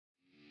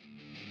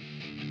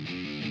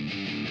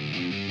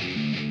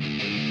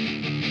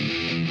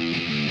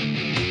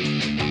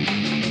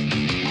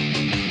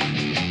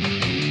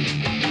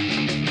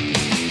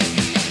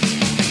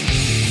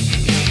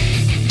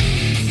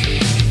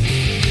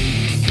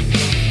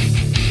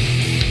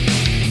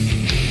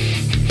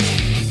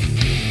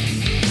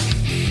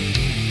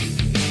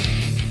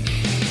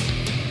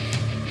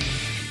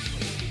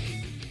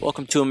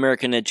Welcome to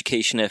American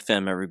Education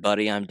FM,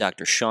 everybody. I'm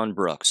Dr. Sean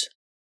Brooks.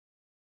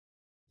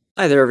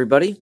 Hi there,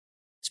 everybody.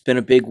 It's been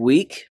a big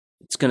week.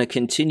 It's going to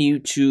continue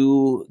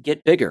to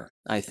get bigger,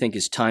 I think,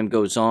 as time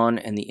goes on,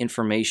 and the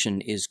information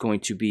is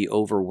going to be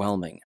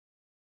overwhelming.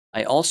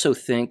 I also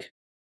think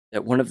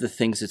that one of the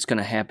things that's going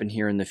to happen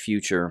here in the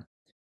future,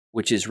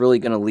 which is really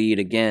going to lead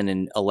again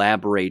and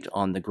elaborate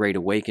on the Great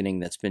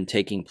Awakening that's been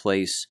taking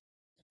place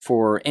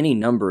for any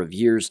number of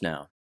years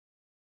now,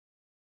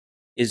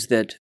 is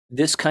that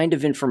this kind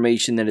of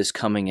information that is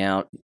coming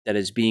out, that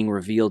is being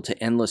revealed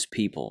to endless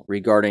people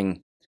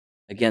regarding,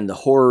 again, the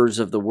horrors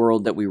of the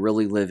world that we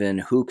really live in,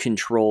 who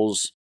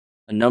controls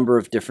a number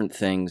of different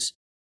things,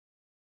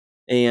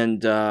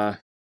 and how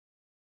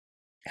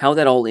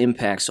that all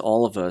impacts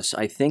all of us,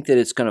 I think that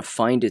it's going to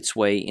find its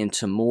way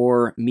into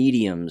more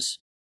mediums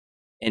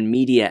and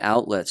media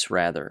outlets,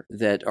 rather,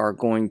 that are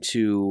going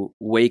to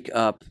wake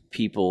up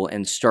people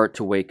and start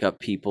to wake up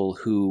people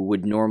who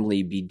would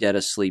normally be dead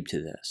asleep to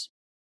this.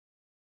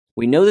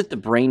 We know that the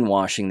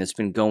brainwashing that's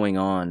been going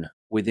on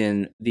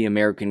within the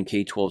American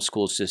K-12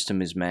 school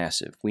system is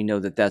massive. We know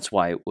that that's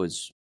why it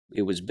was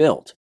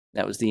built.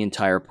 That was the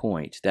entire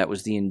point. That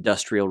was the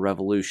Industrial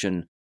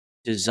Revolution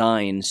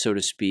design, so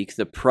to speak,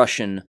 the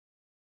Prussian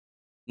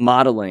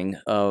modeling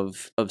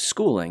of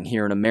schooling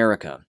here in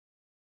America.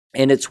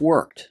 And it's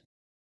worked.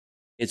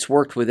 It's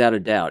worked without a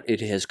doubt. It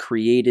has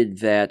created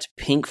that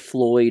Pink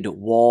Floyd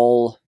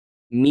wall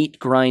meat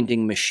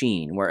grinding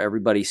machine where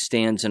everybody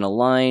stands in a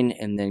line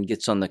and then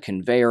gets on the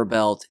conveyor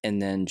belt and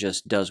then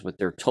just does what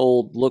they're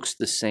told, looks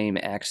the same,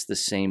 acts the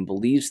same,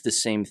 believes the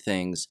same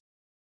things,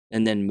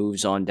 and then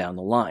moves on down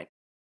the line.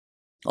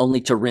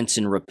 Only to rinse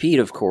and repeat,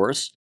 of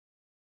course,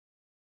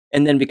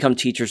 and then become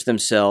teachers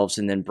themselves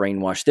and then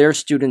brainwash their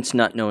students,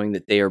 not knowing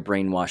that they are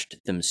brainwashed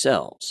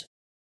themselves.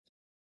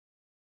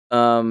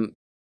 There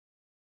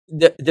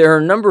are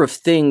a number of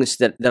things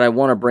that I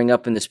want to bring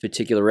up in this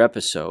particular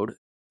episode.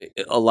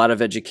 A lot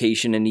of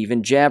education and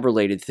even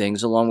jab-related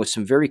things, along with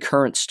some very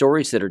current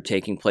stories that are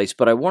taking place.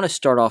 But I want to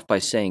start off by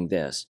saying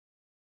this.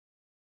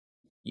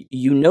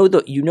 You know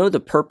the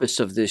purpose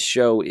of this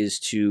show is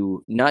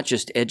to not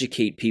just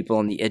educate people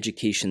on the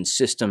education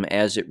system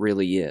as it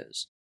really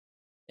is,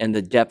 and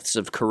the depths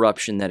of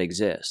corruption that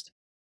exist.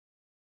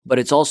 But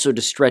it's also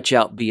to stretch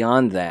out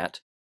beyond that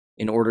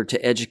in order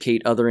to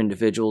educate other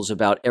individuals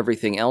about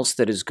everything else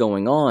that is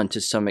going on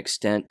to some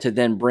extent, to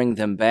then bring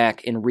them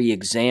back and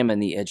re-examine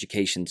the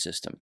education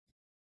system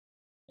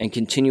and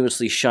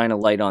continuously shine a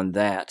light on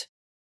that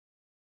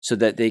so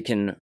that they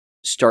can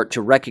start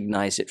to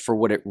recognize it for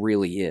what it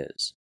really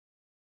is.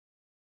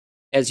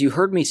 As you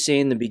heard me say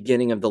in the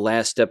beginning of the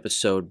last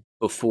episode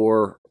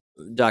before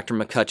Dr.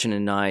 McCutcheon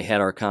and I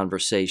had our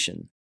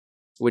conversation,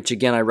 which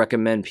again, I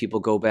recommend people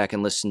go back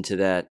and listen to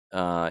that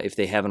if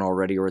they haven't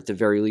already, or at the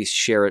very least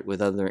share it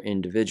with other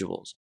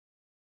individuals,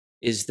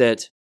 is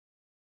that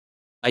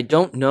I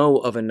don't know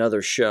of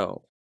another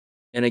show.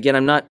 And again,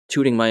 I'm not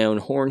tooting my own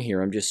horn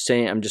here. I'm just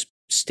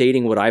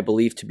stating what I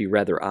believe to be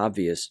rather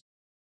obvious.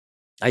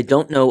 I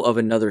don't know of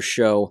another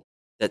show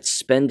that's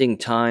spending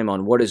time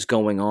on what is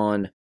going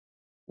on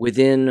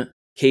within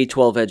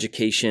K-12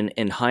 education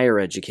and higher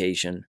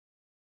education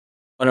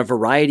on a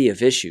variety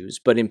of issues,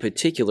 but in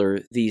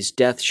particular, these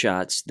death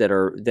shots that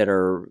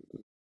are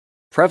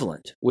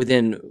prevalent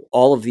within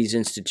all of these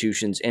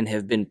institutions and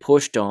have been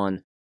pushed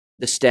on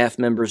the staff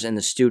members and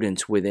the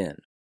students within,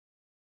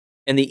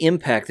 and the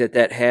impact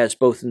that has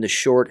both in the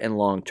short and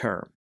long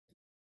term.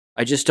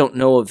 I just don't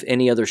know of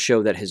any other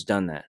show that has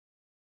done that.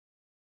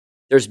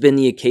 There's been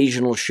the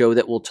occasional show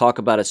that will talk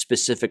about a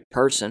specific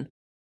person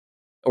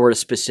or a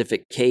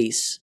specific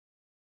case,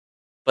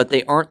 but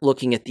they aren't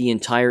looking at the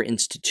entire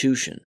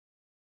institution.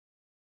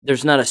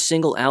 There's not a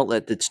single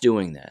outlet that's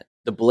doing that.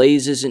 The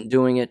Blaze isn't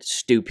doing it.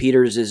 Stu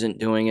Peters isn't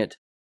doing it.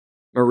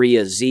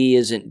 Maria Z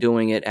isn't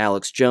doing it.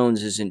 Alex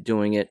Jones isn't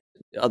doing it,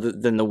 other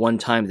than the one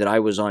time that I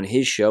was on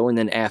his show, and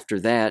then after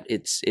that,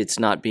 it's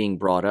not being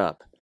brought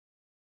up.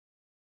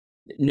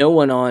 No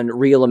one on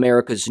Real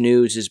America's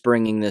News is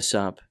bringing this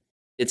up.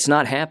 It's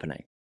not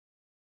happening.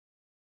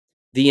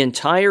 The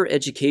entire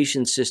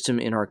education system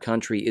in our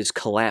country is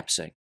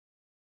collapsing.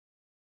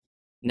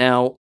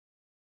 Now,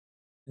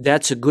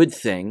 that's a good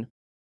thing.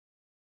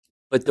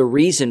 But the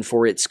reason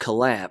for its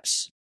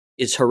collapse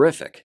is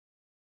horrific.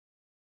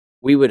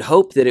 We would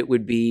hope that it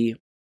would be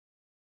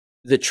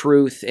the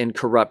truth and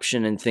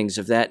corruption and things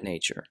of that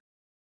nature,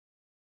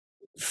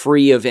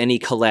 free of any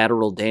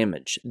collateral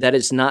damage. That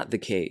is not the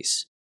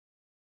case.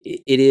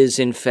 It is,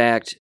 in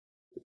fact,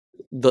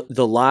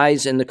 the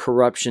lies and the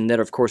corruption that,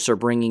 of course, are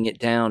bringing it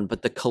down,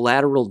 but the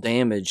collateral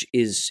damage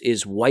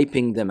is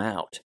wiping them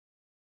out.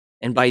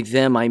 And by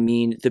them, I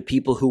mean the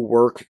people who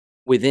work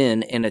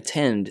within and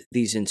attend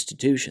these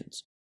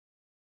institutions.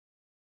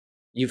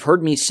 You've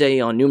heard me say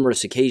on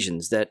numerous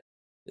occasions that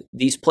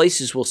these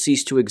places will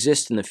cease to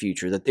exist in the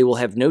future, that they will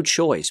have no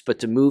choice but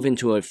to move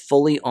into a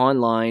fully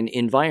online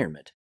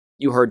environment.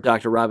 You heard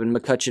Dr. Robin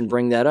McCutcheon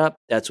bring that up.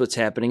 That's what's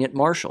happening at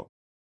Marshall.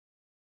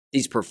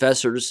 These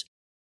professors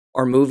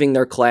are moving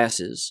their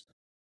classes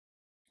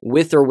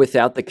with or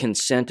without the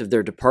consent of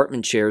their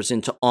department chairs,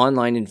 into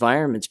online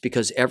environments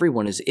because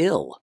everyone is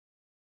ill.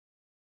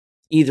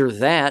 Either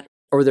that,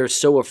 or they're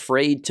so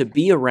afraid to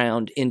be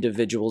around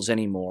individuals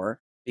anymore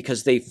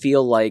because they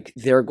feel like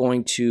they're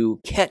going to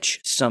catch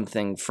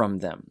something from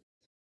them.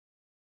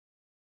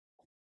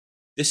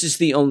 This is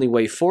the only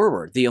way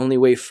forward. The only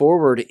way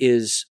forward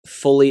is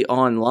fully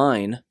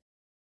online,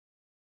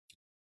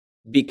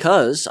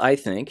 because I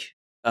think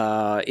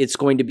it's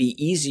going to be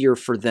easier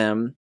for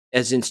them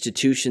as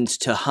institutions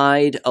to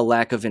hide a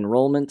lack of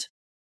enrollment,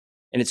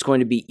 and it's going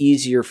to be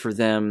easier for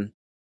them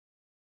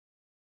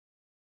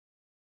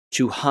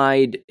to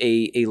hide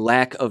a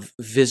lack of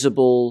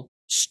visible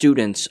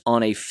students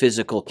on a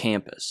physical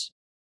campus.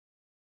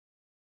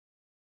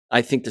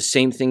 I think the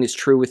same thing is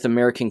true with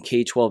American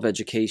K-12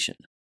 education.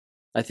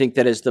 I think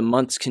that as the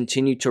months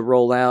continue to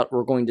roll out,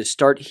 we're going to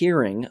start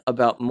hearing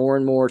about more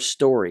and more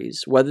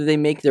stories. Whether they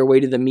make their way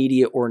to the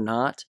media or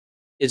not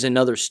is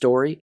another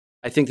story.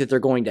 I think that they're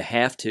going to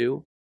have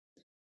to,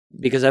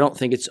 because I don't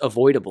think it's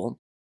avoidable.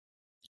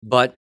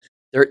 But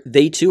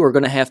they too are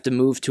going to have to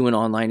move to an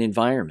online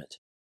environment.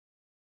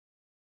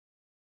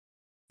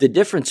 The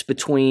difference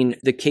between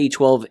the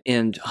K-12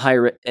 and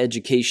higher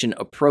education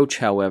approach,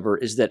 however,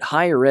 is that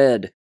higher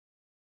ed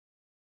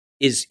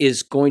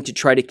is going to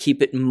try to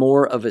keep it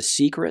more of a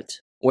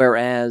secret,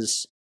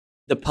 whereas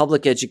the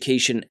public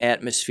education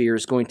atmosphere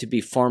is going to be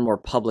far more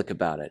public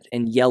about it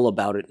and yell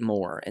about it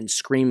more and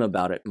scream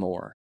about it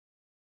more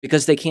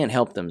because they can't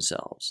help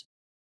themselves.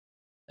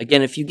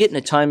 Again, if you get in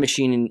a time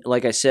machine, and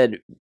like I said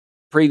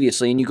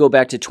previously, and you go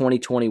back to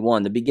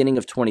 2021, the beginning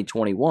of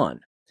 2021,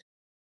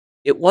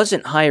 it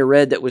wasn't higher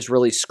ed that was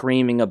really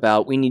screaming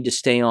about, we need to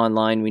stay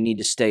online, we need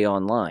to stay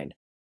online.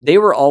 They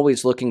were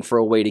always looking for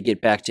a way to get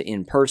back to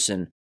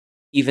in-person,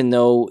 even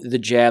though the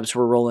jabs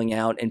were rolling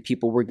out and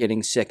people were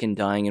getting sick and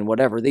dying and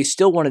whatever. They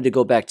still wanted to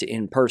go back to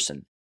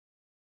in-person.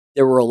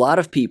 There were a lot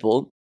of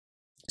people,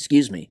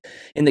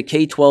 in the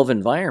K-12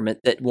 environment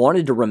that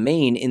wanted to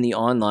remain in the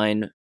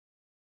online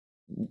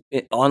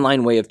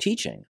way of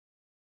teaching.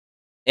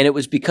 And it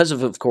was because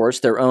of course,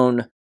 their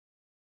own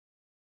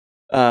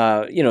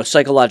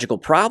psychological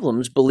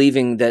problems,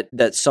 believing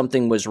that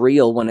something was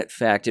real when in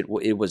fact it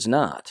was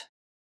not.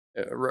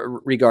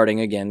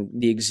 Regarding, again,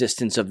 the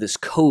existence of this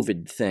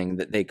COVID thing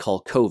that they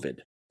call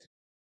COVID.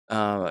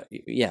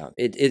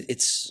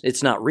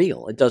 It's not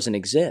real. It doesn't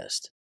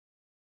exist.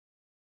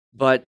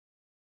 But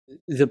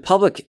the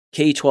public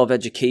K-12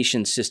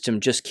 education system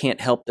just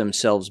can't help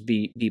themselves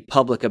be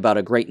public about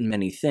a great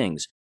many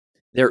things.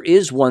 There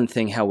is one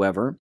thing,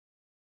 however,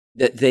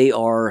 that they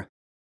are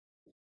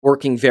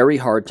working very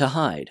hard to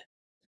hide,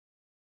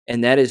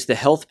 and that is the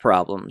health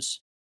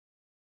problems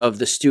of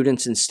the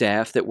students and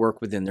staff that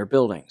work within their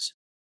buildings.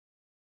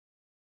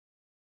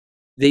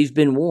 They've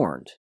been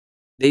warned.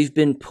 They've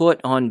been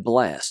put on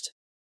blast.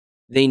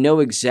 They know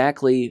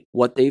exactly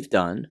what they've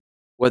done,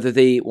 whether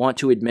they want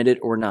to admit it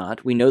or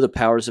not. We know the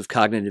powers of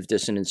cognitive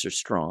dissonance are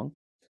strong.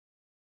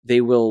 They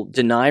will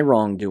deny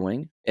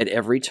wrongdoing at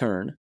every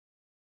turn,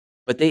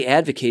 but they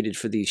advocated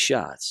for these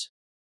shots.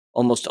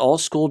 Almost all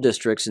school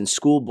districts and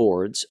school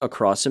boards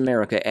across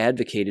America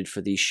advocated for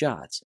these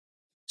shots.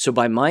 So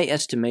by my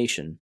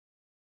estimation,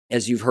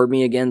 as you've heard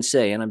me again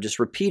say, and I'm just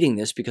repeating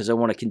this because I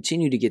want to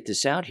continue to get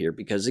this out here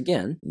because,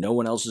 again, no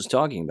one else is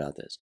talking about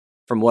this,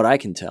 from what I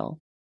can tell,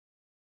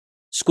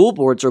 school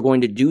boards are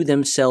going to do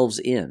themselves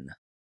in.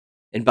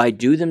 And by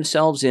do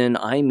themselves in,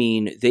 I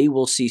mean they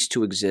will cease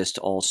to exist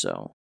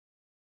also.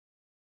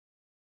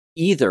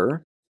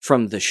 Either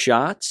from the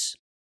shots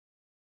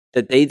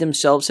that they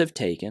themselves have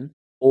taken,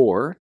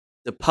 or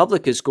the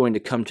public is going to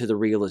come to the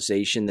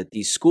realization that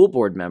these school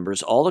board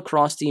members all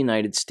across the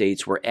United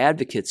States were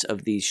advocates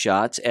of these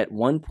shots at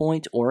one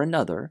point or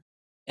another,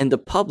 and the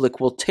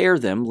public will tear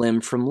them limb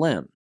from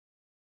limb.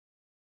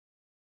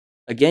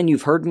 Again,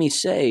 you've heard me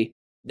say,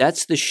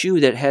 that's the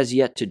shoe that has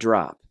yet to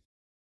drop.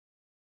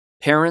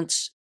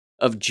 Parents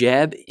of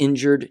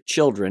jab-injured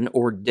children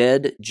or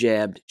dead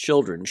jabbed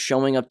children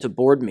showing up to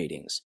board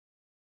meetings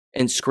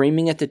and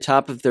screaming at the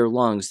top of their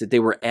lungs that they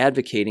were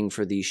advocating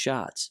for these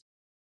shots.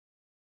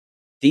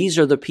 These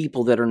are the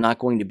people that are not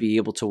going to be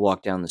able to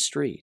walk down the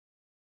street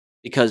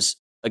because,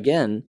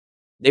 again,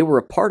 they were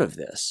a part of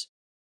this.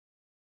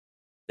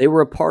 They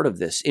were a part of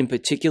this, in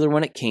particular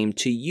when it came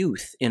to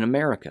youth in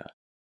America.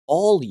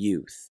 All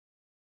youth.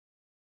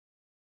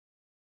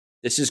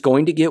 This is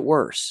going to get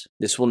worse.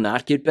 This will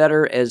not get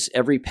better as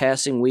every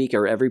passing week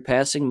or every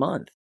passing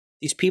month.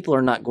 These people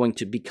are not going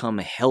to become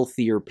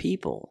healthier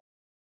people.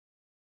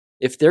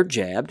 If they're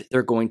jabbed,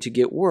 they're going to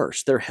get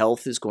worse. Their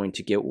health is going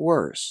to get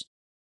worse.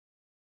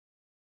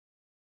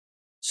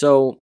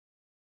 So,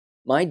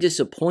 my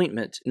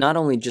disappointment not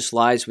only just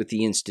lies with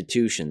the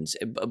institutions,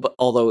 but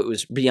although it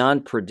was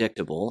beyond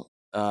predictable,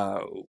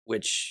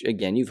 which,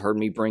 again, you've heard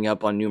me bring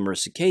up on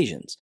numerous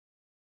occasions.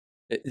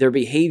 Their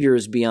behavior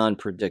is beyond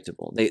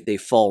predictable. They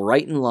fall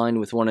right in line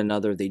with one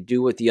another. They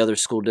do what the other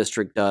school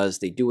district does.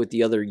 They do what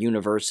the other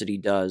university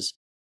does.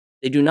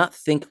 They do not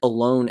think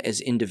alone as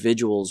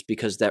individuals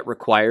because that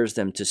requires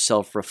them to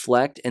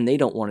self-reflect, and they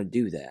don't want to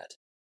do that.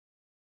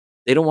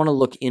 They don't want to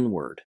look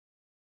inward.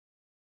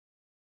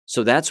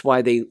 So that's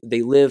why they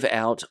live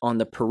out on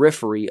the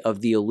periphery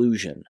of the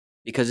illusion,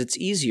 because it's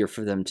easier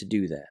for them to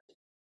do that.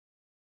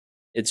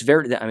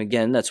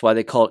 Again, that's why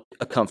they call it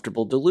a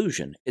comfortable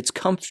delusion. It's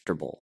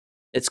comfortable.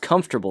 It's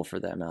comfortable for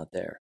them out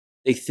there.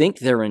 They think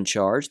they're in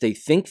charge. They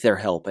think they're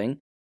helping.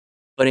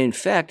 But in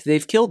fact,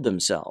 they've killed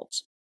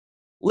themselves.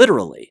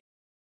 Literally.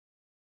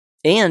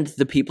 And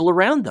the people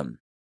around them.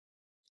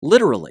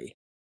 Literally.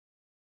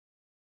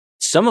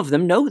 Some of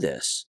them know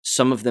this.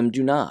 Some of them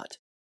do not.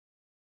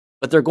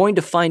 But they're going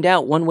to find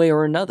out one way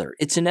or another.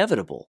 It's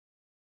inevitable.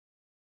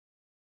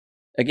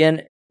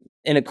 Again,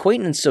 an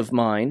acquaintance of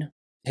mine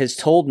has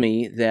told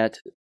me that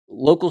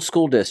local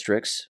school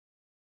districts,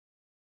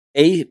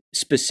 a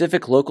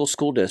specific local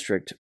school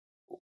district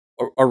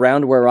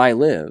around where I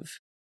live,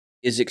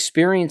 is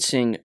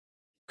experiencing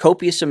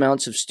copious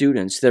amounts of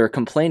students that are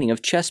complaining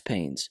of chest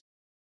pains.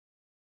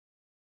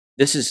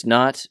 This is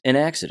not an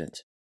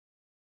accident.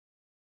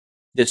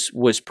 This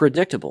was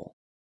predictable.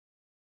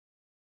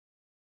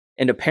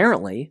 And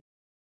apparently,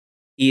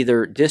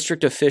 either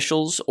district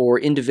officials or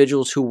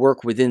individuals who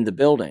work within the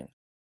building,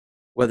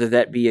 whether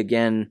that be,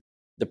 again,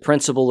 the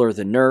principal or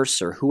the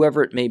nurse or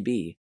whoever it may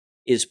be,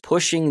 is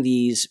pushing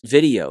these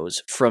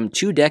videos from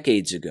 2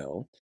 decades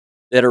ago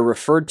that are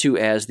referred to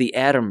as the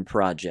Adam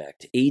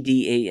Project,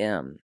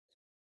 ADAM.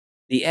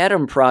 The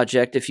Adam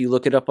Project, if you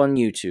look it up on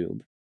YouTube,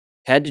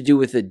 had to do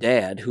with a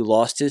dad who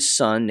lost his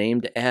son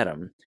named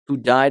Adam, who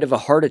died of a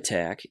heart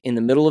attack in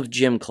the middle of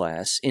gym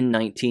class in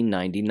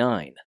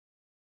 1999.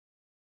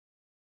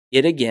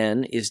 It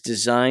again is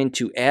designed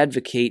to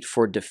advocate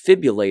for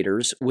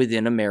defibrillators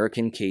within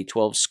American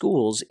K-12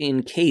 schools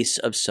in case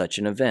of such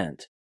an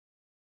event.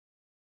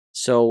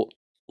 So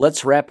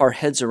let's wrap our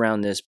heads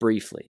around this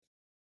briefly.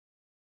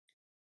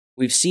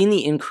 We've seen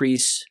the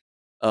increase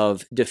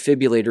of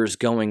defibrillators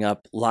going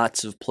up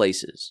lots of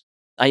places.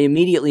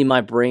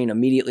 My brain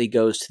immediately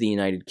goes to the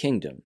United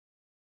Kingdom.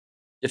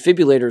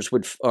 Defibrillators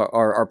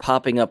are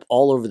popping up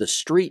all over the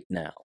street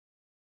now,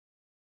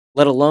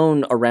 let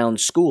alone around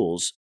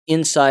schools,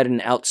 inside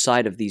and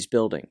outside of these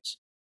buildings.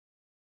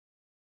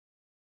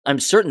 I'm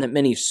certain that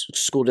many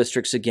school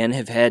districts, again,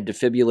 have had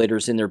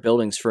defibrillators in their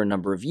buildings for a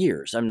number of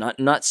years. I'm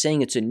not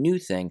saying it's a new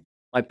thing.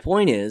 My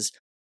point is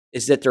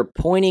that they're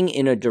pointing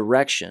in a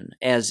direction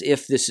as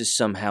if this is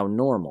somehow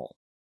normal.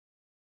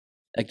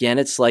 Again,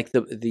 it's like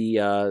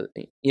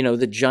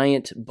the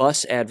giant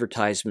bus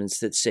advertisements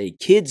that say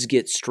kids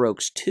get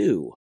strokes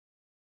too.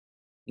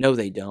 No,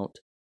 they don't.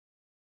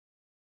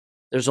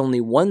 There's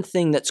only one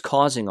thing that's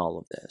causing all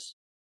of this.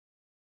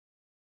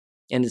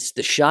 And it's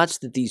the shots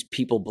that these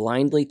people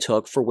blindly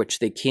took for which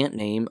they can't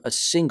name a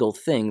single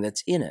thing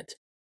that's in it.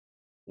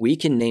 We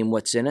can name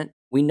what's in it.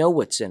 We know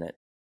what's in it.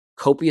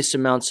 Copious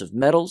amounts of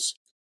metals,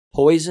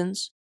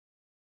 poisons,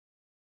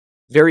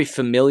 very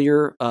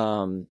familiar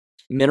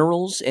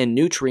minerals and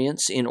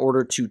nutrients in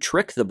order to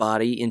trick the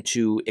body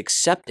into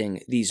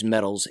accepting these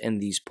metals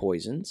and these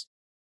poisons,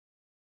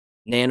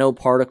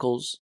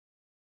 nanoparticles,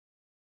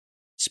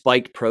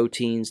 spiked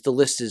proteins. The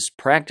list is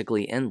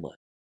practically endless.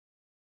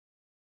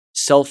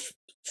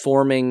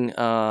 Self-forming,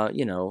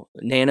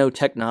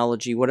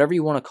 nanotechnology, whatever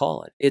you want to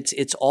call it.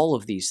 It's all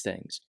of these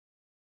things.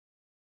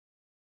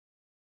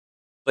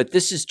 But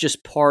this is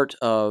just part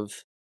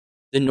of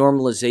the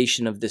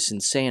normalization of this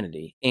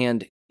insanity.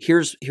 And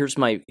here's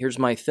my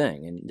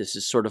thing, and this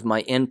is sort of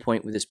my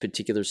endpoint with this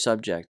particular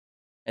subject.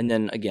 And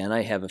then again,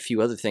 I have a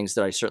few other things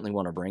that I certainly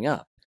want to bring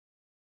up.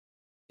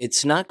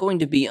 It's not going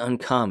to be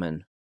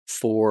uncommon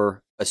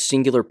for a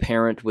singular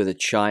parent with a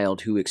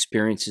child who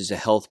experiences a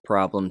health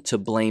problem to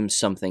blame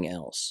something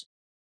else.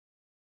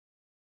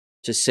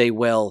 To say,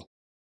 well,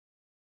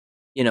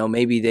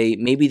 maybe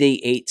they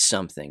ate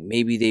something.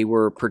 Maybe they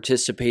were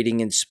participating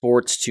in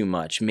sports too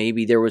much.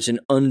 Maybe there was an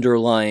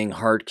underlying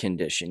heart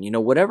condition.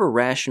 Whatever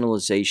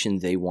rationalization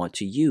they want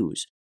to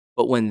use.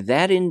 But when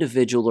that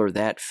individual or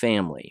that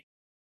family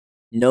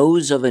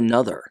knows of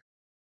another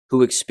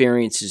who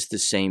experiences the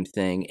same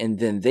thing, and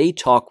then they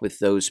talk with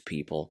those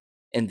people,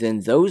 and then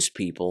those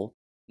people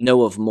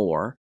know of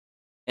more,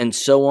 and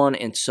so on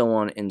and so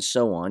on and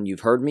so on.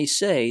 You've heard me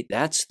say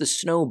that's the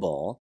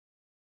snowball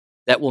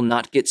that will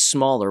not get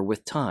smaller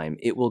with time.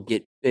 It will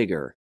get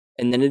bigger,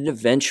 and then it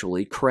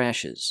eventually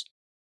crashes.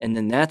 And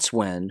then that's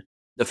when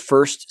the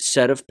first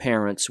set of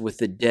parents with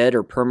the dead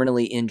or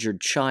permanently injured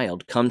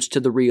child comes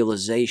to the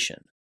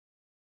realization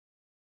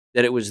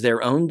that it was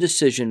their own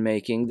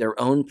decision-making, their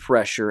own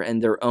pressure,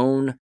 and their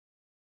own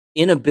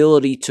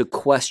inability to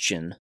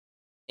question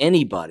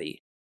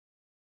anybody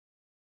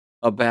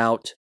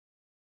about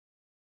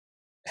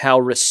how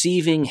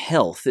receiving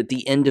health at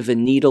the end of a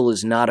needle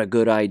is not a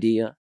good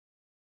idea.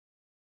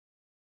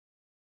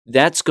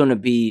 That's going to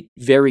be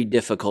very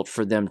difficult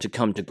for them to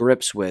come to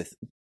grips with,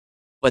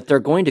 but they're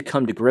going to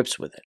come to grips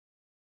with it.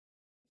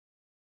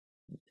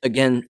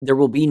 Again, there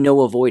will be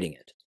no avoiding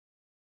it.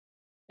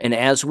 And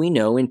as we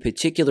know, in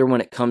particular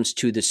when it comes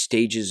to the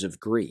stages of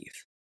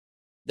grief,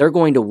 they're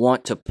going to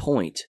want to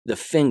point the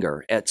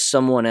finger at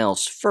someone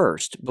else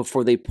first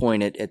before they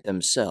point it at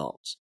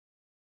themselves.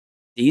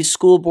 These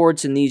school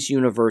boards and these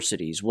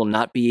universities will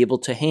not be able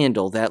to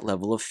handle that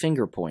level of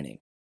finger pointing.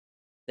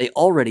 They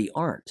already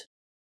aren't.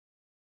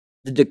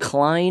 The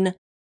decline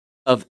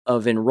of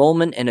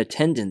enrollment and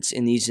attendance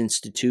in these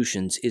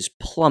institutions is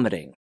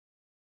plummeting.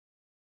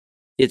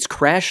 It's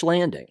crash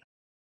landing.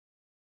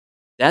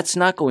 That's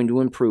not going to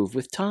improve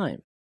with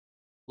time.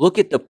 Look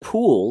at the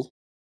pool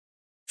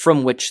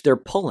from which they're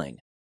pulling.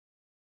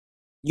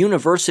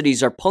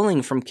 Universities are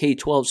pulling from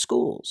K-12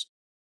 schools.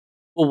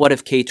 Well, what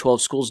have K-12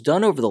 schools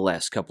done over the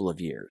last couple of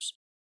years?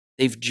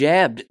 They've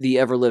jabbed the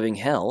ever-living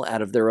hell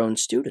out of their own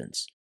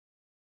students.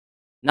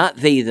 Not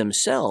they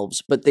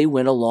themselves, but they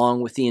went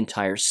along with the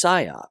entire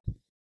PSYOP,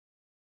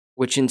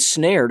 which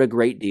ensnared a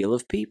great deal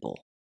of people.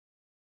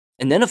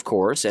 And then, of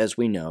course, as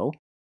we know,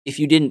 if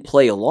you didn't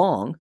play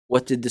along,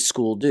 what did the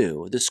school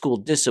do? The school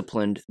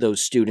disciplined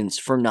those students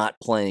for not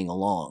playing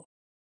along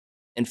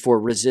and for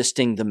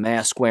resisting the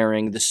mask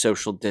wearing, the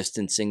social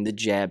distancing, the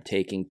jab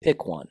taking,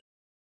 pick one.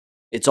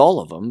 It's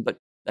all of them, but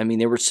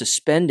they were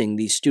suspending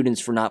these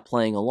students for not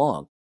playing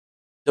along.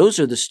 Those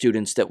are the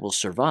students that will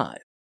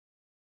survive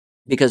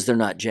because they're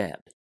not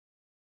jabbed.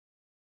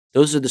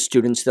 Those are the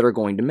students that are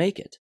going to make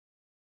it.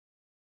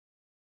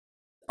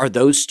 Are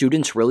those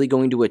students really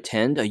going to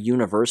attend a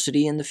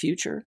university in the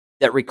future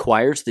that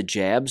requires the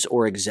jabs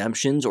or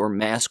exemptions or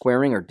mask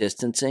wearing or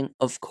distancing?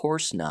 Of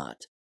course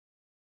not.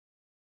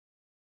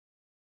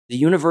 The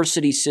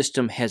university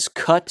system has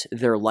cut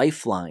their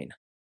lifeline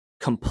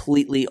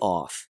completely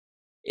off.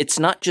 It's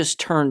not just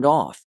turned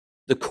off.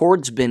 The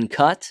cord's been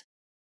cut,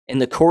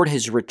 and the cord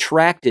has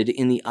retracted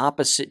in the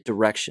opposite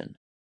direction,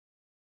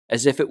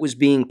 as if it was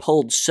being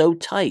pulled so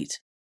tight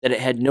that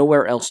it had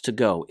nowhere else to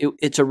go.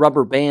 It's a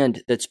rubber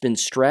band that's been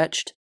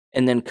stretched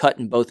and then cut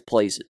in both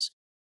places.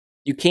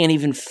 You can't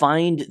even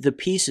find the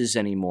pieces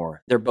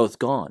anymore. They're both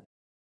gone.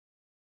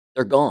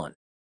 They're gone.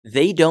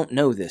 They don't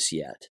know this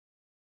yet.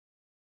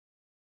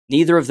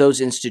 Neither of those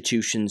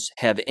institutions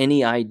have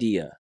any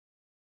idea,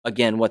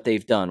 again, what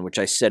they've done, which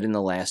I said in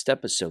the last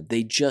episode.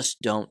 They just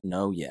don't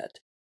know yet.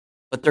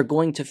 But they're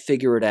going to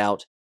figure it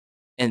out,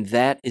 and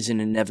that is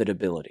an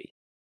inevitability.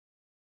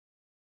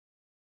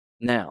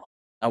 Now,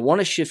 I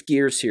want to shift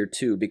gears here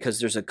too, because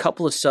there's a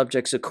couple of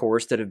subjects, of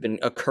course, that have been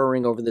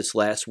occurring over this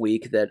last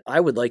week that I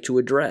would like to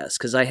address,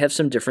 because I have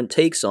some different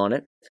takes on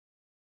it.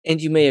 And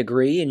you may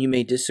agree and you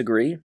may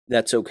disagree.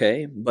 That's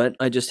okay, but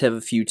I just have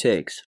a few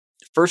takes.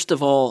 First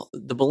of all,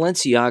 the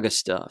Balenciaga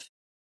stuff.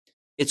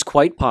 It's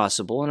quite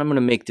possible, and I'm going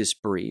to make this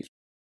brief.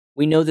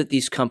 We know that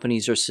these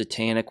companies are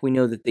satanic. We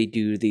know that they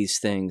do these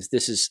things.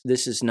 This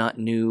is not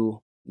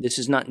new. This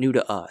is not new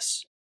to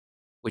us,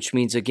 which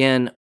means,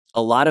 again,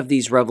 a lot of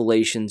these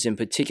revelations, in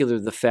particular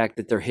the fact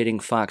that they're hitting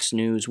Fox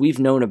News, we've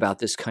known about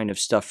this kind of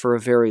stuff for a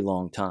very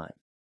long time.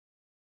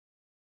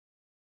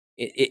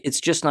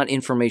 It's just not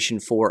information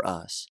for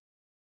us.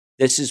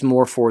 This is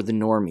more for the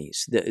normies.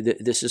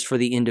 This is for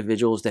the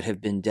individuals that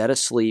have been dead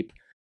asleep,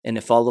 and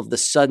if all of a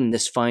sudden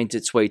this finds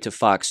its way to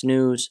Fox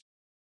News,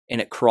 and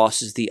it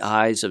crosses the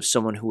eyes of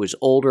someone who is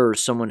older or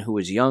someone who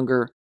is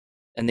younger,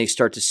 and they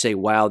start to say,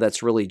 wow,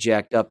 that's really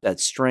jacked up,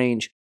 that's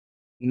strange,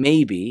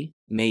 maybe,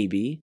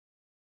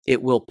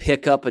 it will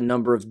pick up a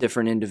number of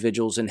different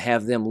individuals and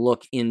have them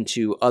look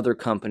into other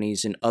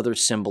companies and other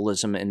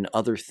symbolism and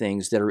other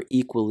things that are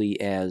equally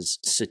as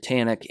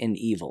satanic and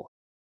evil.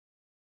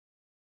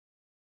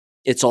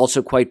 It's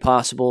also quite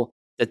possible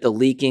that the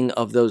leaking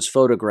of those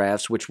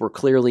photographs, which were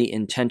clearly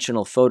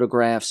intentional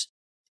photographs,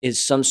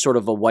 is some sort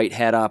of a white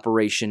hat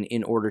operation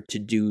in order to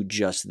do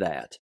just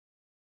that.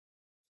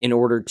 In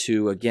order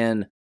to,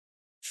 again,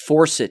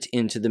 force it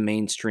into the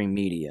mainstream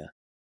media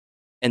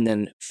and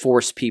then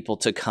force people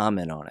to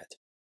comment on it.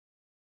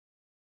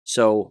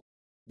 So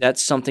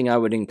that's something I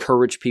would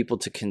encourage people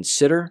to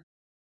consider.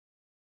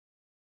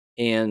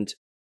 And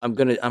I'm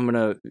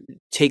gonna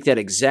take that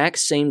exact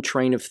same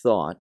train of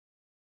thought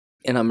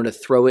and I'm going to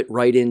throw it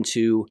right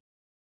into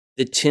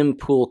the Tim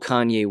Pool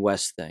Kanye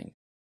West thing.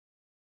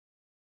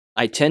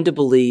 I tend to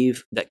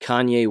believe that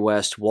Kanye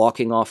West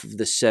walking off of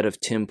the set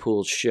of Tim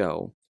Pool's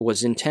show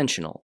was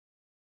intentional.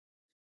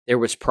 There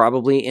was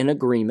probably an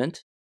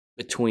agreement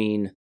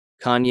between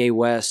Kanye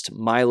West,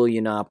 Milo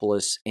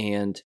Yiannopoulos,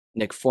 and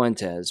Nick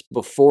Fuentes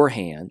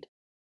beforehand,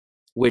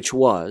 which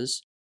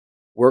was,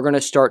 we're going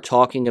to start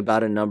talking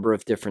about a number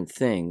of different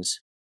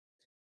things,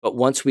 but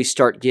once we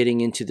start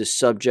getting into the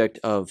subject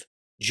of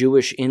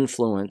Jewish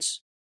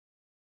influence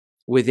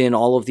within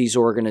all of these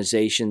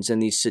organizations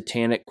and these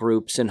satanic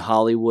groups in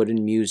Hollywood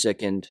and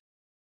music and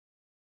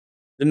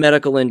the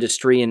medical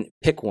industry, and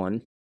pick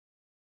one,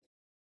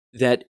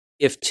 that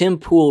if Tim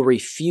Pool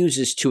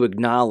refuses to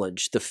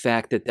acknowledge the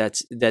fact that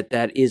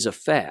that is a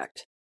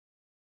fact,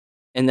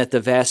 and that the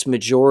vast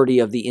majority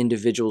of the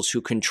individuals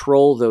who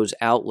control those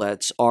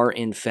outlets are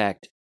in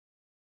fact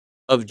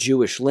of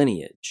Jewish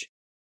lineage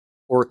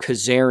or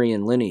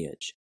Khazarian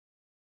lineage,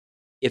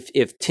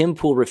 if Tim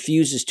Pool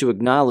refuses to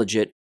acknowledge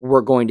it,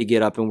 we're going to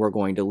get up and we're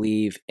going to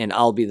leave, and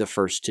I'll be the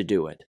first to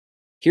do it.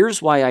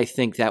 Here's why I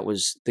think that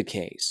was the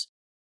case.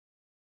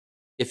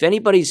 If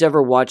anybody's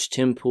ever watched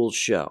Tim Pool's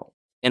show,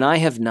 and I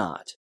have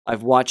not,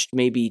 I've watched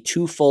maybe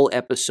 2 full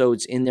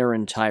episodes in their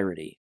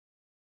entirety.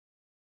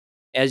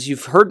 As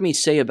you've heard me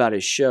say about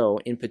his show,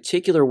 in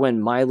particular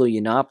when Milo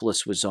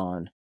Yiannopoulos was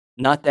on,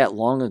 not that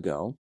long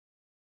ago,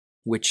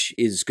 which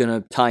is going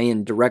to tie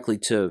in directly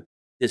to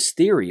this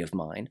theory of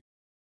mine,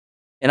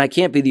 and I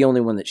can't be the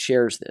only one that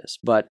shares this,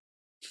 but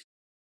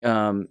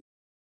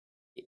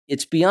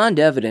it's beyond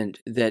evident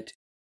that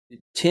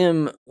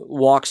Tim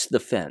walks the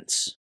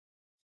fence.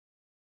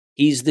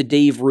 He's the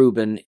Dave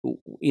Rubin,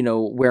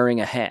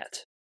 wearing a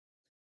hat.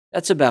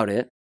 That's about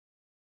it.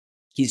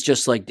 He's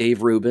just like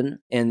Dave Rubin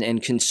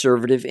and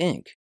Conservative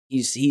Inc.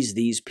 He's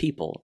these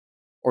people,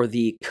 or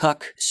the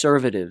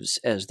cuck-servatives,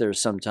 as they're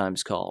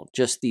sometimes called.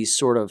 Just these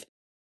sort of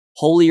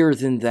holier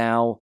than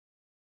thou.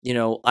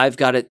 I've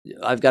got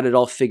it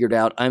all figured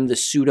out. I'm the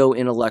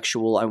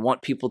pseudo-intellectual. I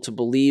want people to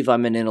believe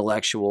I'm an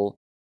intellectual.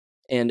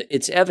 And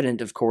it's evident,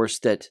 of course,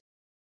 that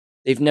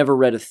they've never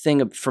read a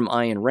thing from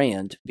Ayn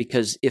Rand,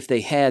 because if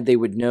they had, they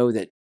would know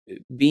that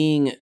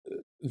being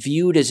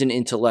viewed as an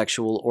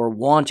intellectual or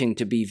wanting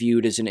to be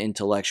viewed as an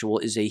intellectual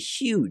is a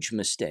huge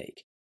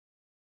mistake.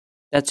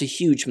 That's a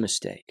huge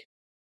mistake.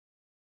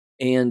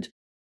 And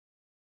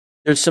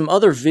there's some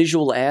other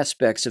visual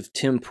aspects of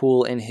Tim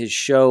Pool and his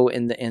show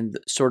and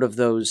sort of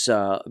those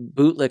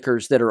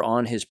bootlickers that are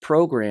on his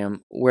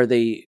program where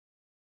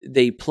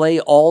they play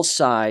all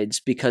sides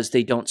because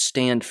they don't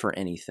stand for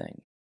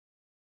anything.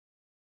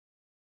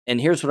 And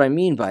here's what I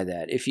mean by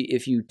that.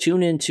 If you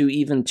tune into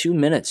even 2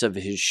 minutes of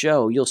his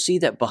show, you'll see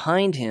that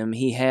behind him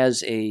he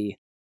has a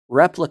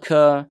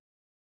replica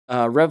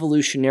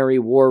Revolutionary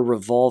War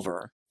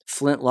revolver,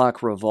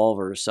 flintlock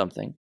revolver or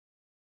something,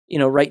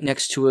 right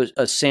next to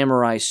a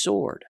samurai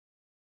sword.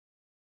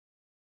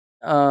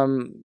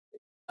 I'm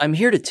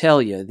here to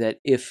tell you that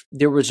if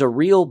there was a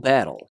real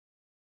battle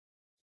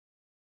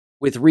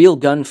with real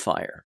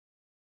gunfire,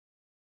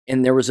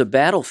 and there was a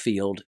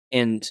battlefield,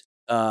 and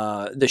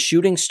the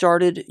shooting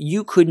started,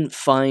 you couldn't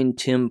find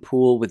Tim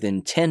Pool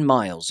within 10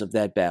 miles of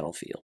that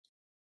battlefield.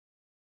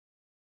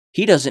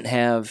 He doesn't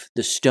have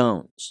the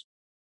stones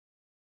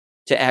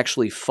to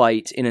actually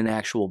fight in an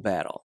actual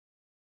battle.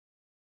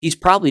 He's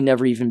probably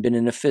never even been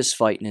in a fist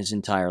fight in his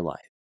entire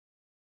life.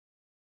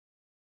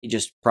 He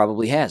just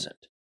probably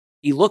hasn't.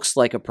 He looks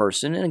like a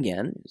person, and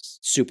again, it's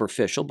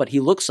superficial, but he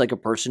looks like a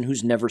person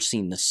who's never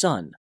seen the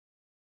sun.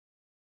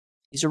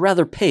 He's a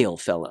rather pale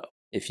fellow,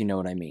 if you know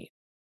what I mean.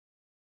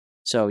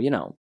 So,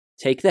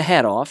 take the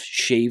hat off,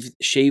 shave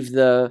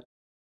the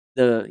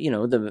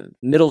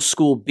middle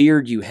school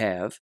beard you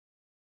have,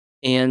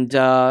 and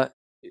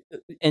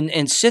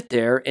sit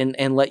there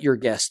and let your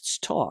guests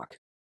talk.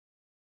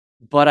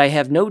 But I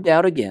have no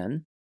doubt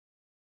again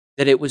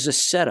that it was a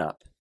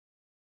setup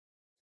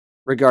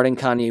regarding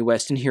Kanye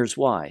West, and here's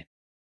why.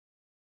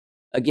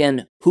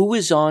 Again, who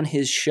was on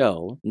his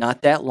show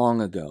not that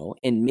long ago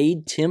and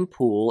made Tim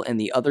Pool and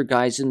the other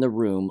guys in the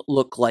room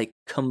look like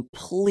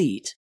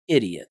complete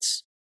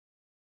idiots?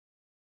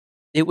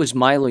 It was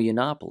Milo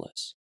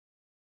Yiannopoulos.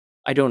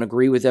 I don't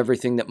agree with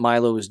everything that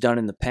Milo has done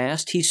in the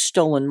past. He's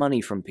stolen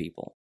money from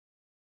people.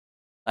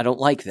 I don't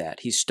like that.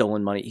 He's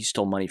stolen money. He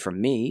stole money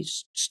from me. He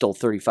stole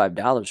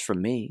 $35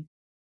 from me.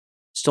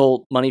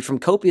 Stole money from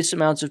copious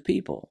amounts of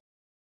people.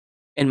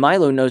 And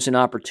Milo knows an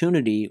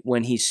opportunity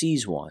when he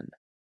sees one.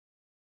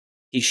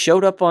 He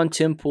showed up on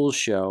Tim Pool's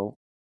show.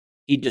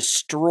 He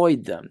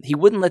destroyed them. He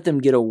wouldn't let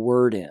them get a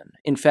word in.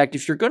 In fact,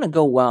 if you're going to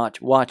go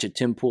watch a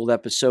Tim Pool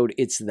episode,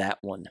 it's that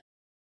one.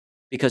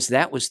 Because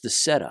that was the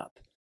setup.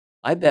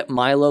 I bet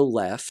Milo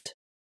left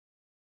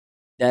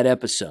that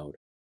episode.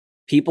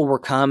 People were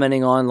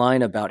commenting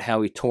online about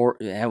how he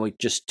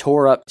just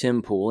tore up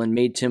Tim Pool and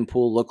made Tim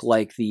Pool look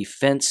like the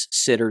fence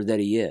sitter that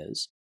he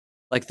is.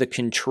 Like the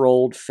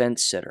controlled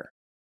fence sitter.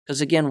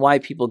 Because again, why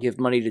people give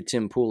money to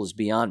Tim Pool is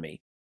beyond me.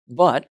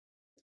 But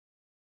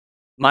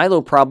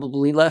Milo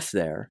probably left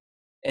there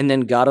and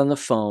then got on the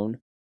phone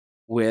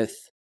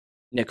with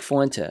Nick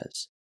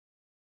Fuentes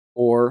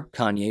or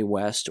Kanye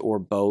West or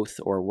both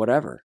or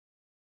whatever.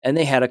 And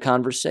they had a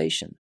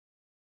conversation.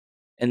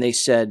 And they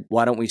said,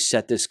 why don't we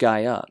set this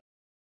guy up?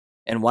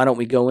 And why don't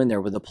we go in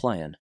there with a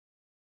plan?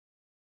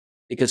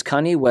 Because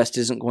Kanye West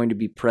isn't going to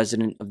be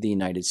president of the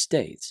United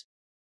States.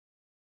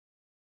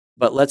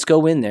 But let's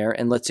go in there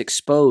and let's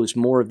expose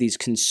more of these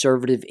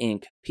Conservative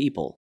Inc.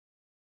 people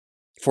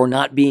for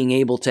not being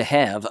able to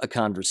have a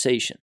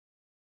conversation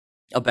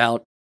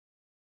about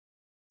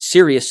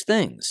serious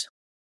things,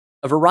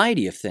 a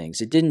variety of things.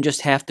 It didn't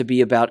just have to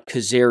be about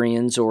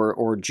Khazarians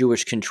or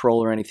Jewish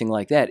control or anything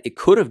like that. It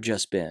could have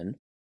just been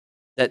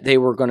that they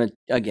were going to,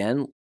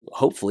 again,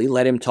 hopefully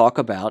let him talk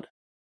about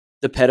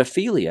the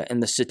pedophilia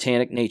and the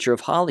satanic nature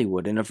of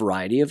Hollywood and a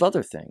variety of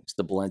other things,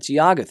 the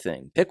Balenciaga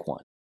thing, pick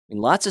one. I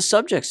mean, lots of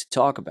subjects to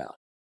talk about.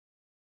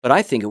 But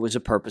I think it was a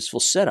purposeful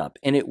setup,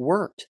 and it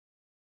worked.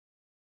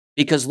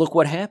 Because look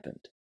what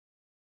happened.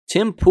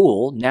 Tim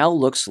Pool now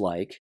looks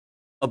like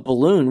a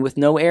balloon with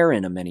no air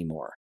in him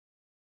anymore.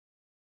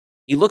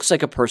 He looks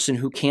like a person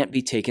who can't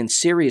be taken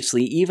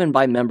seriously even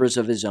by members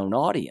of his own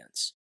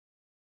audience.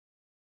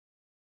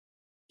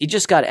 He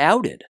just got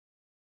outed.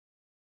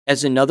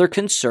 as another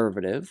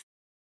conservative,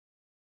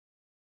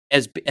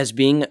 as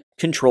being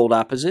controlled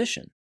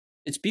opposition.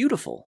 It's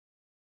beautiful.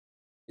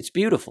 It's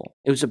beautiful.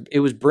 It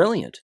was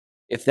brilliant.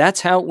 If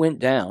that's how it went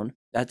down,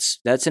 that's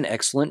an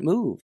excellent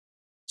move.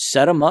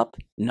 Set them up,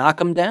 knock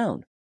them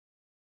down.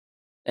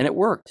 And it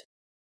worked.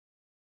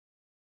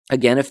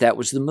 Again, if that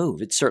was the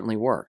move, it certainly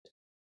worked.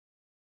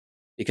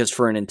 Because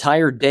for an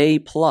entire day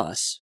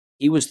plus,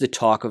 he was the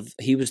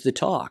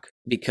talk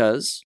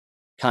because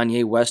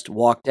Kanye West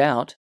walked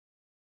out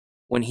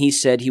when he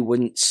said he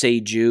wouldn't say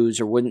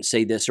Jews or wouldn't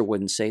say this or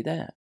wouldn't say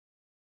that.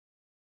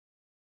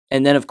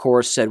 And then, of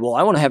course, said, well,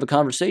 I want to have a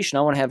conversation.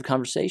 I want to have a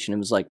conversation. It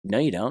was like, no,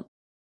 you don't.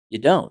 You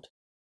don't.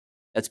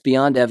 That's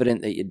beyond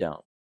evident that you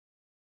don't.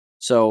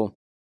 So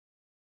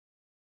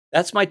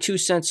that's my 2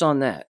 cents on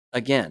that.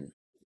 Again,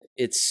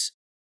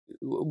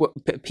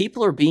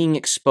 people are being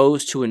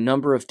exposed to a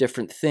number of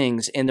different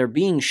things, and they're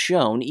being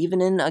shown, even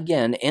in,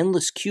 again,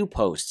 endless Q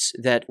posts,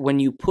 that when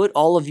you put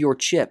all of your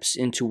chips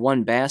into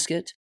one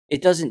basket,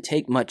 it doesn't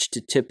take much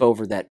to tip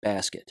over that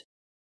basket.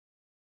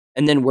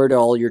 And then where do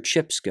all your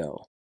chips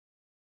go?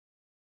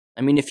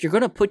 I mean, if you're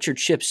going to put your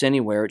chips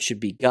anywhere, it should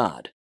be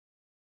God.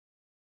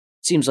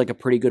 Seems like a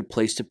pretty good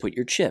place to put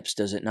your chips,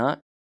 does it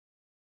not?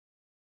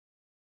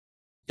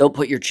 Don't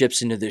put your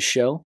chips into this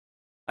show.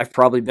 I've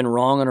probably been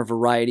wrong on a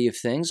variety of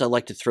things. I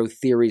like to throw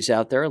theories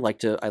out there. I like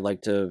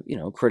to,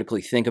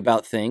 critically think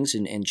about things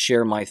and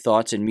share my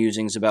thoughts and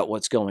musings about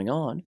what's going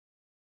on.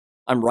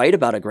 I'm right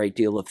about a great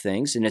deal of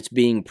things, and it's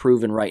being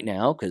proven right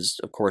now because,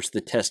 of course,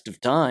 the test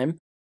of time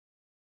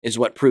is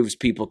what proves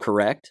people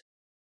correct.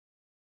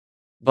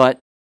 But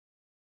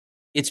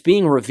it's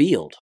being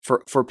revealed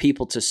for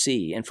people to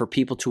see and for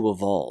people to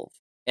evolve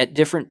at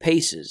different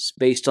paces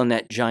based on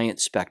that giant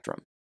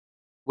spectrum,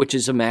 which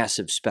is a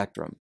massive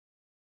spectrum.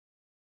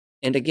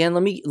 And again,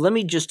 let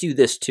me just do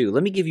this too.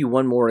 Let me give you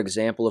one more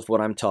example of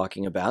what I'm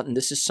talking about. And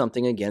this is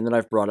something, again, that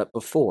I've brought up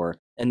before.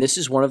 And this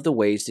is one of the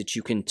ways that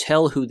you can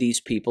tell who these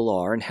people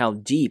are and how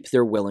deep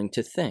they're willing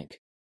to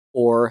think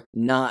or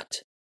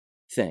not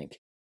think.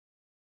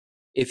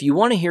 If you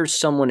want to hear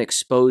someone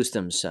expose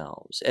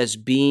themselves as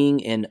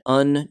being an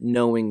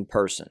unknowing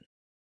person,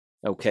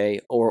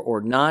 okay,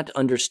 or not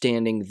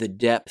understanding the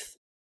depth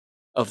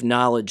of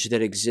knowledge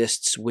that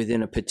exists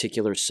within a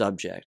particular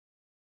subject,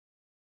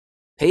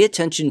 pay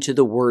attention to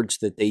the words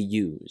that they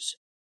use.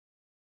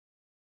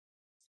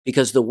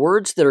 Because the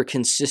words that are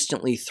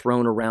consistently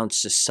thrown around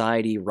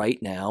society right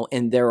now,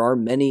 and there are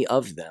many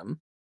of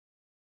them,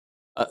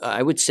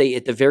 I would say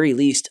at the very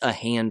least a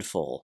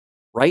handful.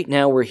 Right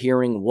now we're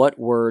hearing what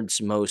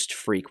words most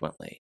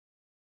frequently?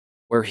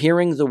 We're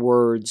hearing the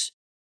words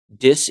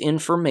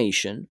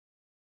disinformation,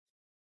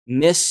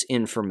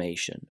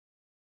 misinformation,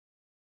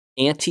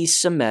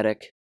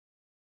 anti-Semitic,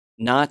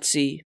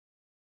 Nazi,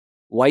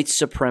 white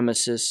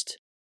supremacist,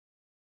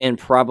 and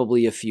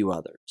probably a few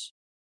others.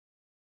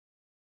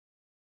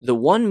 The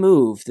one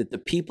move that the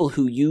people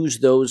who use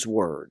those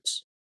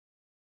words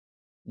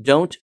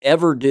don't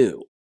ever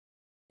do,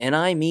 and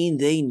I mean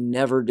they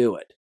never do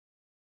it,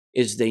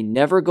 is they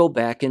never go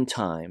back in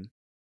time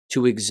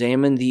to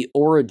examine the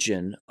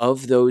origin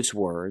of those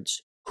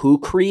words, who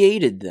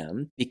created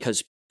them,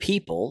 because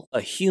people,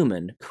 a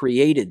human,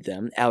 created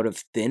them out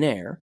of thin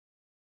air.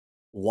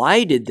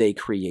 Why did they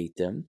create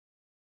them?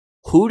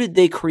 Who did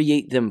they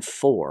create them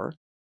for?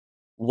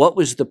 What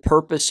was the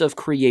purpose of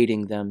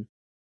creating them?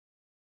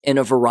 And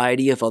a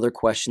variety of other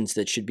questions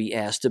that should be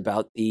asked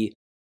about the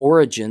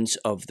origins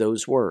of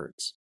those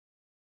words.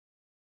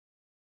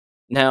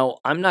 Now,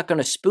 I'm not going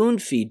to spoon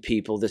feed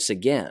people this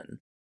again,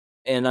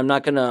 and I'm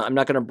not going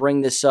to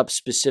bring this up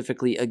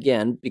specifically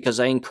again because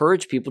I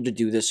encourage people to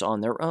do this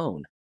on their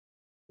own.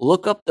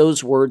 Look up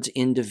those words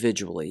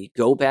individually,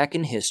 go back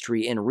in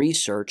history and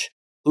research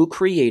who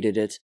created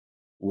it,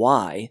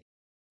 why,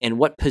 and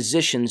what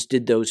positions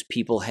did those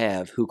people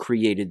have who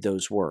created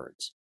those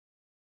words.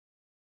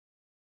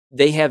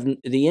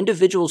 The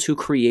individuals who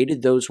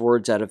created those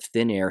words out of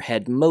thin air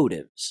had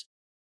motives.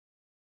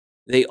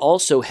 They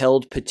also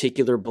held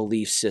particular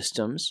belief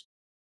systems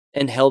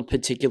and held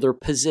particular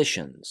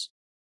positions.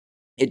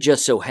 It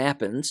just so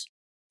happens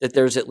that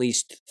there's at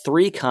least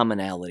 3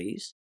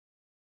 commonalities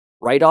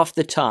right off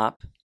the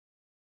top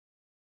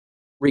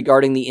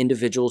regarding the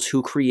individuals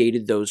who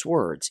created those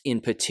words. In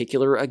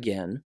particular,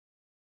 again,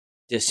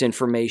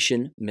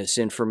 disinformation,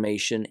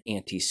 misinformation,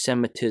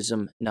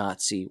 anti-Semitism,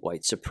 Nazi,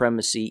 white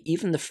supremacy,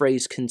 even the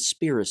phrase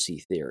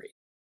conspiracy theory.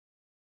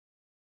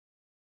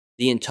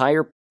 The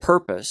entire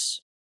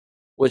purpose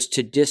was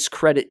to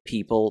discredit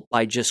people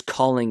by just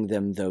calling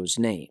them those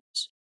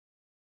names.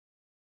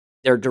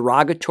 They're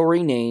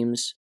derogatory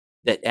names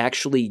that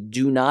actually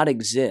do not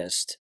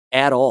exist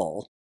at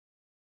all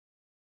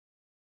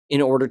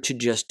in order to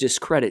just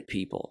discredit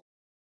people.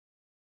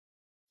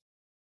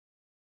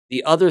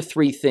 The other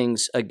 3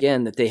 things,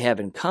 again, that they have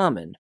in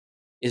common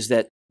is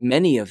that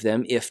many of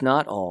them, if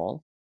not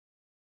all,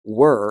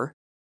 were,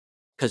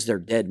 because they're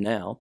dead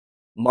now,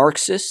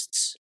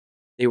 Marxists,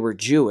 they were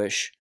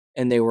Jewish,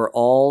 and they were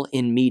all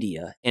in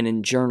media and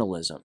in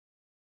journalism.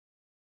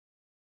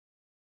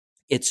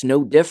 It's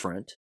no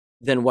different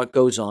than what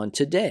goes on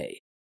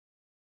today.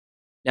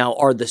 Now,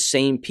 are the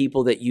same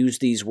people that use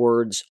these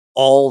words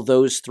all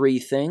those three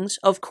things?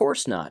 Of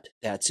course not.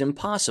 That's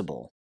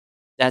impossible.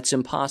 That's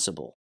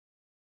impossible.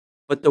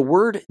 But the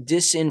word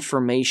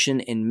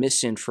disinformation and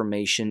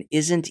misinformation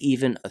isn't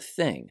even a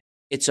thing.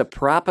 It's a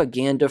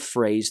propaganda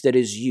phrase that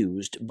is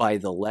used by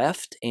the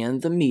left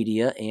and the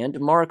media and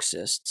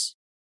Marxists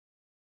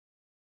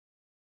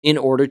in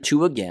order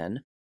to,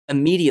 again,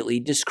 immediately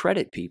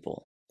discredit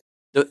people.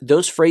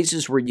 Those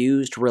phrases were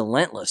used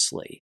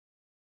relentlessly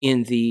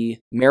in the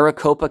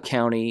Maricopa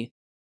County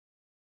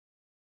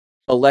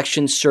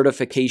Election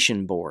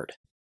Certification Board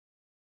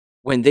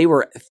when they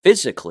were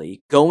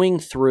physically going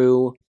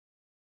through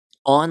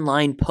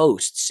online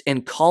posts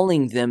and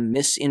calling them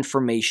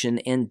misinformation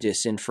and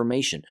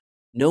disinformation.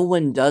 No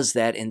one does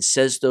that and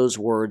says those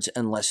words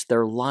unless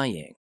they're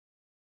lying.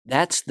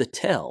 That's the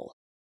tell.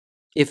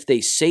 If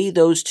they say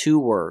those two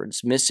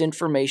words,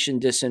 misinformation,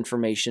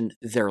 disinformation,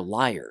 they're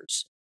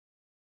liars.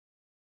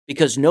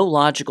 Because no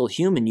logical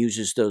human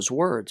uses those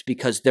words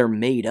because they're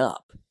made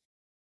up.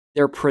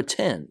 They're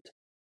pretend.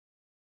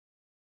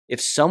 If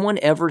someone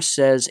ever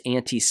says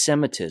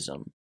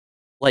anti-Semitism,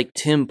 like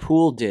Tim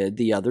Pool did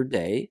the other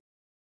day,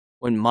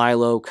 when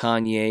Milo,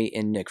 Kanye,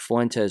 and Nick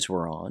Fuentes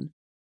were on,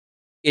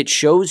 it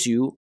shows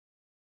you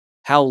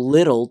how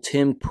little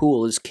Tim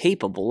Pool is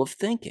capable of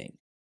thinking.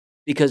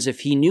 Because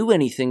if he knew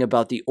anything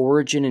about the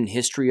origin and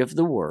history of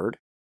the word,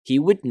 he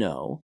would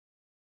know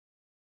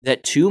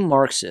that two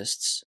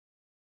Marxists,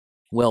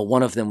 well,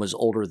 one of them was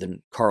older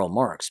than Karl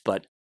Marx,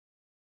 but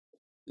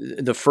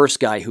the first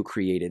guy who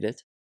created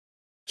it,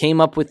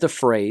 came up with the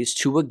phrase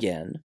to,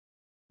 again,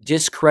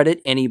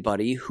 discredit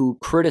anybody who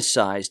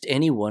criticized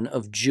anyone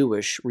of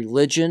Jewish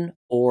religion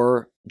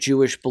or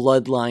Jewish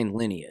bloodline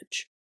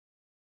lineage.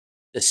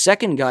 The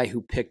second guy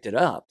who picked it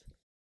up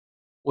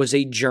was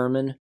a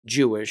German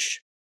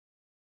Jewish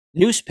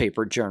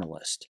newspaper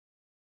journalist.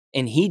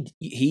 And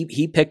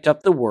he picked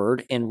up the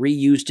word and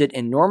reused it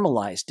and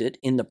normalized it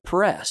in the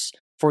press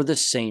for the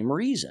same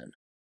reason.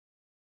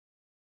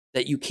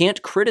 That you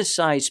can't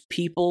criticize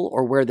people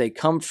or where they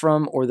come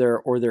from or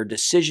their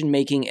decision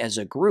making as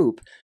a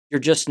group. You're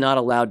just not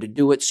allowed to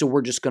do it, so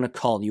we're just going to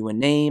call you a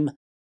name,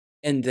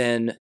 and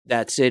then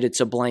that's it.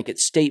 It's a blanket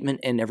statement,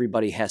 and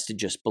everybody has to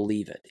just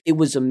believe it. It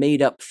was a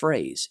made-up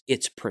phrase.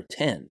 It's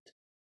pretend.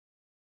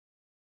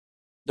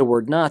 The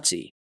word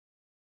Nazi,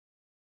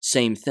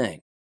 same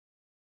thing.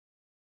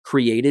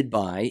 Created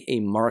by a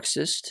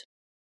Marxist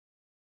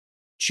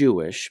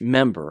Jewish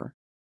member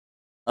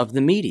of the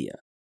media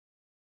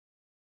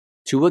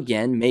to,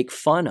 again, make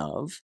fun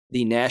of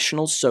the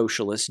National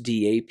Socialist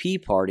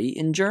DAP party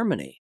in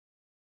Germany.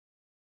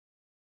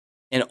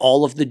 And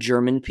all of the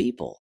German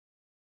people.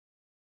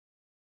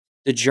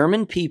 The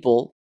German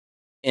people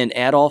and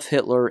Adolf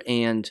Hitler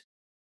and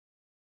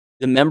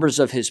the members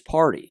of his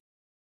party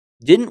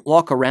didn't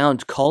walk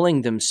around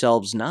calling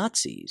themselves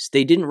Nazis.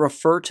 They didn't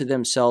refer to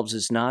themselves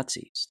as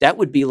Nazis. That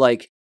would be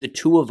like the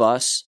two of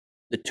us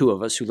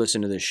who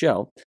listen to this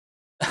show,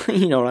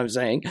 you know what I'm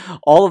saying?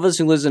 All of us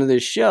who listen to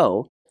this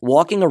show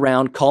walking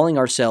around calling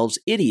ourselves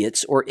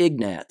idiots or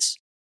ignats,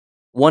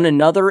 one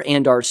another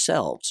and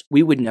ourselves.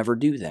 We would never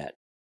do that.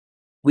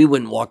 We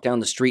wouldn't walk down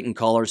the street and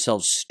call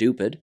ourselves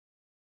stupid.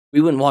 We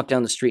wouldn't walk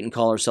down the street and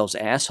call ourselves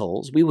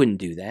assholes. We wouldn't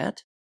do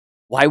that.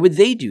 Why would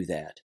they do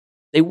that?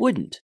 They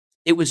wouldn't.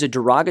 It was a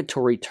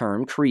derogatory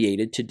term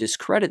created to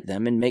discredit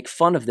them and make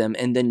fun of them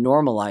and then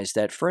normalize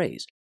that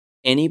phrase.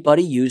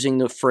 Anybody using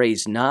the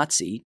phrase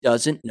Nazi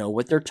doesn't know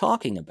what they're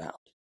talking about.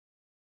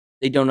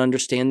 They don't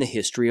understand the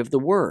history of the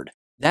word.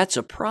 That's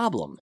a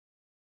problem.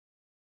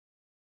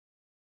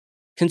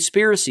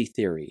 Conspiracy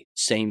theory,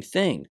 same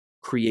thing.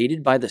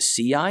 Created by the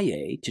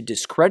CIA to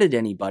discredit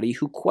anybody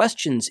who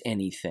questions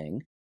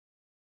anything,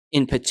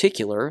 in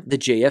particular, the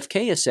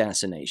JFK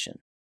assassination.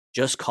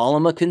 Just call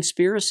him a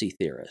conspiracy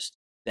theorist.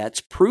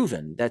 That's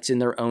proven. That's in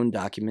their own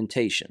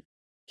documentation.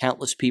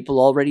 Countless people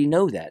already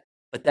know that,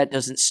 but that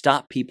doesn't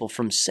stop people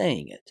from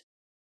saying it.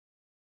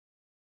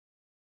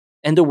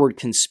 And the word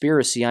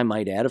conspiracy, I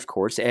might add, of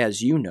course,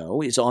 as you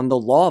know, is on the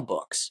law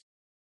books.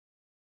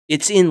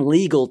 It's in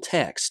legal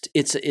text.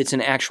 It's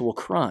an actual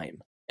crime.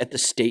 At the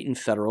state and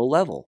federal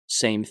level,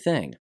 same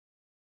thing.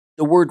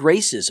 The word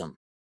racism,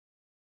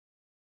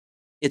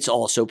 it's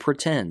also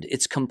pretend.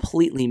 It's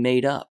completely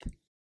made up.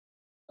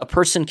 A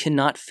person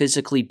cannot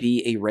physically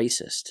be a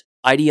racist,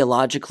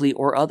 ideologically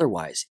or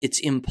otherwise. It's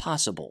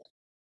impossible.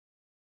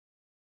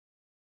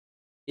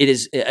 It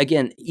is,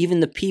 again,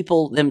 even the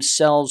people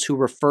themselves who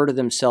refer to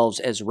themselves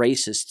as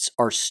racists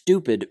are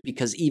stupid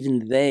because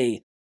even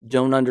they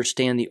don't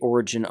understand the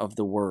origin of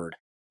the word.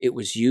 It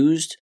was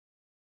used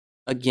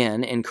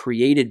again and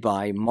created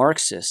by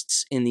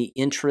Marxists in the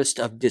interest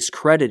of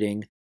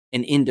discrediting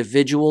an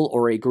individual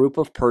or a group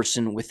of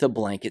person with a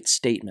blanket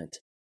statement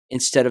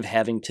instead of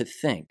having to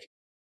think.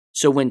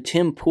 So when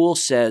Tim Pool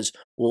says,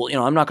 well,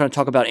 I'm not going to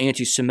talk about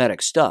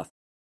anti-Semitic stuff,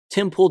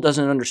 Tim Pool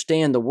doesn't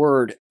understand the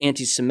word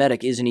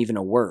anti-Semitic isn't even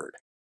a word.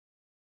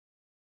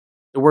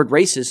 The word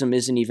racism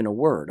isn't even a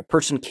word. A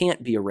person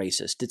can't be a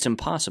racist. It's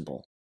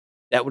impossible.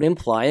 That would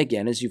imply,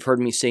 again, as you've heard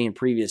me say in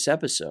previous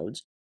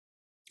episodes,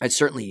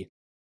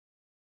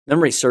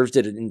 memory serves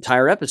did an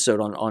entire episode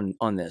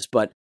on this,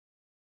 but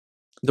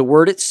the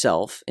word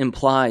itself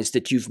implies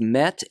that you've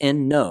met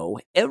and know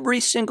every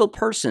single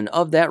person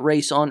of that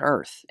race on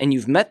Earth, and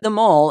you've met them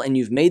all, and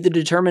you've made the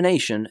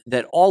determination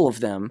that all of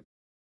them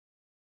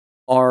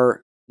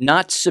are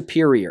not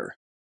superior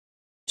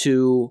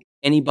to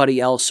anybody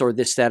else or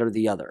this, that, or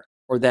the other,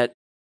 or that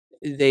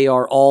they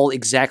are all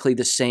exactly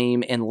the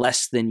same and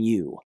less than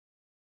you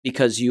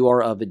because you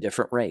are of a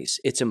different race.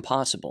 It's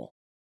impossible.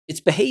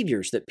 It's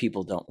behaviors that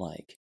people don't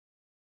like,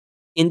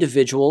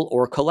 individual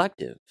or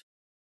collective.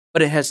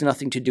 But it has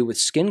nothing to do with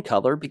skin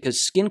color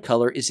because skin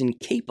color is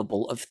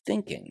incapable of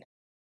thinking.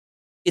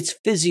 It's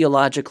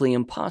physiologically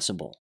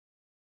impossible.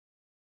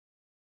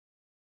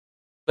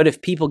 But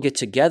if people get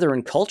together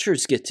and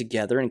cultures get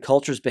together and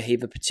cultures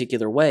behave a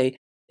particular way,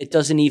 it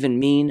doesn't even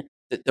mean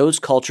that those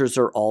cultures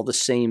are all the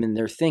same in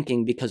their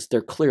thinking because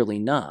they're clearly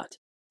not.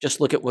 Just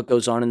look at what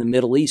goes on in the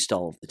Middle East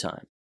all of the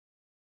time.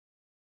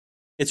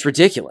 It's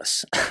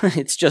ridiculous.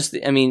 It's just,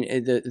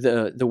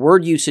 the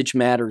word usage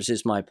matters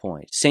is my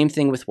point. Same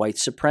thing with white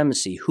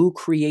supremacy. Who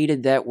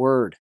created that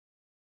word?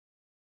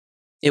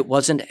 It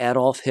wasn't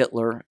Adolf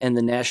Hitler and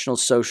the National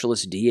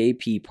Socialist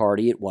DAP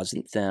party. It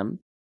wasn't them.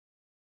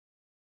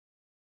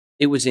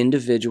 It was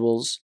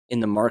individuals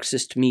in the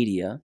Marxist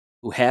media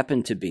who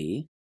happened to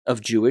be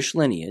of Jewish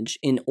lineage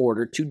in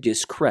order to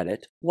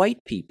discredit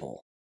white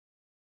people.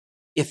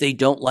 If they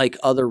don't like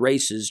other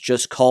races,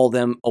 just call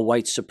them a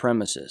white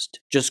supremacist.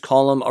 Just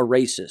call them a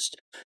racist.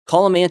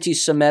 Call them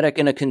anti-Semitic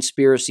and a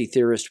conspiracy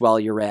theorist while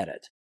you're at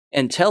it.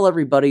 And tell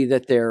everybody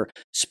that they're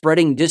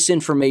spreading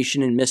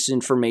disinformation and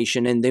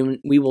misinformation, and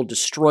then we will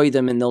destroy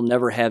them and they'll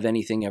never have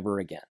anything ever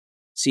again.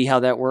 See how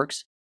that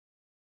works?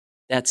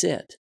 That's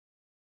it.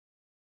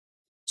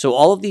 So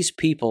all of these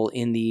people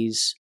in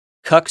these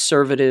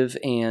cuck-servative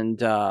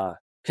and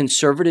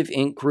conservative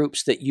Inc.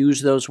 groups that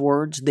use those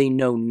words, they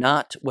know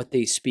not what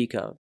they speak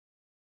of.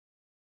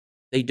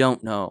 They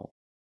don't know.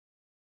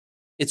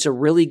 It's a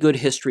really good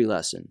history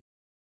lesson,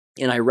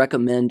 and I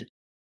recommend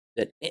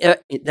that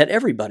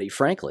everybody,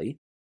 frankly,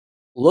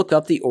 look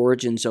up the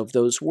origins of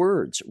those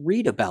words.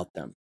 Read about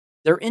them.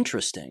 They're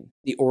interesting.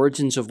 The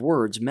origins of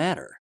words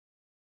matter,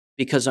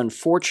 because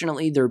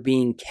unfortunately they're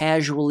being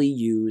casually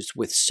used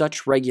with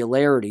such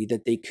regularity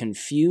that they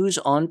confuse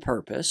on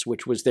purpose,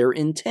 which was their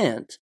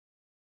intent.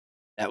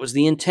 That was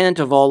the intent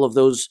of all of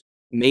those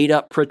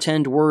made-up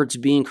pretend words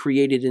being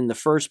created in the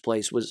first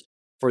place, was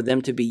for them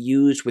to be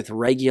used with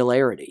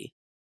regularity.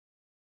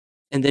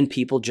 And then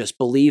people just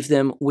believe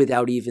them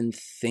without even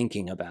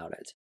thinking about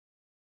it.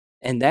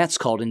 And that's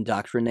called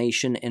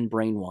indoctrination and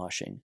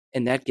brainwashing.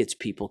 And that gets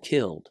people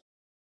killed.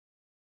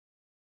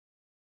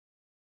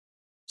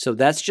 So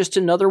that's just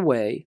another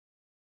way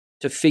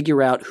to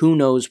figure out who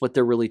knows what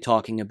they're really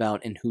talking about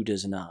and who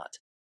does not.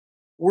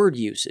 Word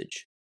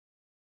usage.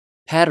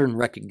 Pattern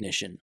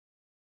recognition,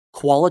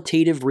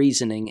 qualitative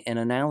reasoning and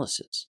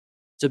analysis.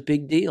 It's a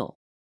big deal.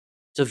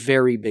 It's a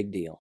very big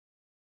deal.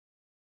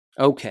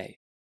 Okay.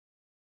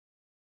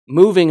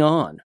 Moving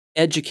on.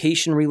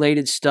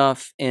 Education-related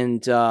stuff,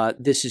 and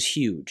this is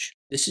huge.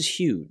 This is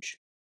huge.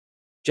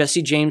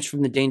 Jesse James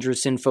from the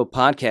Dangerous Info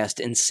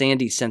podcast and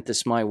Sandy sent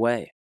this my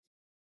way.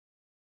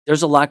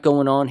 There's a lot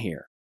going on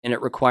here, and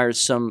it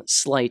requires some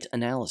slight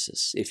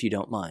analysis, if you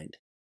don't mind.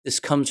 This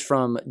comes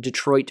from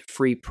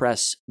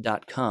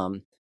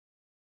DetroitFreePress.com.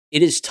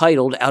 It is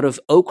titled, out of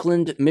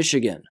Oakland,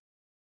 Michigan,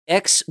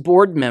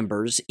 ex-board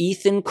members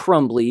Ethan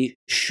Crumbley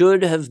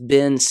should have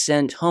been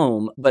sent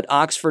home, but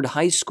Oxford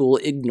High School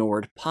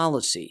ignored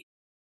policy.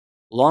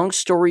 Long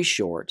story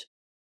short,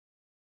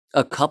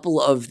 a couple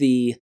of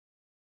the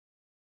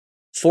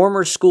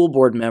former school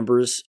board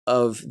members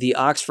of the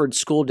Oxford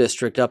School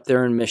District up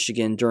there in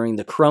Michigan during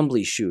the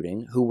Crumbley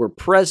shooting, who were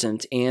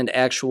present and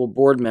actual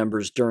board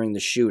members during the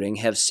shooting,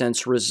 have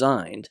since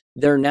resigned.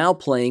 They're now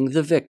playing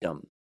the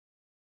victim.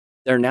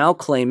 They're now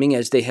claiming,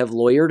 as they have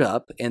lawyered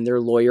up, and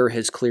their lawyer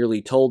has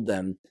clearly told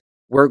them,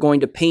 we're going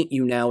to paint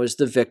you now as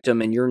the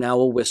victim and you're now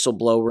a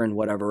whistleblower and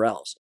whatever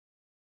else,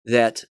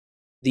 that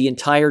the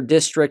entire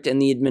district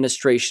and the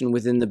administration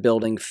within the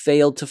building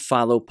failed to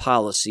follow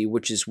policy,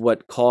 which is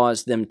what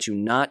caused them to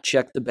not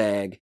check the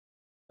bag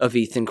of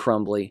Ethan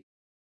Crumbley,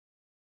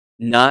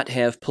 not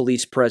have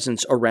police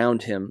presence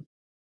around him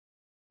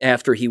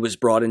after he was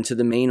brought into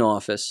the main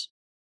office,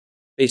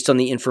 based on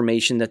the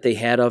information that they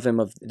had of him,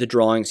 of the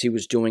drawings he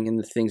was doing and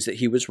the things that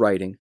he was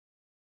writing,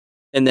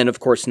 and then,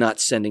 of course, not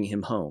sending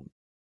him home.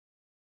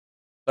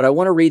 But I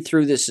want to read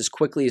through this as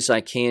quickly as I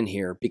can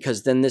here,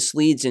 because then this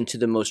leads into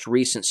the most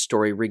recent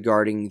story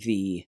regarding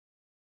the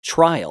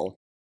trial,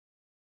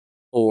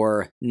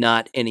 or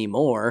not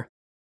anymore,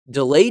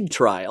 delayed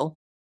trial,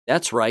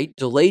 that's right,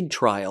 delayed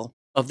trial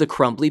of the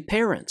Crumbley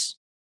parents,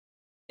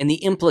 and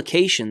the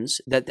implications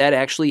that that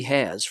actually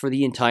has for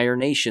the entire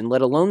nation,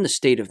 let alone the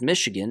state of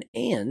Michigan,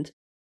 and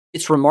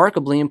it's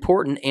remarkably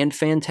important and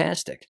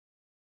fantastic.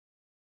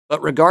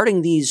 But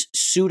regarding these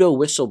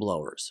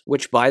pseudo-whistleblowers,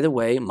 which, by the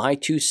way, my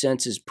 2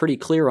 cents is pretty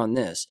clear on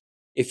this,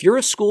 If you're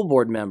a school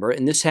board member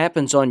and this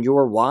happens on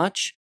your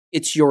watch,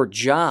 it's your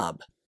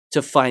job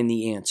to find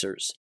the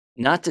answers,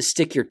 not to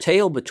stick your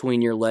tail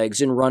between your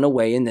legs and run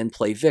away and then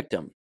play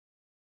victim.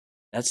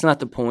 That's not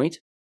the point.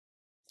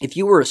 If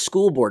you were a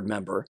school board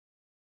member,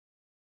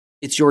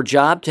 it's your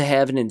job to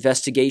have an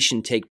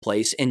investigation take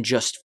place and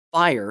just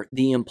fire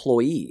the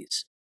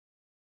employees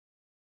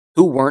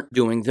who weren't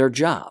doing their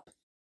job.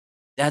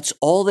 That's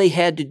all they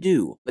had to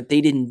do, but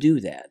they didn't do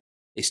that.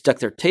 They stuck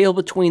their tail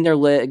between their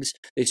legs.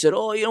 They said,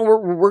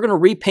 we're going to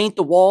repaint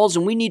the walls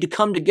and we need to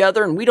come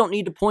together and we don't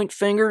need to point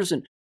fingers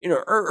and,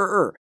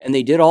 And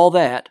they did all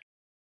that.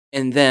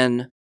 And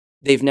then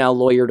they've now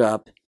lawyered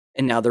up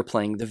and now they're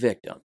playing the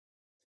victim.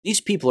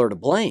 These people are to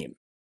blame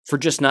for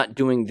just not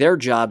doing their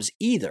jobs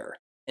either.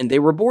 And they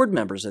were board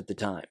members at the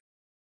time.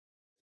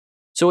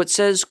 So it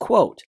says,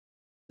 quote,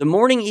 "The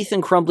morning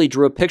Ethan Crumbley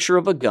drew a picture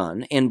of a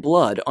gun and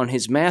blood on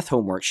his math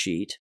homework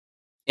sheet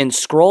and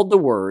scrawled the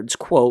words,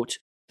 quote,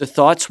 'The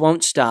thoughts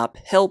won't stop,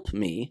 help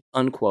me,'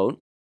 unquote.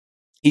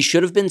 He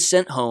should have been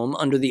sent home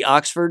under the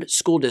Oxford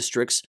School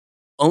District's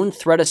own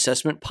threat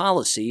assessment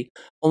policy,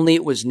 only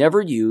it was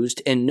never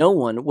used and no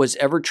one was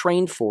ever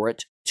trained for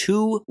it,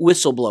 two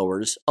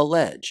whistleblowers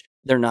allege.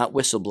 They're not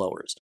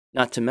whistleblowers.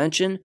 Not to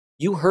mention,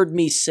 you heard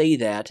me say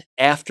that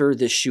after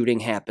this shooting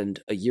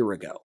happened a year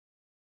ago.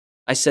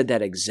 I said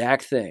that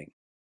exact thing.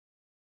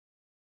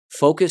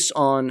 Focus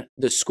on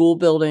the school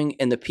building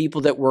and the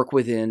people that work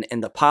within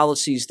and the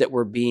policies that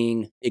were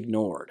being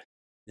ignored.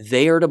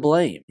 They are to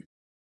blame.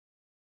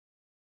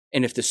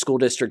 And if the school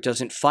district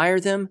doesn't fire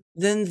them,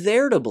 then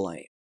they're to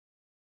blame.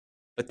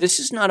 But this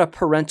is not a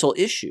parental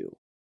issue.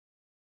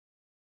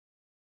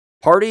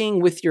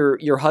 Partying with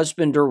your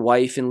husband or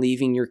wife and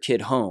leaving your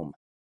kid home,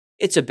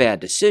 it's a bad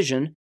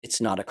decision.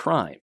 It's not a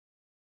crime.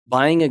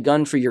 Buying a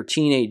gun for your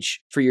teenage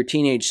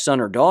son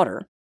or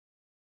daughter,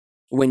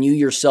 when you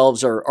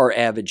yourselves are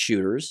avid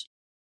shooters,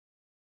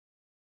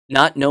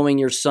 not knowing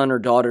your son or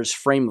daughter's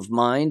frame of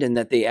mind and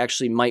that they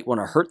actually might want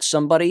to hurt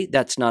somebody,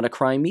 that's not a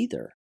crime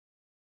either.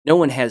 No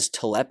one has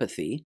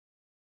telepathy.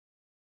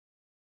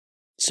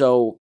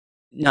 So,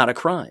 not a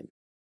crime.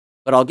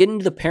 But I'll get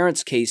into the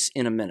parents' case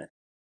in a minute.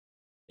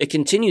 It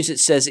continues, it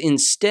says,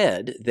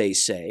 instead, they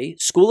say,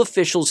 school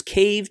officials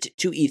caved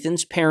to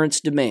Ethan's parents'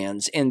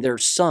 demands and their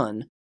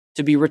son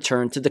to be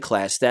returned to the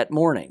class that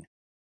morning.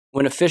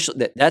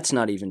 That's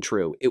not even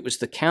true. It was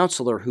the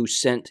counselor who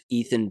sent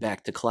Ethan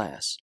back to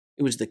class.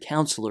 It was the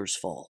counselor's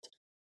fault.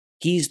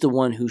 He's the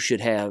one who should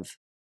have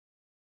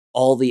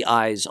all the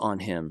eyes on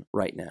him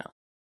right now.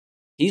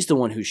 He's the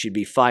one who should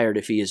be fired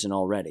if he isn't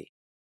already.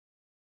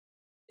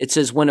 It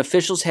says, when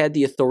officials had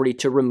the authority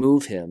to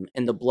remove him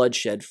and the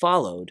bloodshed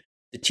followed,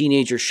 the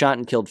teenager shot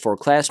and killed 4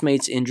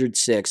 classmates, injured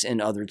 6,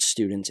 and other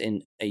students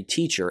and a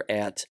teacher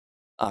at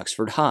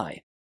Oxford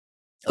High.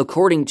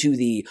 According to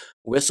the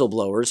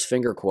whistleblowers,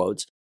 finger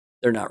quotes,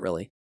 they're not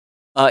really,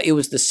 it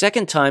was the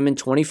second time in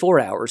 24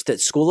 hours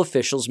that school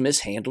officials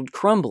mishandled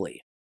Crumbley,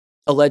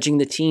 alleging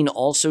the teen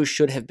also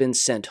should have been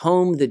sent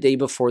home the day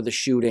before the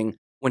shooting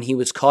when he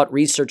was caught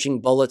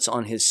researching bullets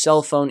on his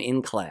cell phone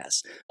in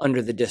class.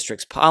 Under the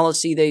district's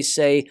policy, they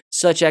say,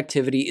 such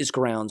activity is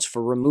grounds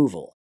for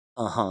removal.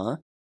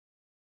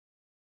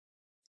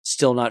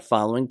 Still not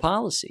following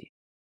policy.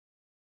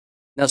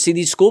 Now, see,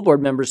 these school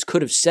board members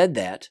could have said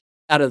that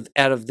out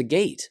of the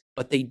gate,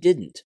 but they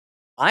didn't.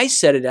 I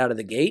said it out of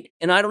the gate,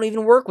 and I don't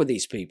even work with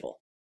these people.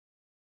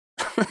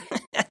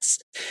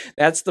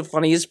 That's the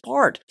funniest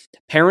part.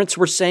 Parents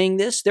were saying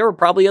this. There were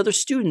probably other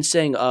students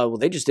saying, well,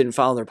 they just didn't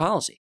follow their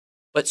policy.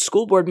 But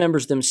school board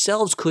members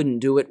themselves couldn't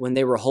do it when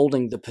they were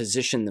holding the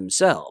position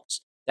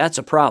themselves. That's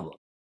a problem.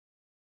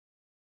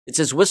 It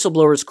says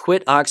whistleblowers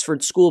quit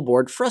Oxford School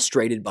Board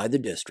frustrated by the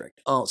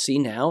district. Oh, see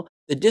now,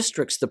 the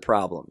district's the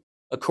problem.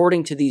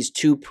 According to these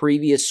 2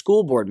 previous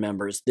school board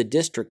members, the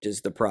district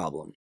is the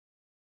problem.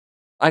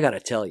 I gotta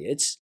tell you,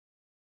 it's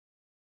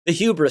the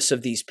hubris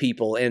of these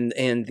people and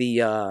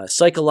the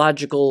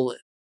psychological,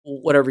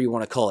 whatever you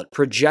want to call it,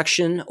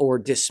 projection or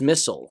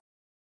dismissal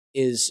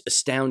is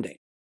astounding.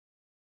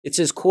 It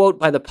says, quote,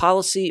 but the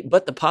policy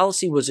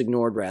was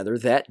ignored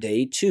that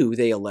day too,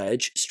 they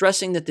allege,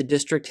 stressing that the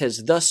district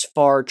has thus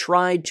far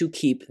tried to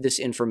keep this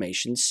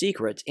information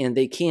secret and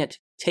they can't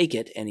take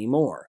it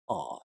anymore.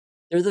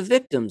 They're the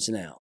victims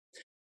now.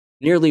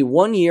 Nearly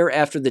 1 year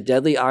after the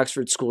deadly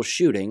Oxford school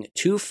shooting,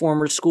 2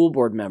 former school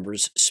board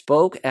members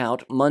spoke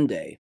out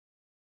Monday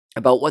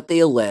about what they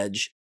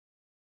allege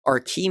are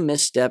key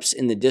missteps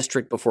in the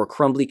district before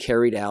Crumbley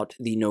carried out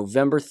the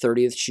November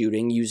 30th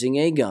shooting using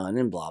a gun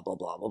and blah, blah,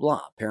 blah, blah,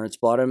 blah. Parents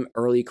bought him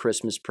early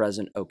Christmas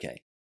present.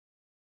 Okay.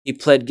 He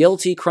pled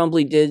guilty,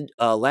 Crumbley did,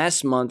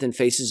 last month and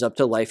faces up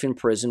to life in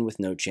prison with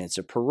no chance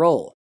of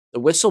parole. The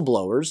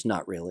whistleblowers,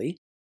 not really,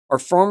 are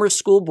former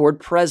school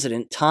board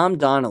president Tom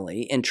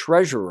Donnelly and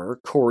treasurer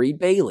Corey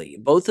Bailey,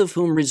 both of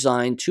whom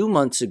resigned 2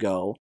 months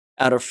ago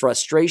out of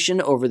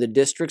frustration over the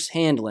district's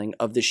handling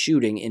of the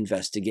shooting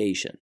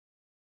investigation.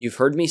 You've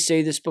heard me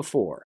say this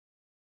before.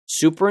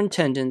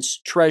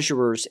 Superintendents,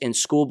 treasurers, and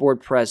school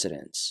board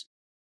presidents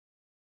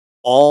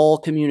all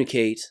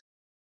communicate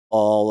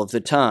all of the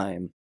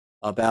time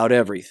about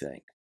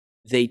everything.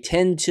 They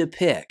tend to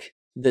pick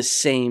the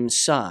same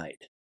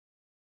side,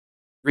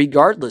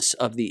 regardless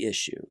of the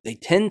issue. They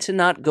tend to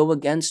not go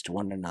against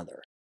one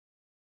another.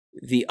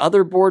 The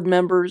other board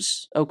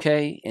members,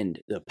 okay, and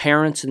the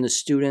parents and the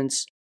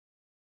students,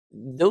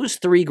 those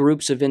three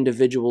groups of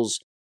individuals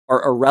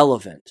are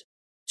irrelevant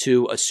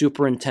to a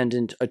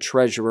superintendent, a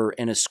treasurer,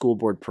 and a school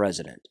board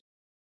president.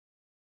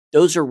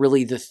 Those are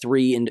really the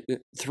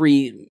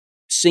three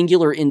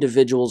singular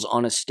individuals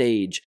on a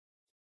stage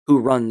who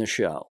run the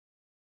show.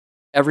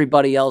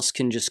 Everybody else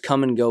can just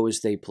come and go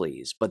as they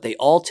please, but they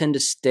all tend to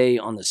stay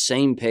on the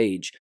same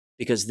page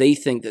because they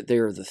think that they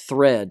are the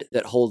thread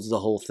that holds the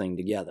whole thing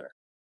together.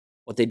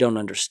 What they don't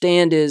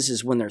understand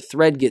is when their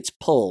thread gets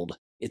pulled,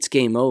 it's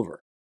game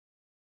over.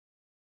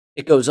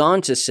 It goes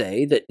on to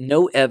say that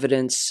no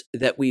evidence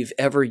that we've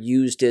ever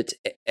used it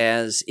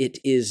as it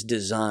is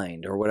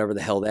designed, or whatever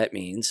the hell that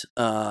means.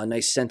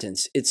 Nice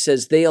sentence. It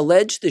says, they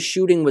allege the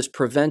shooting was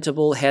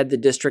preventable had the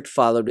district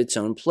followed its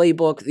own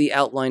playbook, the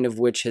outline of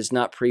which has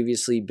not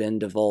previously been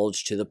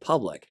divulged to the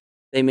public.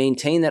 They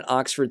maintain that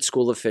Oxford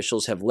school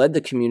officials have led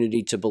the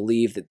community to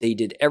believe that they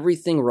did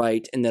everything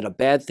right and that a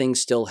bad thing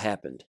still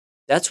happened.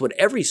 That's what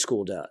every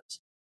school does.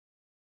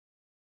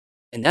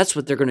 And that's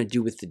what they're going to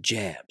do with the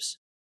jabs.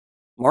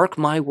 Mark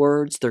my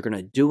words, they're going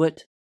to do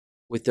it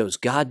with those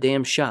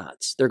goddamn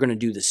shots. They're going to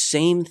do the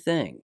same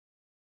thing.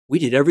 We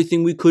did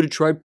everything we could to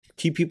try to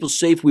keep people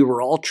safe. We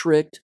were all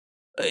tricked.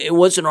 It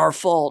wasn't our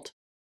fault.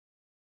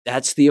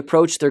 That's the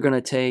approach they're going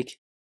to take.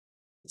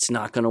 It's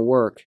not going to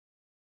work.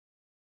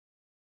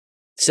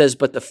 It says,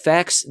 but the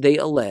facts they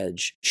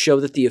allege show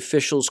that the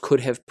officials could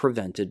have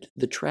prevented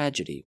the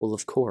tragedy. Well,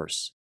 of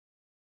course.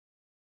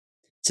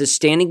 It says,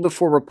 standing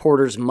before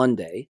reporters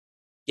Monday,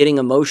 getting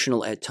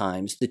emotional at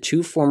times, the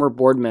two former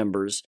board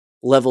members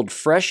leveled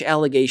fresh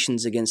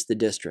allegations against the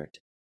district,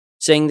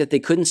 saying that they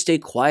couldn't stay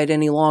quiet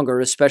any longer,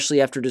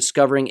 especially after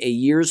discovering a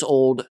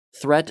years-old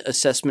threat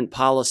assessment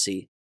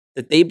policy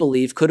that they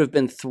believe could have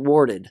been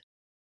thwarted.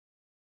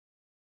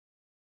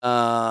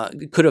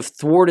 Could have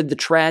thwarted the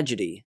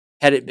tragedy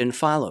had it been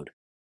followed.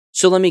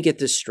 So let me get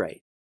this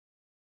straight.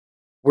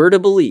 We're to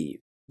believe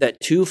that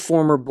two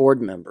former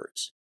board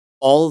members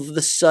all of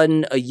a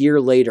sudden, a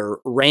year later,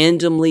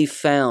 randomly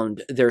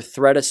found their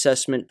threat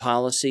assessment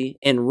policy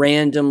and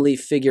randomly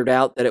figured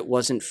out that it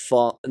wasn't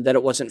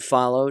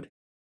followed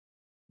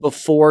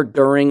before,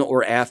 during,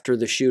 or after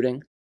the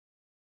shooting?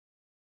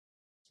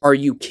 Are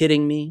you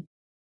kidding me?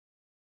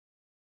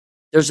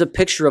 There's a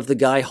picture of the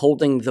guy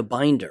holding the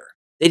binder.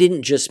 They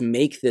didn't just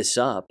make this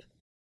up.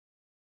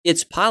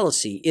 It's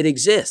policy. It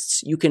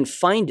exists. You can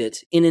find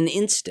it in an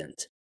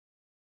instant.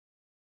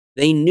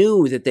 They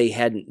knew that they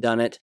hadn't done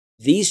it.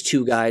 These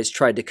two guys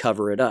tried to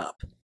cover it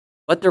up,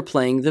 but they're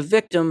playing the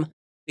victim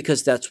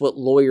because that's what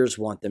lawyers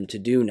want them to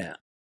do now.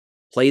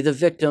 Play the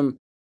victim,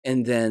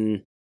 and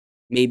then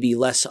maybe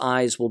less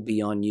eyes will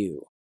be on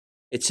you.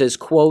 It says,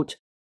 quote,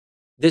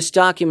 this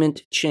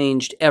document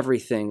changed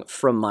everything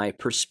from my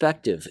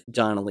perspective,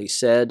 Donnelly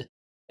said,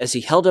 as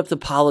he held up the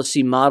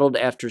policy modeled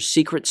after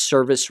Secret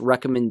Service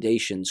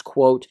recommendations.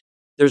 Quote,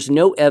 there's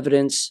no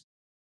evidence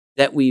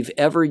that we've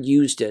ever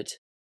used it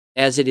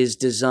as it is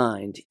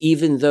designed,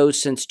 even though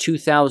since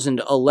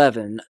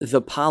 2011,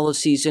 the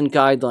policies and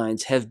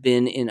guidelines have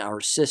been in our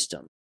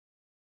system.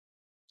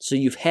 So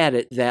you've had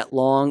it that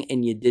long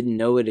and you didn't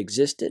know it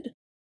existed?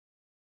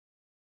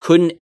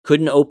 Couldn't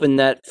open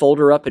that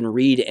folder up and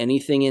read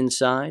anything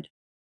inside?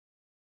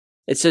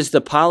 It says the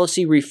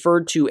policy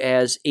referred to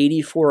as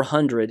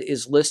 8400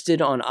 is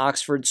listed on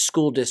Oxford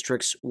School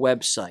District's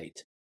website.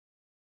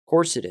 Of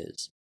course it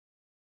is.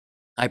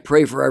 I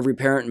pray for every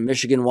parent in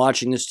Michigan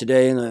watching this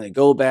today, and then they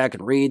go back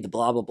and read the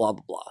blah, blah, blah,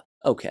 blah, blah.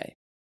 Okay.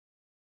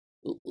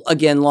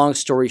 Again, long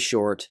story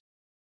short,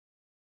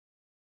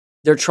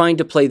 they're trying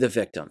to play the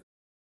victim.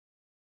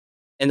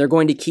 And they're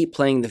going to keep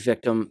playing the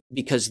victim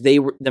because they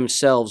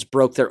themselves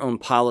broke their own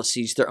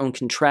policies, their own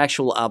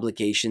contractual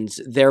obligations,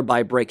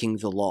 thereby breaking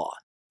the law.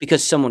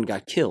 Because someone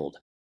got killed.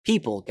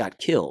 People got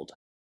killed.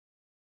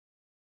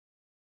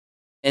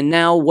 And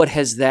now what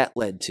has that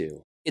led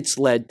to? It's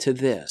led to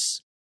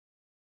this.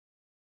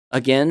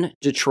 Again,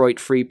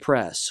 Detroit Free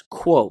Press,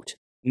 quote,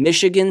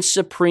 Michigan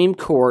Supreme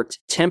Court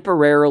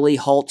temporarily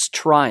halts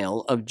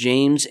trial of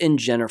James and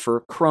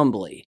Jennifer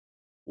Crumbley.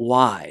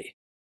 Why?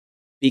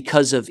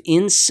 Because of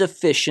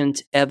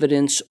insufficient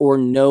evidence or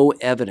no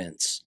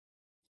evidence.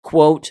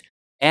 Quote,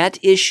 at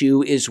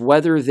issue is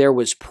whether there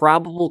was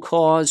probable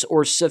cause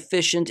or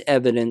sufficient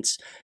evidence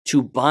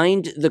to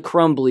bind the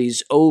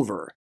Crumbleys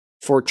over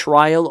for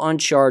trial on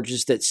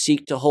charges that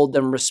seek to hold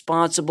them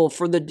responsible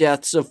for the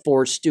deaths of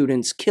 4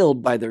 students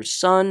killed by their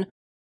son,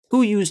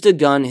 who used a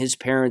gun his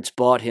parents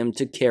bought him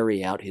to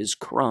carry out his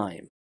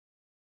crime.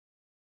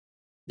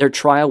 Their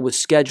trial was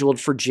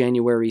scheduled for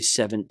January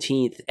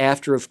 17th,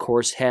 after, of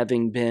course,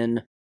 having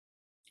been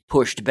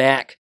pushed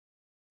back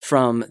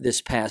from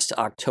this past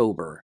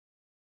October.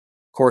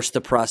 Of course, the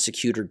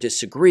prosecutor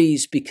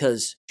disagrees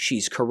because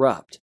she's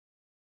corrupt.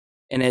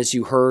 And as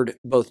you heard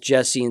both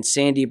Jesse and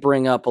Sandy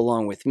bring up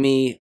along with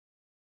me,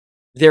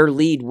 their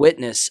lead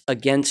witness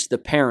against the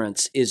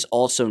parents is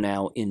also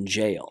now in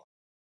jail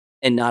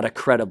and not a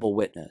credible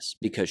witness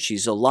because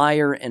she's a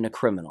liar and a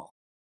criminal.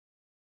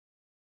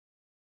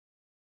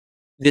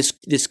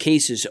 This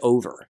case is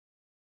over.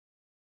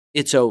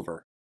 It's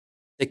over.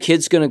 The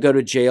kid's going to go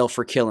to jail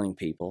for killing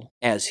people,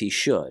 as he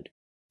should.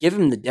 Give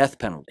him the death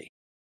penalty.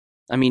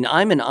 I mean,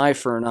 I'm an eye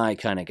for an eye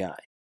kind of guy.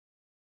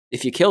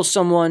 If you kill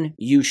someone,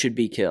 you should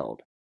be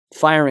killed.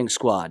 Firing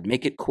squad,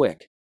 make it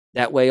quick.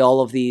 That way all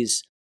of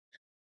these,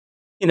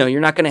 you're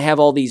not going to have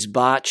all these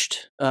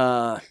botched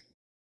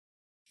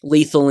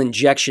lethal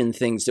injection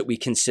things that we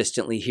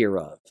consistently hear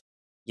of.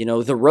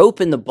 The rope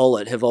and the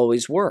bullet have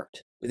always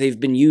worked. They've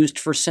been used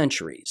for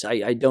centuries.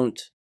 I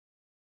don't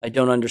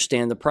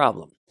understand the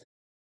problem.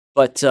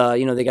 But,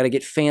 they got to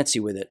get fancy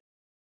with it.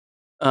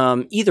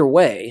 Either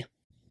way,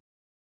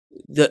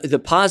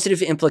 the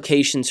positive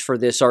implications for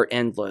this are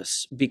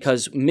endless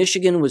because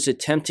Michigan was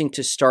attempting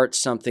to start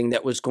something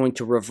that was going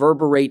to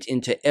reverberate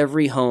into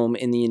every home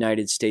in the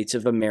United States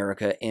of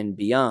America and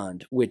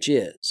beyond, which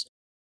is,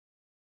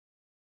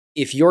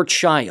 if your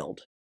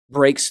child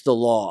breaks the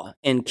law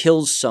and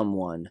kills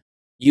someone,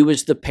 you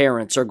as the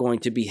parents are going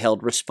to be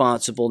held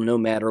responsible no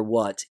matter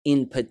what,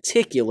 in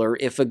particular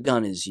if a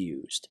gun is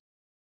used.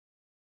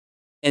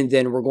 And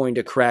then we're going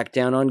to crack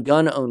down on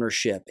gun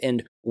ownership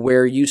and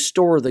where you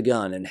store the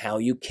gun and how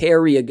you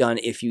carry a gun,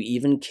 if you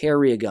even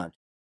carry a gun.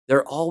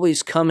 They're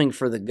always coming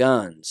for the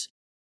guns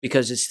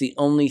because it's the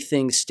only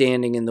thing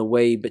standing in the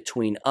way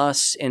between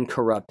us and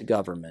corrupt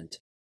government.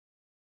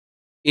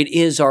 It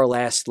is our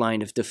last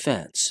line of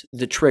defense,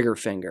 the trigger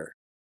finger.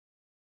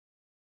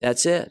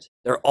 That's it.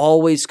 They're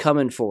always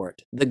coming for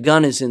it. The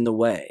gun is in the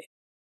way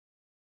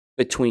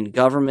between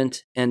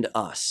government and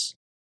us.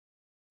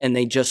 And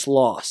they just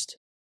lost.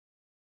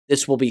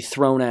 This will be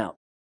thrown out.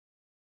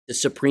 The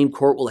Supreme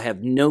Court will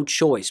have no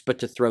choice but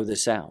to throw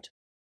this out.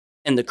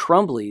 And the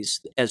Crumbleys,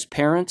 as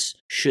parents,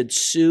 should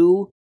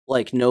sue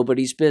like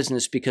nobody's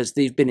business because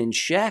they've been in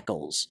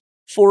shackles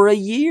for a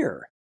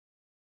year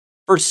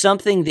for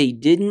something they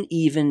didn't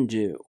even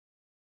do.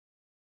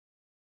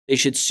 They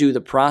should sue the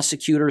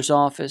prosecutor's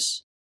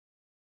office.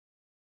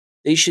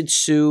 They should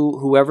sue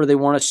whoever they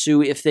want to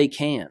sue if they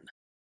can.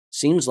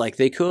 Seems like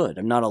they could.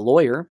 I'm not a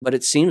lawyer, but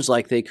it seems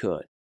like they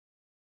could.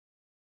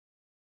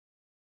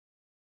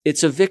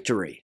 It's a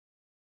victory.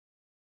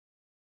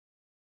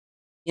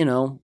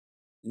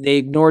 They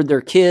ignored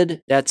their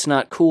kid. That's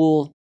not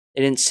cool.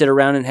 They didn't sit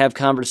around and have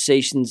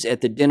conversations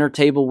at the dinner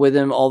table with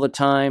him all the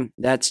time.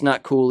 That's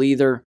not cool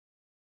either.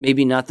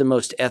 Maybe not the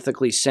most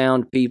ethically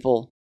sound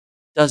people.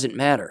 Doesn't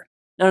matter.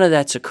 None of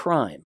that's a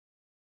crime.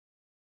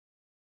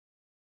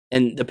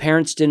 And the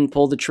parents didn't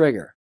pull the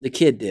trigger. The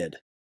kid did.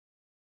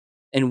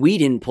 And we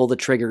didn't pull the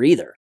trigger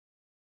either.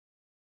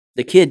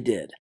 The kid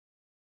did.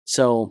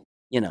 So,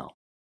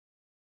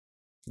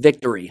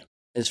 victory,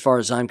 as far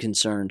as I'm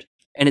concerned.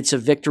 And it's a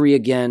victory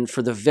again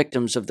for the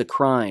victims of the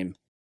crime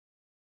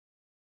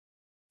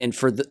and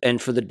for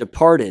the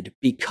departed,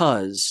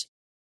 because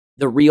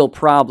the real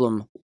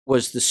problem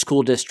was the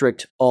school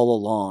district all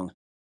along.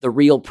 The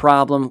real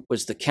problem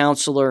was the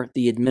counselor,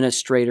 the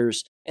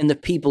administrators, and the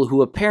people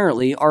who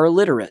apparently are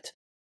illiterate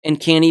and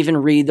can't even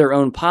read their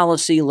own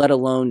policy, let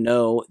alone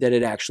know that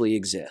it actually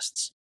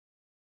exists.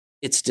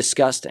 It's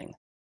disgusting,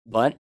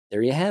 but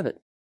there you have it.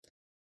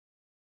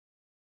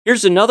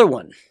 Here's another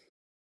one.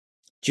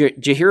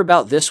 Did you hear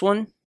about this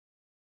one?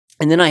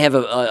 And then I have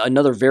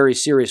another very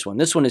serious one.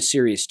 This one is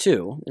serious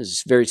too. This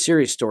is a very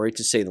serious story,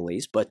 to say the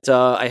least. But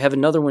I have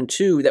another one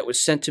too that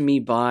was sent to me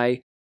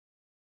by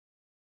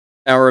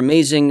our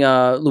amazing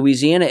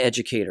Louisiana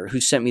educator who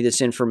sent me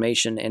this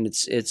information, and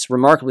it's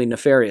remarkably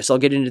nefarious. I'll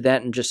get into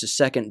that in just a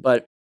second.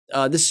 But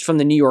this is from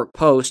the New York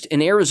Post.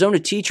 An Arizona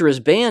teacher is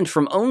banned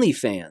from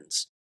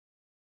OnlyFans.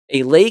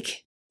 A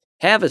Lake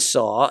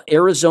Havasu,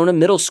 Arizona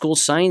middle school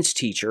science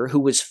teacher who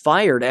was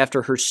fired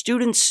after her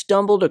students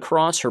stumbled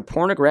across her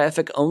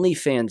pornographic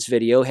OnlyFans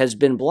video has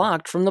been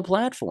blocked from the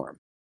platform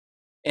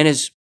and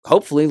has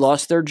hopefully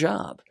lost their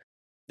job.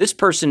 This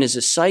person is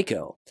a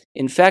psycho.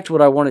 In fact,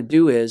 what I want to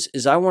do is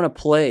I want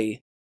to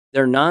play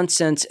their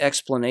nonsense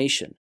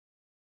explanation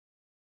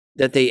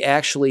that they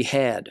actually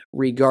had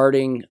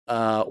regarding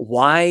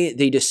why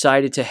they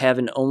decided to have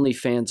an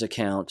OnlyFans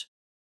account.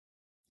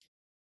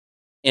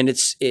 And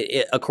it's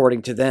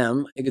according to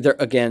them,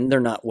 they're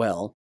not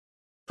well,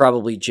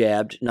 probably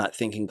jabbed, not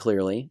thinking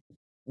clearly.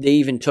 They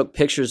even took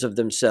pictures of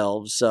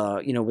themselves,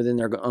 within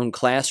their own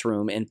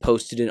classroom and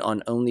posted it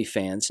on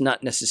OnlyFans,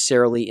 not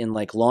necessarily in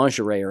like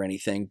lingerie or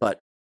anything, but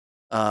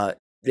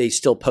they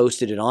still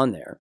posted it on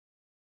there.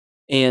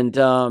 And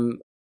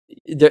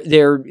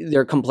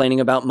they're complaining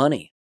about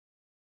money.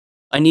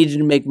 I needed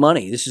to make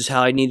money. This is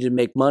how I needed to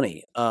make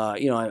money.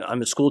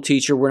 I'm a school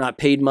teacher. We're not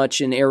paid much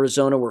in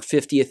Arizona. We're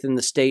 50th in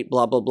the state,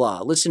 blah, blah,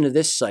 blah. Listen to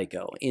this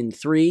psycho in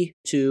 3,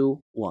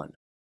 2, 1.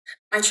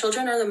 My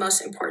children are the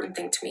most important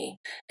thing to me,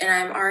 and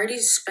I'm already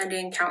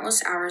spending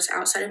countless hours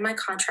outside of my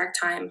contract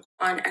time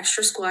on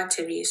extra school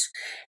activities,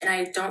 and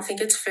I don't think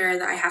it's fair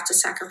that I have to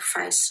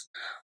sacrifice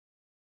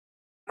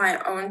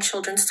my own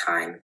children's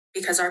time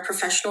because our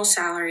professional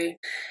salary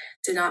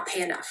did not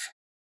pay enough.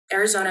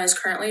 Arizona is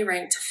currently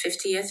ranked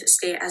 50th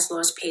state as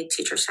lowest paid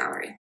teacher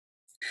salary.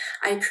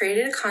 I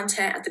created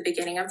content at the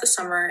beginning of the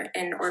summer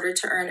in order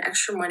to earn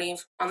extra money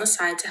on the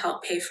side to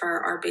help pay for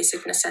our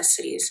basic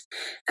necessities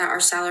that our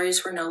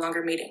salaries were no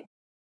longer meeting.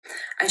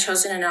 I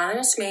chose an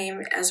anonymous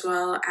name as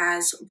well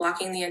as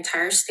blocking the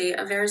entire state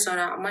of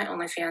Arizona on my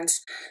OnlyFans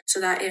so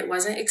that it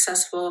wasn't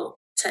accessible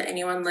to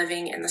anyone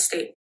living in the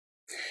state.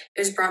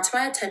 It was brought to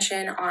my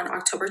attention on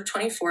October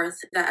 24th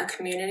that a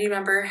community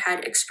member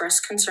had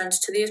expressed concerns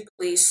to the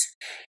police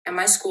and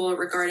my school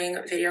regarding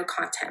video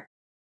content.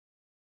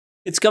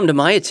 It's come to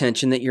my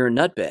attention that you're a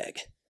nutbag.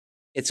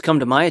 It's come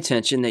to my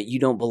attention that you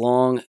don't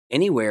belong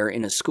anywhere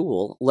in a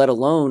school, let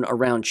alone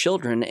around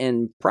children,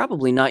 and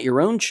probably not your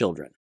own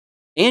children.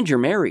 And you're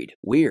married.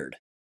 Weird.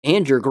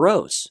 And you're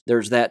gross.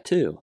 There's that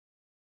too.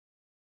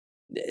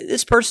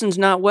 This person's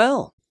not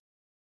well.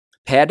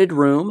 Padded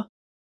room.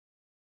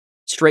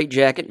 Straight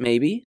jacket,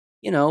 maybe.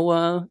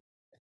 I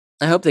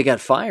hope they got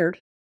fired.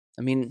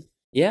 I mean,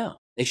 yeah,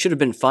 they should have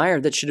been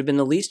fired. That should have been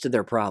the least of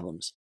their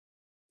problems.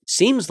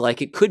 Seems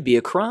like it could be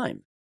a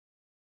crime.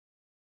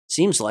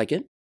 Seems like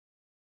it.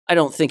 I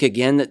don't think,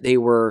 again, that they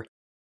were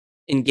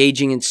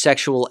engaging in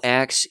sexual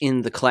acts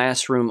in the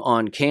classroom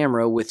on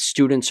camera with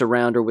students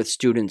around or with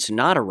students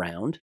not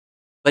around.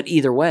 But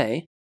either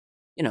way,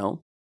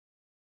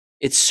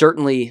 it's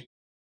certainly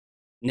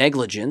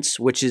negligence,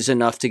 which is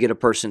enough to get a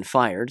person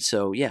fired.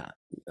 So, yeah,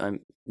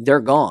 they're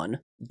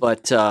gone.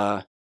 But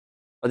are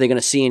they going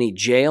to see any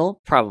jail?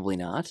 Probably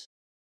not.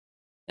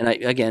 And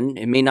again,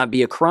 it may not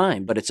be a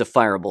crime, but it's a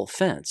fireable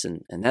offense,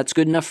 and that's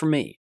good enough for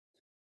me.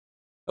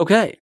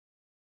 Okay,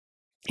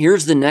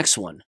 here's the next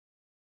one.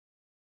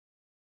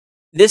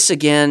 This,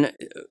 again,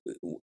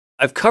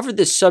 I've covered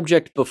this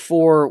subject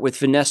before with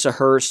Vanessa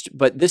Hurst,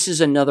 but this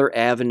is another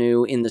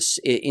avenue in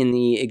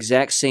the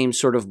exact same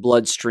sort of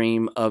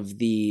bloodstream of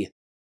the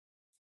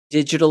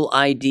digital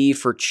ID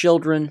for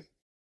children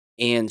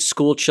and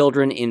school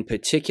children in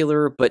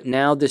particular, but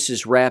now this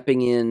is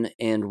roping in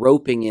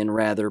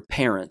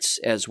parents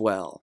as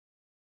well.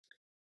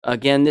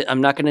 Again, I'm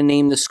not going to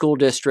name the school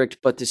district,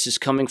 but this is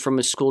coming from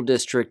a school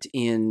district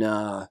in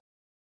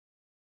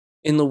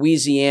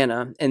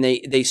Louisiana, and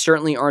they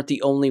certainly aren't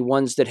the only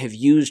ones that have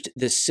used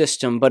this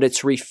system, but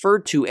it's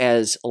referred to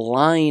as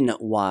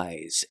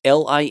LineWise,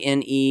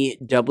 LineWize,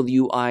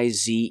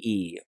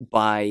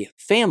 by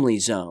Family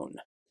Zone,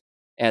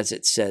 as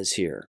it says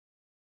here.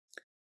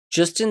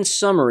 Just in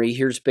summary,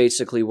 here's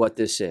basically what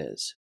this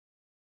is.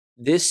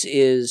 This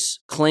is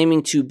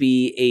claiming to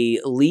be a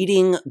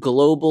leading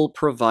global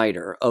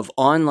provider of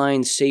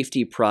online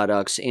safety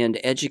products and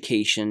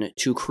education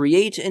to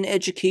create an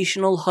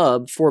educational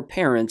hub for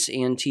parents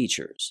and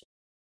teachers.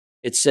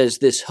 It says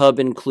this hub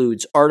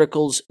includes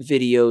articles,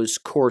 videos,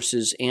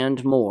 courses,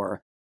 and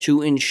more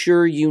to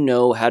ensure you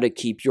know how to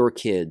keep your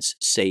kids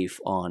safe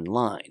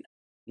online.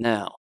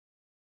 Now,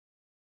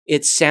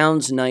 it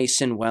sounds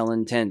nice and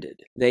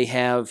well-intended. They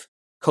have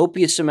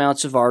copious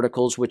amounts of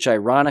articles, which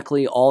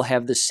ironically all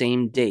have the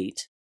same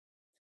date.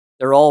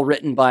 They're all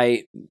written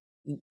by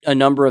a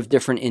number of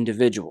different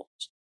individuals.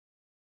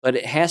 But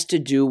it has to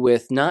do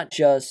with not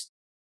just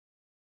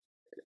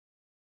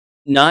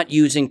not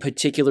using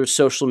particular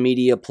social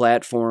media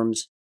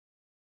platforms,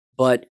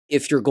 but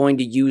if you're going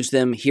to use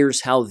them,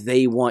 here's how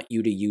they want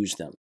you to use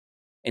them.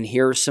 And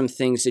here are some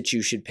things that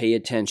you should pay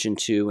attention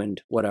to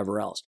and whatever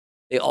else.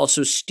 They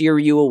also steer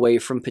you away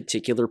from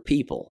particular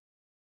people.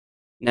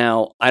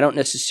 Now, I don't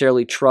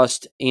necessarily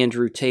trust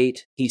Andrew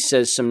Tate. He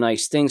says some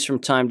nice things from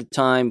time to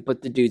time,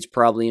 but the dude's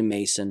probably a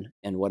Mason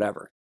and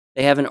whatever.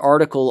 They have an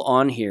article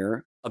on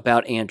here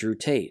about Andrew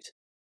Tate,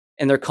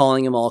 and they're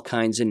calling him all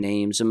kinds of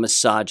names, a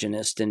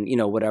misogynist and,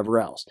 whatever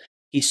else.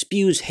 He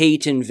spews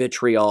hate and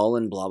vitriol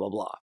and blah, blah,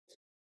 blah.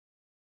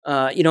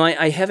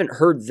 I haven't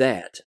heard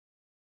that,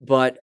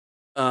 but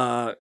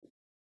I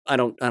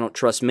don't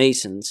trust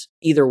Masons.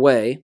 Either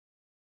way,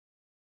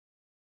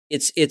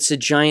 It's a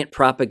giant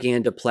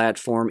propaganda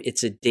platform.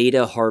 It's a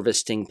data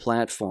harvesting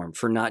platform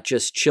for not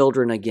just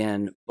children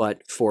again,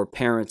 but for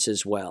parents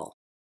as well.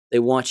 They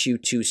want you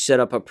to set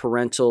up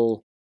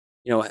parental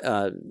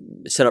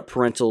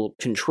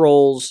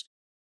controls.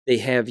 They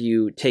have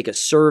you take a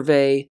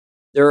survey.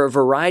 There are a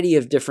variety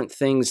of different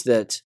things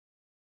that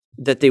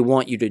they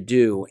want you to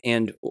do.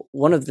 And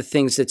one of the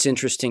things that's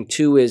interesting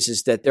too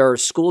is that there are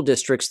school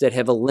districts that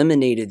have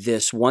eliminated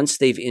this once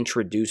they've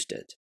introduced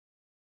it.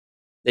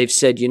 They've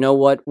said, you know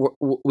what,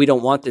 we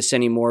don't want this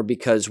anymore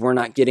because we're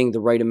not getting the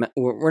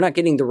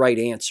right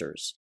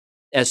answers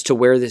as to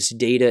where this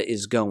data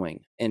is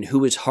going and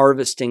who is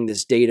harvesting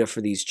this data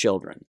for these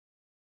children.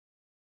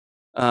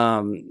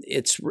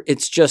 It's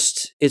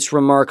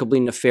remarkably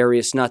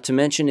nefarious. Not to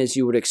mention, as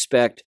you would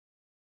expect,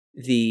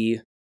 the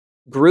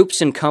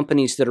groups and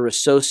companies that are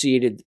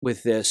associated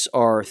with this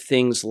are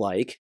things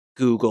like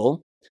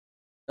Google,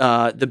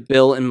 the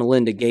Bill and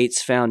Melinda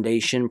Gates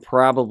Foundation,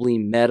 probably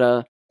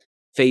Meta,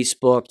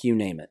 Facebook, you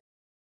name it.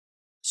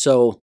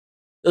 So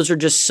those are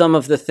just some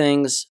of the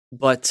things,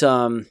 but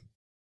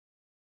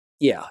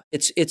yeah,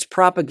 it's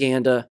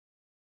propaganda.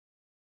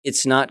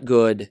 It's not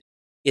good.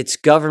 It's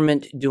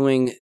government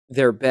doing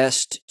their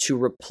best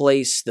to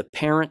replace the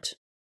parent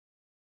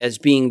as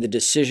being the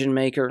decision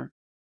maker,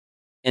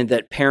 and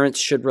that parents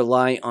should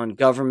rely on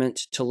government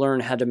to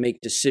learn how to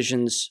make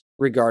decisions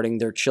regarding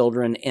their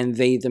children and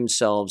they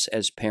themselves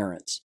as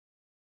parents.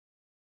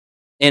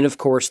 And of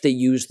course, they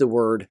use the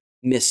word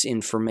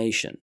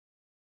misinformation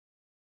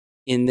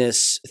in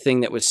this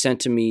thing that was sent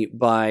to me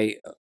by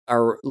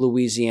our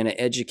Louisiana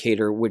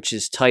educator, which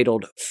is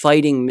titled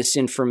Fighting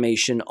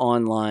Misinformation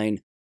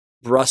Online,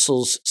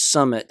 Brussels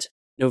Summit,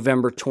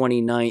 November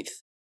 29th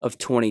of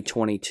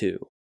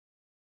 2022.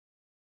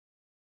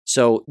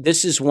 So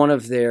this is one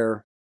of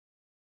their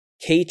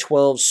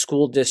K-12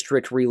 school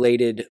district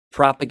related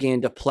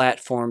propaganda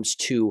platforms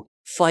to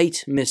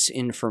fight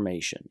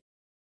misinformation.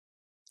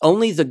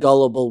 Only the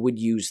gullible would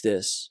use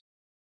this.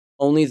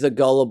 Only the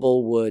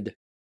gullible would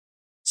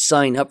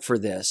sign up for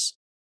this.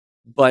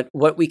 But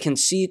what we can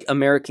see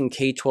American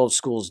K-12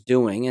 schools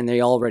doing, and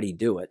they already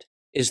do it,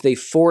 is they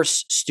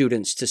force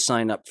students to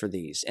sign up for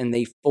these, and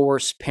they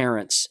force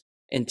parents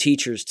and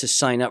teachers to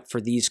sign up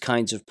for these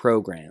kinds of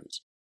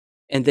programs.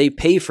 And they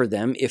pay for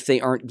them if they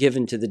aren't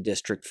given to the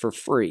district for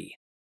free.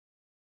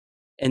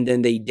 And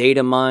then they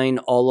data mine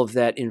all of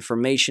that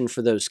information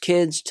for those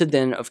kids to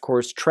then, of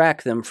course,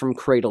 track them from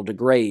cradle to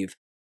grave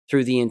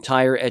through the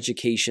entire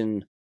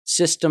education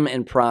system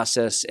and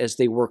process as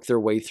they work their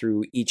way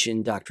through each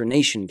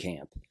indoctrination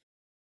camp.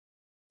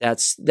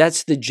 That's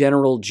the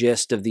general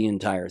gist of the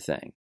entire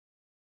thing.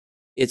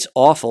 It's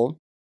awful.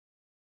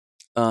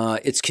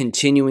 It's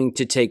continuing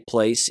to take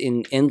place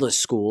in endless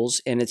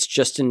schools, and it's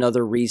just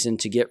another reason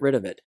to get rid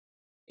of it.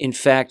 In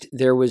fact,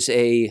 there was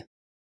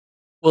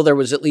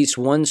at least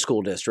one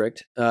school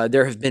district,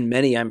 there have been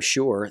many, I'm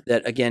sure,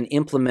 that again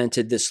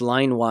implemented this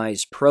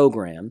line-wise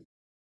program,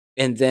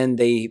 and then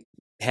they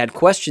had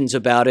questions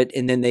about it,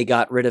 and then they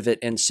got rid of it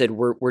and said,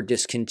 we're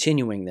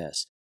discontinuing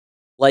this.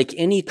 Like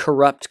any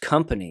corrupt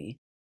company,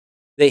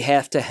 they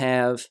have to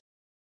have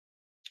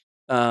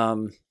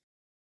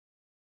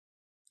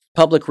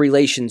public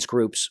relations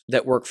groups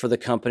that work for the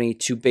company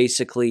to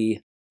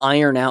basically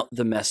iron out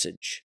the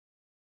message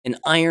and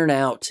iron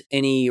out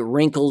any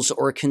wrinkles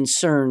or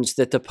concerns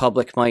that the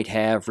public might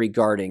have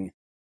regarding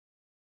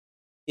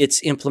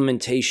its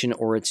implementation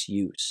or its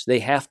use. They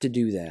have to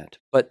do that.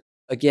 But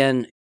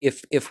again,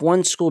 if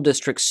one school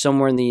district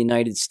somewhere in the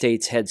United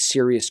States had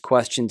serious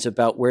questions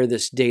about where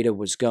this data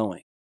was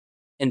going,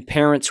 and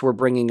parents were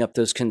bringing up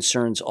those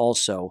concerns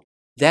also,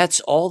 that's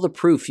all the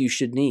proof you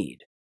should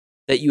need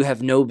that you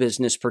have no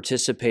business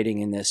participating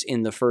in this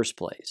in the first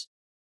place.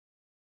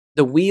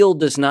 The wheel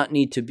does not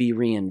need to be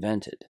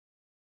reinvented.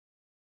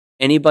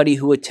 Anybody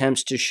who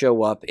attempts to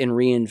show up and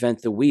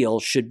reinvent the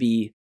wheel should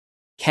be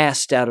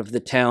cast out of the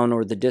town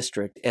or the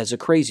district as a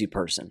crazy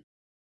person.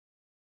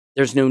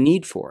 There's no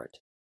need for it.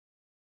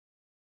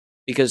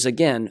 Because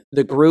again,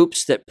 the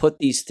groups that put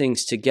these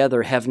things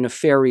together have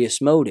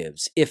nefarious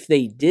motives. If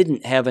they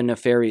didn't have a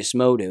nefarious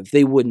motive,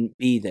 they wouldn't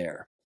be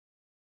there.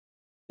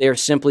 They are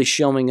simply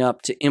showing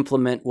up to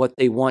implement what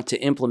they want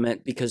to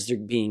implement because they're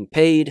being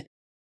paid,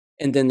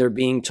 and then they're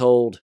being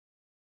told,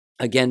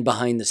 again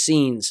behind the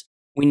scenes,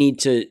 we need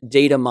to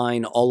data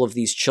mine all of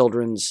these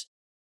children's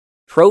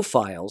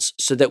profiles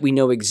so that we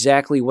know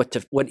exactly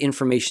what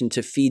information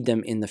to feed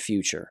them in the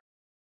future.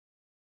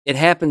 It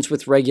happens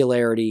with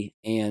regularity,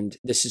 and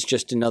this is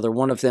just another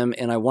one of them,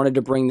 and I wanted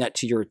to bring that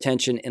to your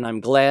attention, and I'm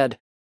glad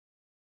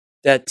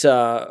that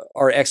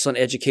our excellent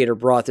educator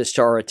brought this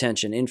to our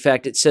attention. In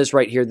fact, it says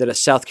right here that a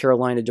South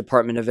Carolina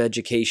Department of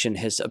Education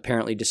has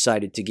apparently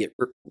decided to get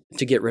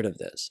rid of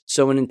this.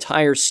 So an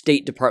entire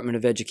state Department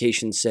of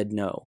Education said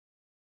no.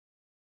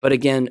 But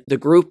again, the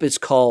group is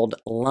called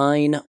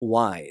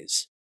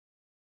Line-Wise,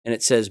 and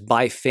it says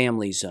by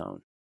family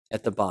zone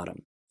at the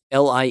bottom.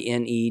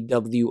 Linewize.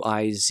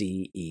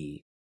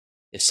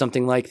 If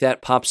something like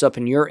that pops up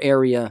in your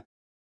area,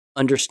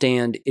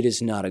 understand it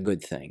is not a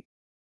good thing.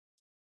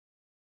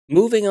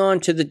 Moving on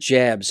to the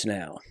jabs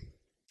now.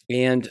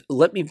 And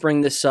let me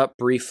bring this up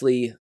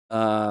briefly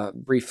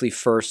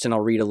first, and I'll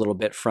read a little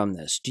bit from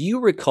this. Do you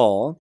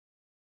recall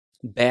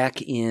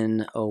back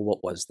in,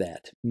 what was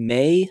that?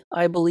 May,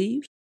 I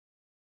believe,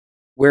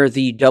 where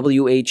the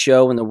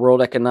WHO and the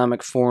World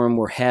Economic Forum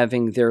were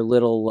having their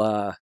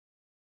little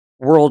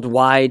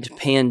worldwide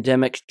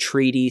pandemic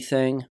treaty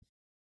thing?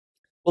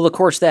 Well, of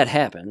course, that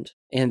happened,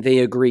 and they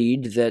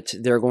agreed that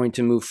they're going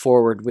to move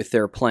forward with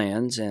their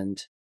plans and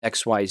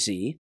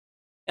XYZ.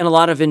 And a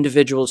lot of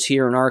individuals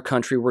here in our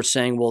country were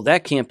saying, well,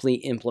 that can't be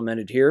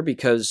implemented here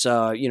because,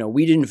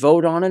 we didn't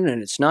vote on it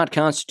and it's not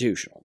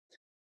constitutional.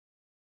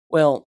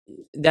 Well,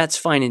 that's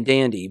fine and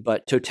dandy,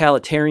 but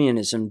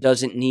totalitarianism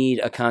doesn't need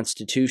a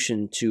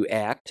constitution to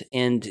act,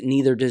 and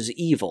neither does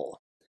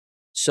evil.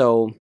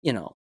 So,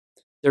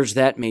 there's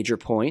that major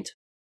point.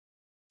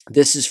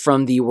 This is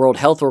from the World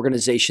Health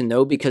Organization,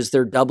 though, because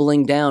they're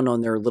doubling down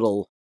on their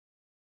little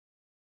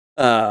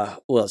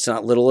Well, it's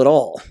not little at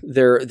all.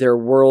 Their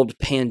World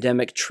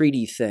Pandemic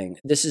Treaty thing.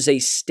 This is a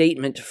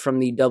statement from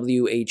the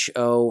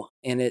WHO,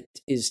 and it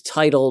is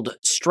titled,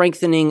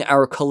 "Strengthening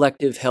Our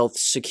Collective Health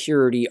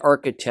Security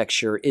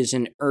Architecture is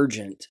an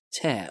Urgent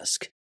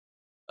Task."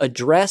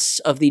 Address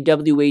of the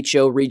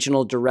WHO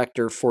Regional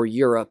Director for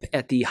Europe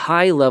at the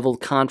high-level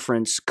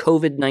conference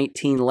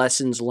COVID-19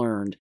 Lessons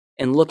Learned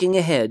and Looking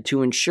Ahead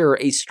to Ensure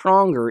a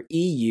Stronger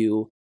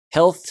EU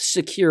Health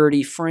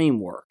Security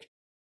Framework.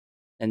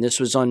 And this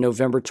was on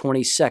November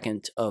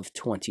 22nd of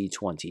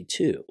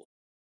 2022.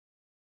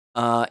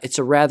 It's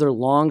a rather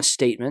long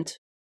statement,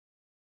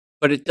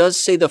 but it does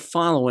say the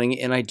following,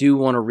 and I do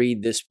want to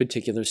read this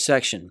particular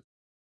section.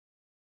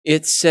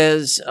 It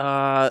says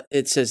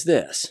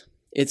this.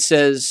 It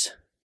says,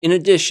 in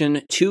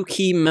addition, 2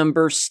 key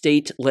member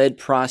state-led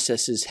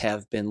processes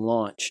have been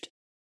launched.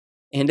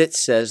 And it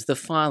says the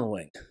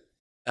following.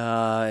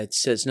 It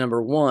says,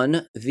 number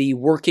 1, the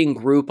Working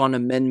Group on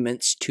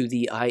Amendments to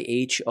the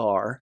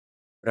IHR,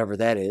 whatever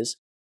that is,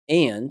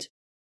 and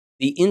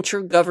the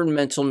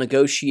Intergovernmental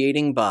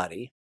Negotiating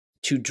Body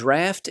to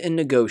draft and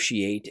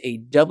negotiate a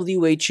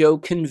WHO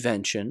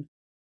convention,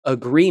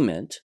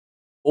 agreement,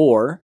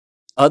 or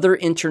other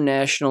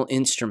international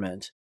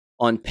instrument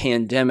on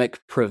pandemic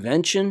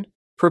prevention,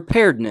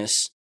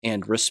 preparedness,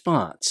 and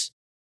response.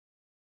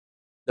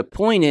 The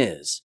point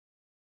is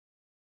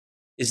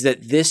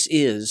that this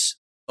is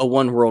a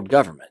one-world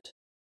government.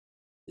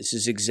 This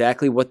is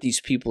exactly what these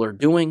people are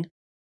doing.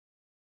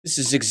 This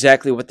is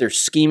exactly what they're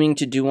scheming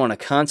to do on a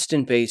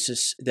constant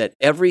basis, that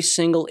every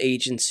single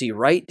agency,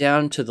 right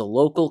down to the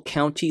local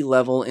county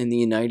level in the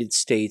United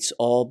States,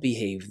 all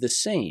behave the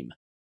same.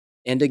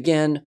 And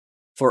again,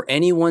 for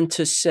anyone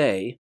to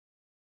say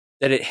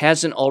that it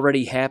hasn't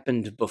already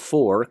happened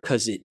before,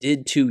 because it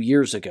did 2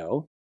 years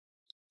ago,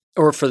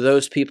 or for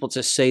those people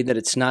to say that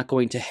it's not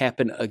going to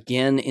happen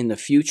again in the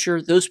future,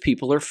 those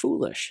people are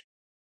foolish.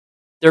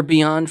 They're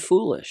beyond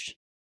foolish.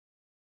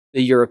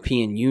 The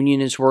European Union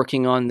is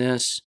working on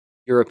this.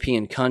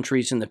 European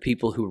countries and the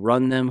people who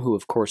run them, who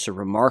of course are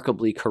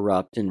remarkably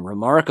corrupt and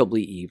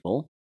remarkably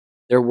evil,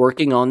 they're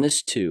working on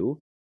this too.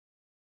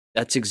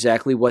 That's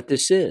exactly what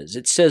this is.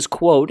 It says,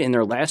 quote, in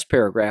their last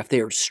paragraph,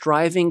 they are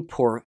striving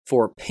for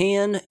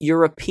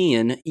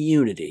pan-European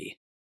unity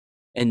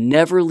and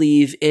never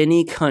leave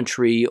any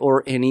country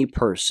or any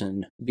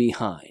person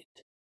behind.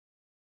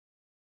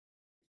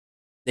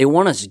 They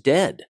want us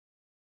dead.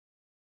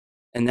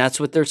 And that's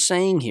what they're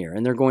saying here.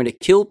 And they're going to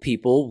kill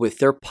people with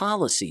their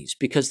policies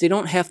because they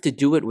don't have to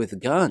do it with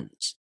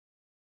guns.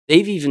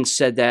 They've even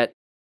said that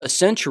a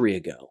century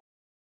ago.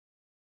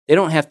 They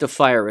don't have to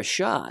fire a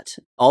shot.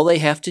 All they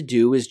have to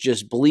do is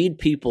just bleed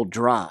people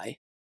dry,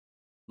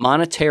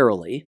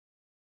 monetarily,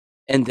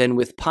 and then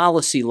with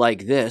policy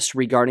like this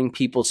regarding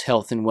people's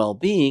health and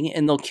well-being,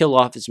 and they'll kill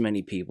off as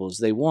many people as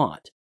they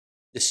want.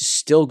 This is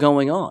still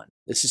going on.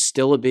 This is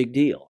still a big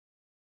deal.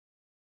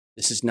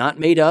 This is not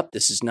made up.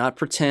 This is not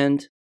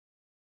pretend.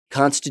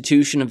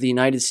 Constitution of the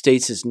United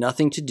States has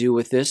nothing to do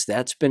with this.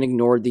 That's been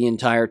ignored the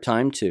entire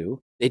time, too.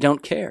 They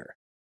don't care.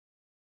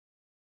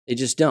 They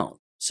just don't.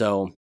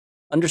 So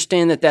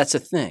understand that that's a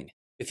thing.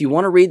 If you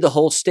want to read the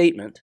whole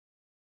statement,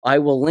 I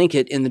will link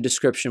it in the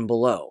description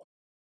below.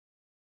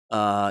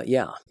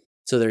 Yeah.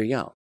 So there you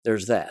go.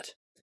 There's that.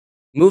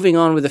 Moving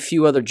on with a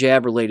few other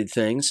jab-related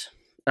things.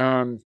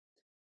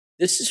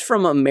 This is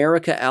from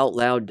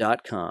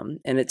AmericaOutloud.com,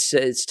 and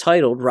it's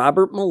titled,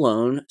 Robert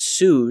Malone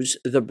Sues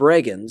the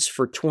Bregans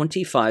for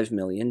 $25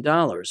 million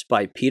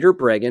by Peter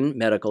Bregan,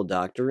 medical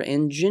doctor,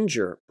 and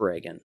Ginger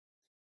Bregan.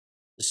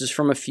 This is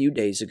from a few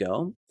days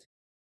ago.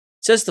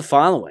 It says the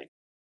following.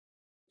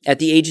 At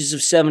the ages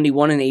of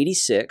 71 and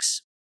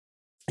 86,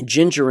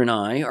 Ginger and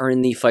I are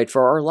in the fight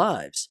for our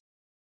lives.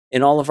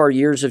 In all of our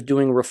years of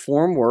doing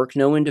reform work,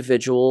 no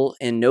individual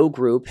and no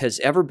group has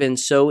ever been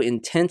so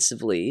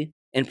intensively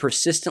and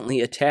persistently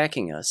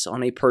attacking us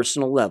on a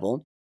personal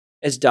level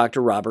as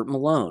Dr. Robert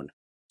Malone,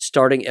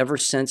 starting ever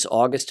since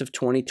August of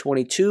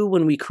 2022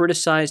 when we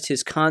criticized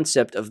his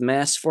concept of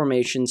mass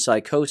formation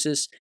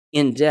psychosis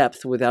in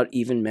depth without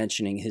even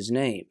mentioning his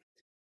name.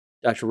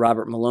 Dr.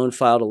 Robert Malone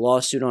filed a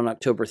lawsuit on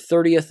October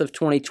 30th of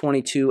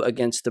 2022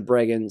 against the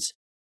Bregans,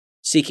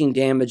 seeking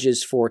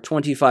damages for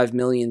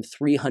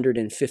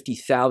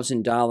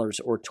 $25,350,000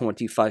 or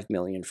 $25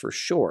 million for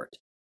short.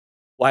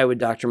 Why would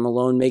Dr.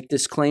 Malone make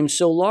this claim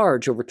so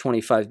large, over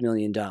 $25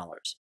 million?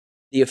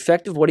 The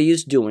effect of what he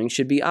is doing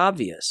should be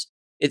obvious.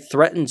 It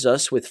threatens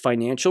us with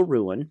financial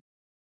ruin,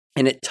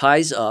 and it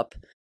ties up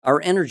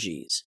our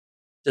energies.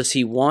 Does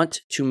he want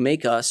to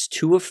make us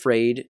too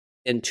afraid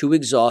and too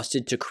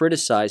exhausted to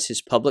criticize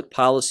his public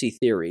policy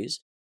theories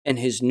and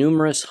his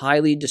numerous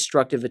highly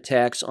destructive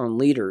attacks on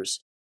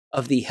leaders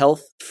of the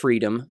health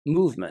freedom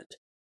movement?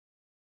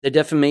 The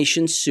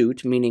defamation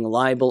suit, meaning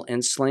libel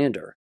and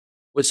slander,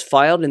 was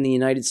filed in the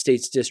United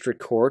States District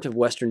Court of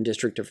Western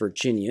District of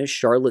Virginia,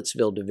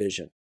 Charlottesville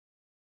Division.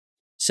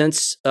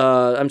 Service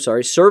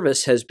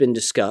has been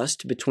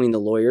discussed between the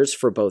lawyers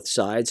for both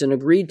sides and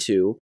agreed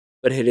to,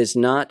 but it has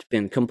not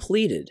been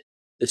completed.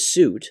 The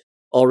suit,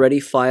 already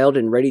filed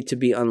and ready to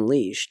be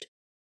unleashed,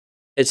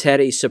 has had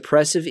a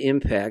suppressive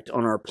impact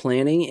on our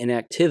planning and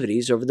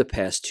activities over the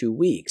past 2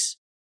 weeks.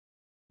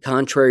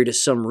 Contrary to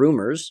some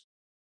rumors,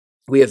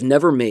 we have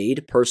never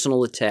made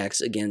personal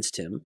attacks against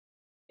him,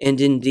 and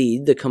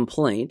indeed the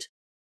complaint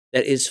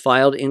that is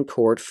filed in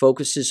court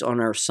focuses on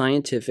our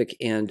scientific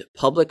and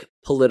public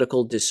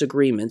political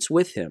disagreements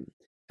with him.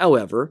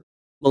 However,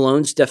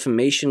 Malone's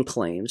defamation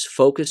claims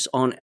focus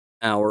on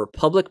our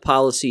public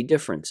policy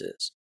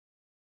differences.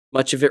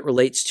 Much of it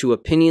relates to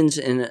opinions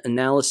and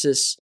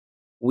analysis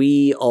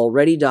we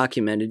already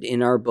documented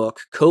in our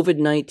book,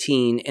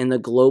 COVID-19 and the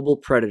Global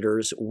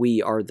Predators,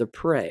 We Are the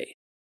Prey.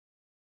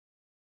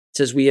 It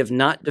says we have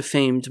not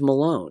defamed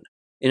Malone.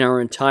 In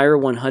our entire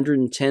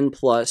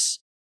 110-plus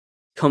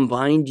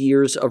combined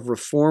years of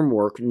reform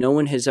work, no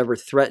one has ever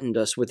threatened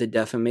us with a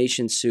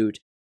defamation suit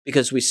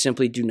because we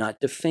simply do not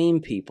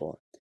defame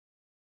people.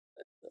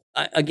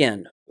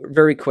 Again,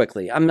 very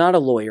quickly, I'm not a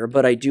lawyer,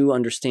 but I do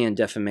understand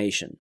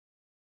defamation.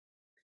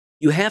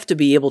 You have to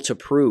be able to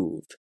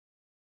prove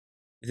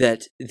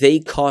that they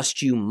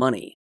cost you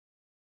money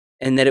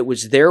and that it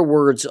was their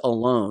words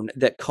alone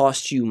that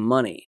cost you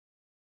money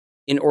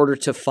in order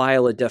to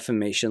file a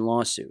defamation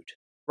lawsuit.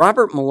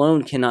 Robert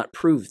Malone cannot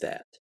prove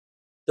that.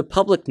 The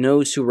public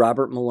knows who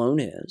Robert Malone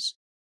is,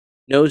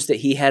 knows that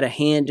he had a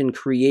hand in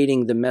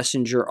creating the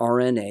messenger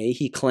RNA.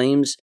 He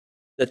claims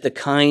that the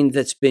kind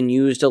that's been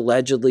used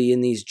allegedly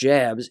in these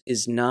jabs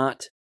is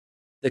not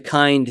the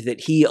kind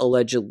that he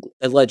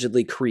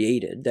allegedly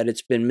created, that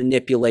it's been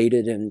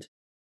manipulated and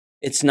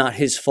it's not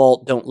his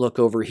fault, don't look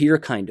over here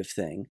kind of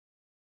thing.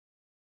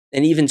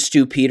 And even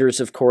Stu Peters,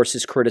 of course,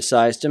 has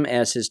criticized him,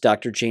 as has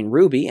Dr. Jane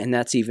Ruby, and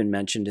that's even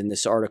mentioned in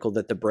this article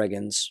that the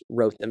Bregans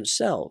wrote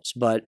themselves.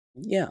 But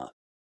yeah.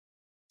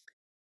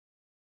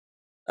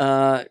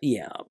 I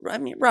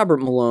mean,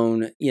 Robert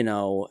Malone,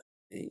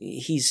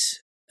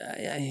 he's,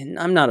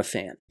 I'm not a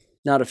fan.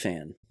 Not a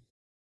fan.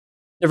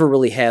 Never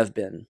really have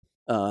been,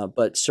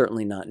 but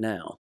certainly not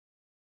now.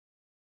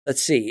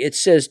 Let's see. It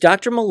says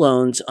Dr.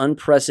 Malone's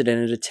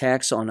unprecedented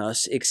attacks on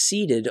us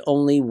exceeded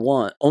only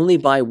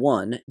by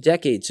one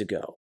decades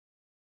ago.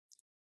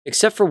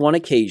 Except for one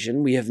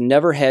occasion, we have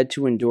never had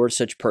to endure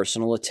such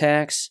personal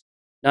attacks,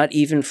 not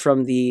even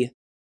from the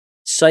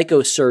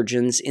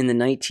psychosurgeons in the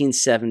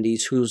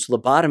 1970s whose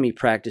lobotomy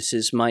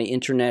practices my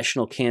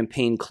international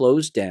campaign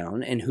closed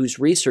down and whose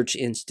research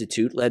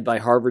institute, led by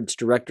Harvard's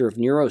director of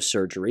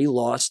neurosurgery,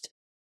 lost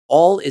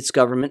all its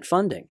government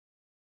funding.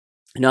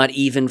 Not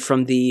even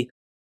from the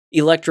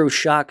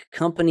electroshock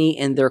company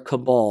and their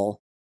cabal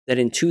that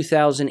in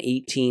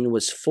 2018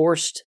 was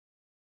forced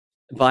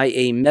by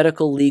a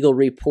medical legal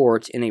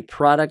report in a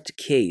product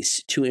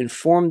case to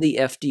inform the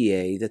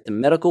FDA that the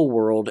medical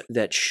world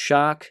that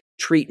shock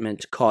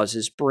treatment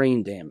causes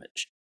brain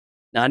damage.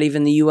 Not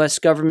even the U.S.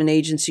 government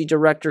agency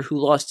director who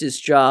lost his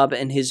job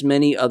and his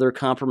many other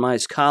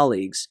compromised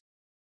colleagues,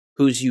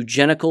 whose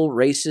eugenical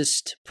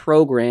racist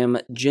program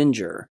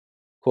Ginger,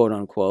 quote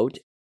unquote,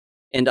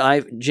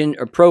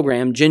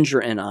 program Ginger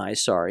and I,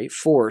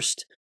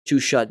 forced to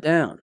shut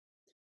down.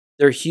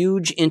 Their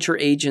huge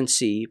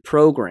interagency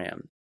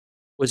program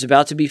was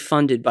about to be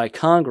funded by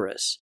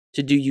Congress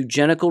to do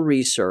eugenical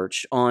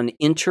research on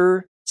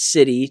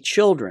intercity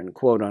children,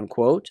 quote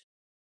unquote,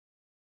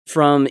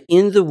 from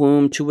in the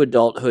womb to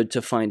adulthood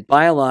to find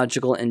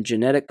biological and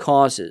genetic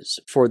causes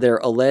for their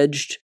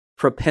alleged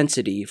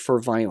propensity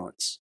for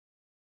violence.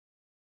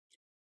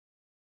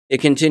 It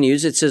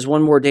continues, it says,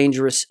 one more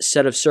dangerous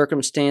set of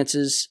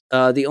circumstances.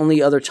 The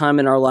only other time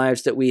in our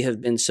lives that we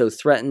have been so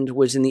threatened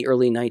was in the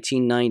early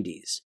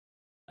 1990s.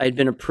 I had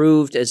been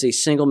approved as a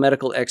single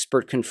medical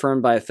expert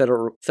confirmed by a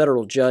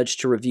federal judge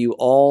to review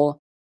all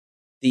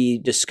the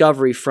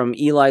discovery from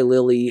Eli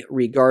Lilly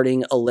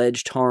regarding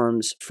alleged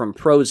harms from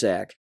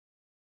Prozac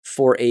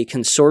for a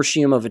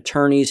consortium of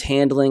attorneys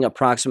handling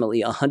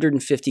approximately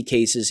 150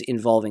 cases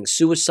involving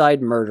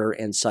suicide, murder,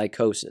 and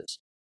psychosis.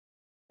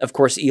 Of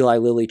course, Eli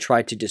Lilly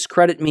tried to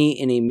discredit me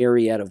in a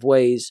myriad of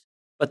ways,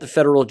 but the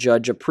federal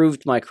judge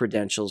approved my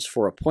credentials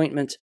for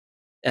appointment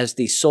as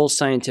the sole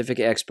scientific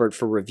expert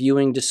for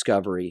reviewing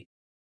discovery,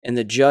 and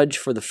the judge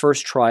for the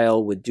first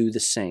trial would do the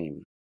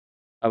same.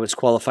 I was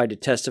qualified to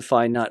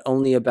testify not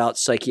only about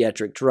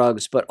psychiatric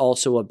drugs, but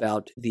also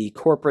about the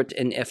corporate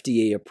and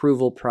FDA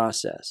approval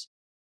process.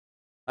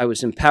 I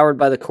was empowered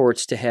by the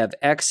courts to have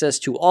access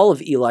to all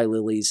of Eli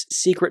Lilly's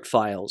secret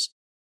files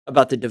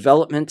about the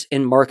development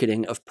and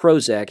marketing of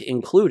Prozac,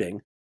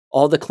 including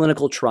all the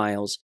clinical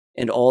trials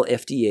and all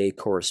FDA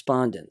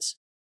correspondence.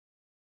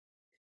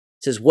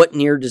 It says, what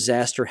near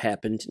disaster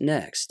happened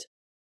next?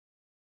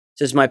 It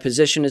says, my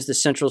position as the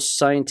central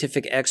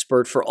scientific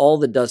expert for all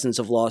the dozens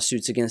of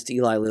lawsuits against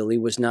Eli Lilly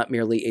was not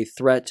merely a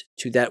threat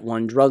to that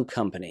one drug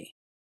company.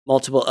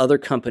 Multiple other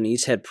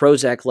companies had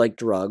Prozac-like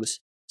drugs,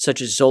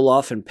 such as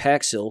Zoloft and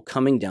Paxil,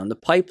 coming down the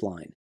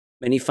pipeline.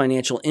 Many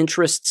financial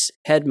interests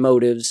had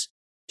motives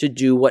to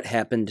do what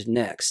happened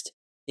next.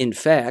 In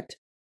fact,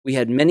 we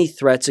had many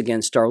threats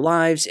against our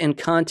lives and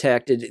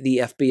contacted the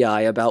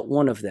FBI about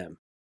one of them.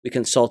 We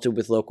consulted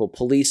with local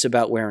police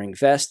about wearing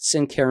vests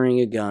and carrying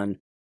a gun,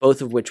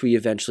 both of which we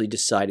eventually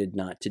decided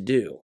not to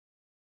do.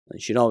 You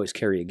should always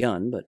carry a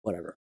gun, but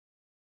whatever.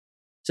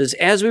 It says,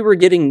 as we were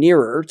getting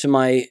nearer to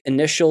my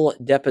initial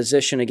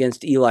deposition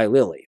against Eli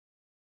Lilly,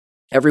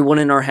 everyone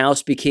in our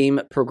house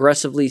became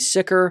progressively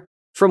sicker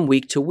from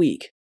week to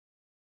week.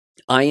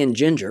 I and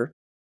Ginger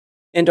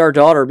and our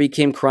daughter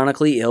became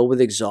chronically ill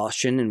with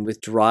exhaustion and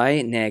with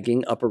dry,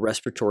 nagging upper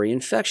respiratory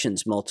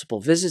infections.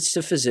 Multiple visits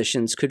to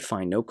physicians could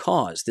find no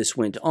cause. This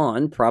went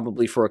on,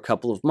 probably for a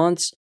couple of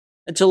months,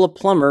 until a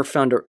plumber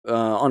found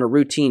on a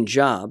routine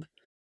job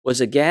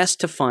was aghast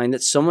to find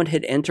that someone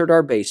had entered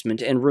our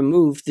basement and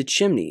removed the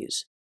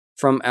chimneys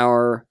from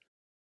our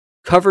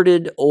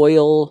converted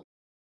oil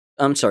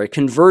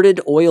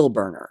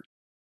burner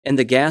and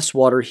the gas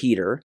water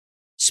heater,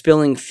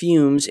 spilling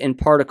fumes and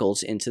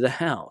particles into the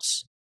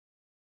house.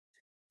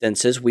 Then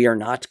says, we are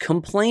not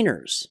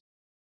complainers.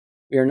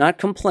 We are not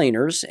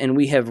complainers, and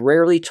we have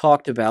rarely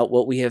talked about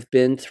what we have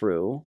been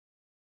through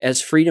as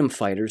freedom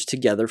fighters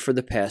together for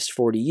the past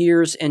 40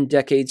 years and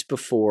decades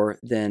before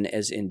then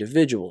as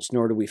individuals,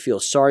 nor do we feel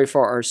sorry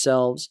for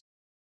ourselves.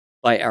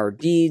 By our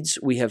deeds,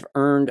 we have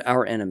earned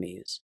our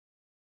enemies,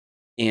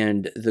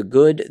 and the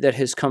good that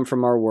has come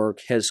from our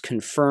work has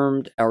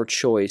confirmed our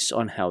choice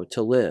on how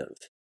to live.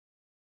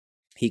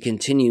 He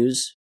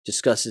continues,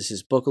 discusses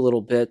his book a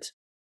little bit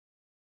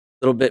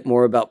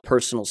more about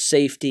personal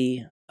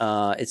safety.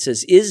 It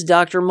says, is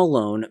Dr.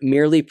 Malone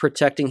merely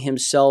protecting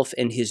himself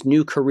and his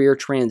new career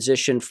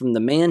transition from the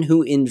man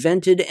who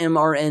invented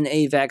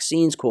mRNA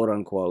vaccines, quote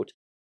unquote,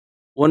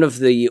 one of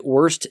the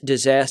worst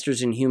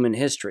disasters in human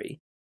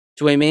history,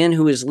 to a man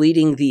who is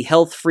leading the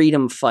health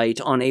freedom fight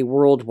on a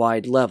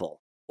worldwide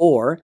level?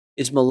 Or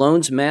is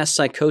Malone's mass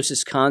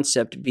psychosis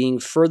concept being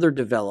further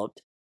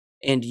developed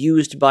and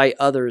used by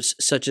others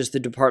such as the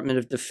Department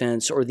of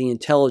Defense or the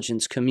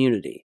intelligence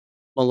community?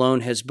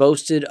 Malone has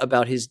boasted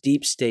about his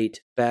deep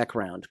state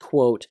background.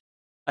 Quote,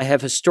 I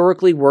have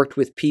historically worked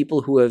with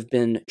people who have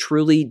been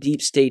truly deep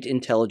state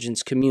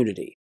intelligence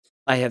community.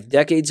 I have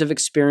decades of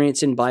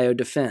experience in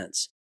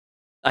biodefense.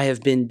 I have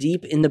been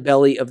deep in the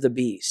belly of the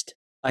beast.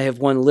 I have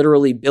won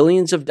literally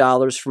billions of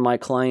dollars from my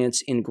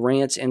clients in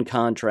grants and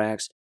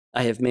contracts.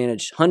 I have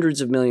managed hundreds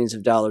of millions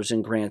of dollars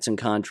in grants and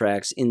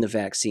contracts in the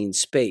vaccine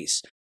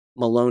space.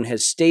 Malone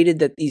has stated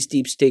that these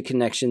deep state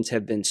connections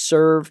have been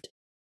served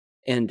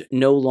and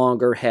no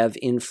longer have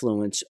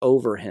influence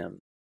over him.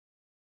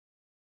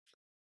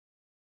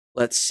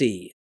 Let's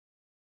see.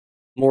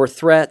 More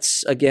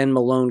threats. Again,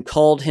 Malone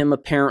called him,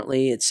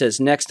 apparently. It says,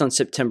 next on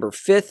September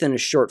 5th, in a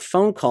short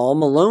phone call,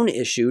 Malone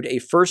issued a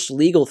first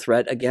legal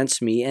threat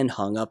against me and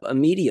hung up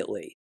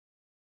immediately.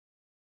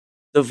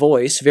 The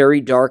voice,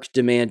 very dark,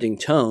 demanding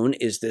tone,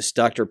 is this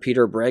Dr.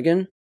 Peter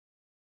Breggin?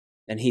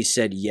 And he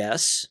said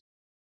yes.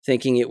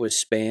 Thinking it was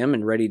spam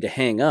and ready to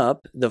hang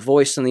up, the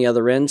voice on the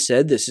other end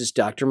said, this is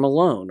Dr.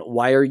 Malone.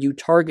 Why are you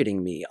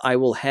targeting me? I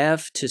will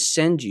have to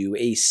send you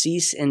a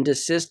cease and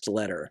desist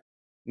letter.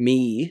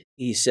 Me,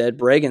 he said.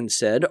 Breggin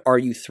said, are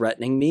you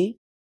threatening me?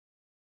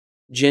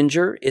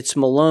 Ginger, it's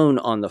Malone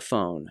on the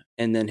phone.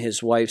 And then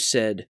his wife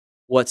said,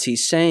 what's he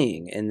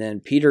saying? And then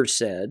Peter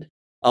said,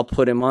 I'll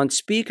put him on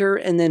speaker,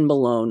 and then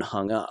Malone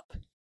hung up.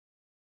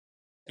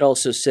 It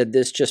also said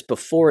this just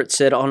before. It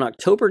said, on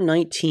October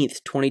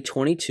 19th,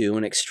 2022,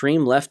 an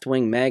extreme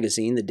left-wing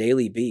magazine, The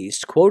Daily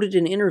Beast, quoted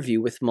an interview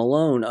with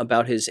Malone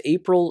about his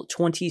April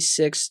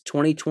 26,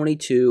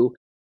 2022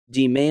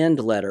 demand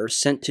letter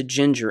sent to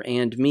Ginger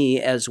and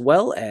me, as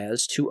well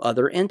as to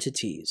other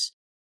entities.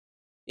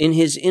 In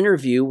his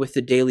interview with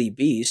The Daily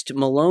Beast,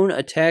 Malone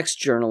attacks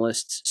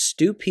journalists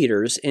Stu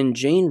Peters and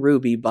Jane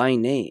Ruby by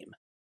name,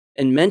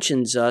 and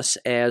mentions us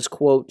as,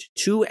 quote,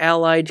 two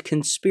allied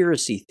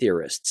conspiracy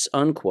theorists,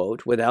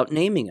 unquote, without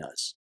naming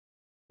us.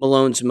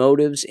 Malone's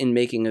motives in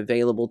making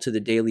available to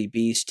the Daily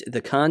Beast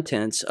the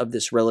contents of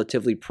this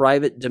relatively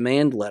private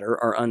demand letter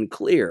are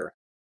unclear,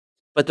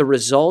 but the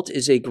result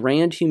is a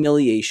grand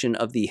humiliation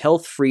of the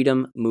health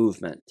freedom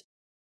movement.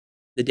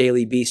 The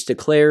Daily Beast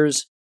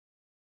declares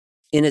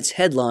in its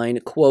headline,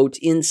 quote,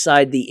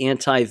 inside the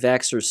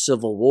anti-vaxxer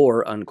civil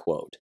war,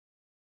 unquote.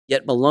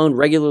 Yet Malone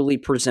regularly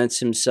presents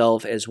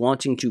himself as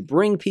wanting to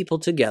bring people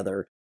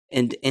together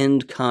and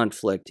end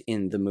conflict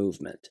in the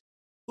movement.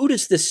 Who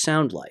does this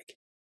sound like?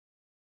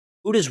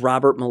 Who does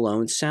Robert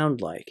Malone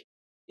sound like?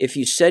 If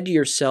you said to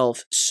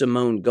yourself,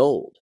 Simone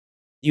Gold,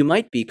 you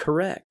might be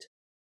correct.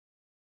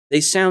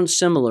 They sound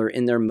similar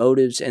in their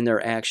motives and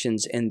their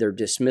actions and their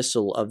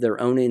dismissal of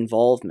their own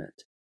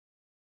involvement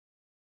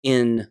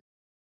in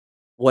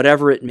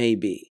whatever it may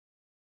be.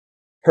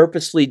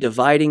 Purposely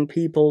dividing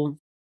people,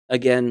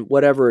 again,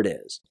 whatever it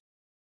is.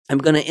 I'm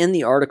going to end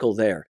the article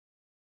there.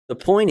 The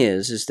point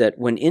is that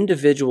when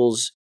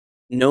individuals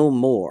know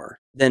more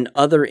than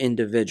other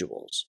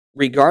individuals,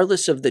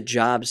 regardless of the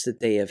jobs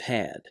that they have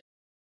had,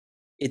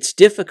 it's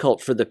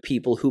difficult for the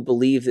people who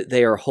believe that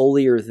they are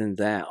holier than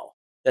thou,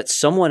 that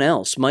someone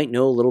else might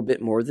know a little bit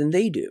more than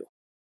they do.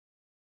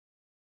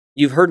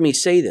 You've heard me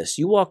say this.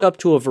 You walk up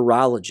to a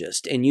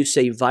virologist and you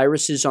say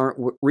viruses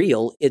aren't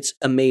real, it's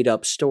a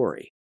made-up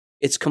story.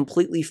 It's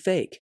completely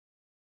fake.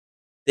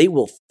 They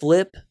will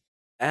flip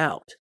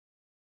out.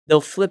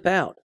 They'll flip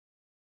out.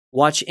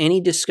 Watch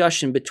any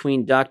discussion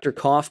between Dr.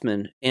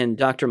 Kaufman and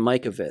Dr.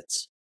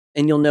 Mikovits,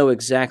 and you'll know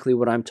exactly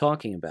what I'm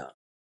talking about.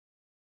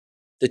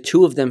 The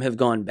two of them have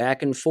gone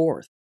back and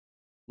forth.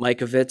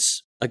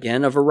 Mikovits,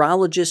 again, a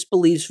virologist,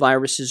 believes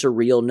viruses are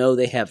real. No,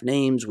 they have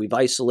names. We've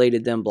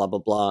isolated them, blah, blah,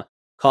 blah.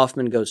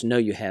 Kaufman goes, no,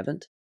 you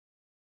haven't.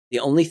 The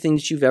only thing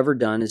that you've ever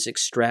done is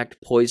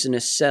extract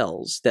poisonous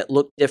cells that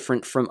look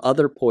different from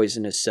other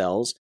poisonous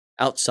cells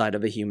outside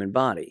of a human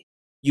body.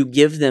 You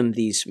give them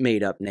these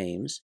made-up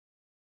names,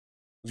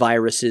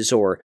 viruses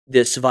or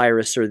this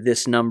virus or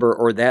this number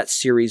or that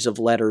series of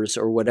letters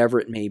or whatever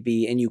it may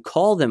be, and you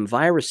call them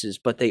viruses,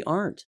 but they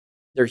aren't.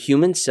 They're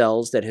human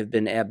cells that have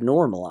been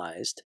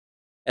abnormalized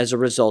as a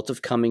result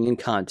of coming in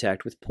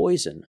contact with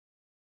poison.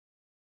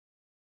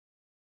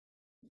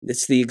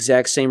 It's the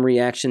exact same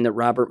reaction that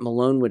Robert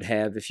Malone would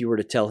have if you were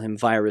to tell him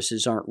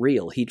viruses aren't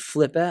real. He'd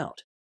flip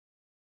out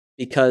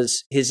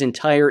because his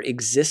entire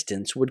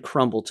existence would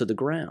crumble to the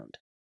ground.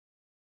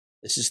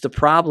 This is the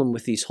problem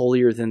with these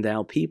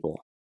holier-than-thou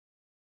people.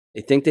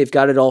 They think they've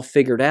got it all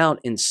figured out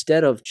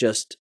instead of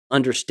just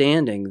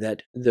understanding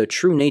that the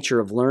true nature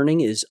of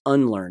learning is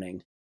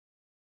unlearning.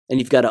 And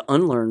you've got to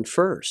unlearn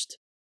first.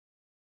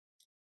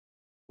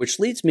 Which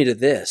leads me to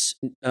this.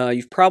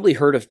 You've probably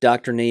heard of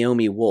Dr.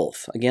 Naomi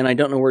Wolf. Again, I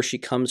don't know where she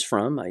comes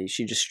from.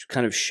 She just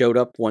kind of showed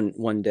up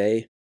one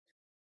day.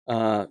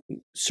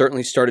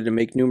 Certainly started to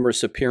make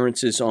numerous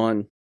appearances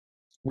on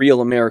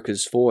Real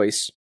America's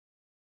Voice,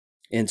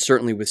 and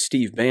certainly with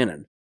Steve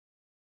Bannon.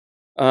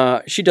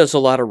 She does a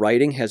lot of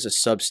writing, has a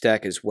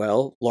Substack as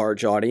well,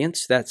 large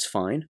audience, that's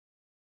fine.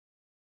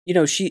 You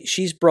know,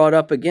 she's brought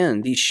up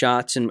again these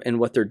shots and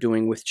what they're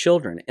doing with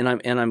children, and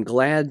I'm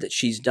glad that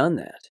she's done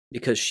that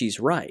because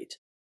she's right.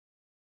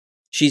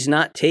 She's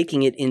not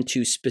taking it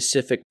into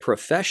specific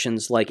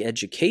professions like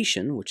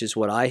education, which is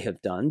what I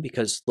have done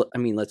because, I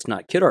mean, let's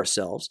not kid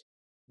ourselves.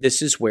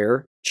 This is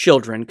where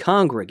children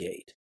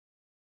congregate.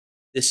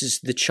 This is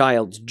the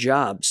child's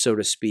job, so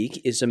to speak,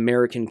 is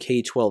American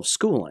K-12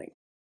 schooling.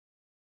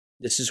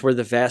 This is where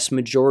the vast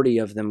majority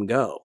of them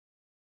go.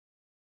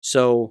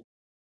 So,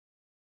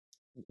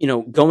 you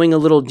know, going a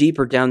little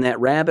deeper down that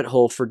rabbit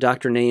hole for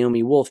Dr.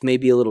 Naomi Wolf may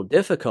be a little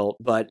difficult,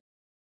 but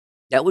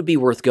that would be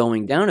worth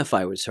going down if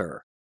I was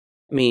her.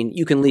 I mean,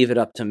 you can leave it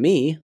up to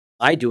me.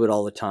 I do it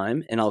all the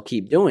time, and I'll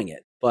keep doing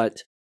it. But,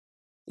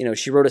 you know,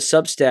 she wrote a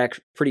Substack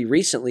pretty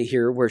recently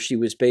here where she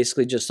was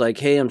basically just like,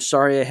 hey, I'm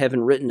sorry I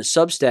haven't written a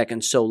Substack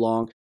in so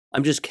long.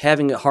 I'm just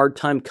having a hard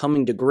time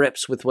coming to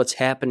grips with what's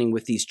happening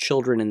with these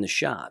children in the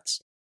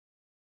shots.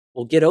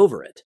 Well, get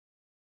over it.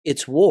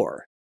 It's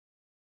war.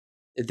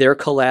 They're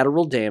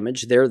collateral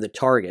damage. They're the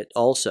target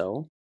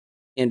also.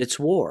 And it's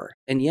war.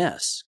 And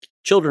yes,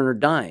 children are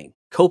dying.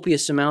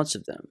 Copious amounts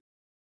of them.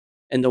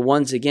 And the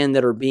ones, again,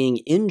 that are being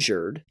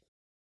injured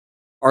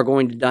are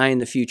going to die in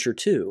the future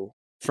too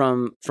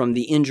from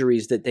the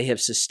injuries that they have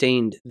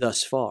sustained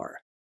thus far.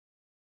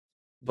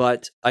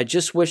 But I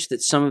just wish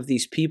that some of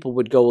these people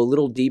would go a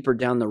little deeper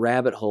down the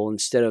rabbit hole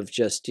instead of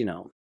just, you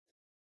know,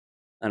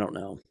 I don't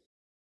know,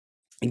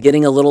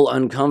 getting a little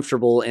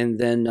uncomfortable and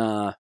then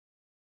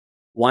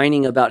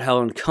whining about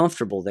how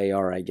uncomfortable they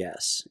are, I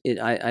guess.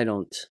 I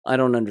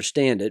don't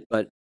understand it,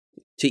 but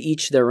to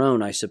each their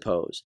own, I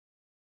suppose.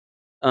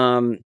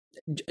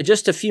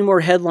 Just a few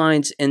more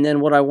headlines, and then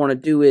what I want to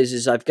do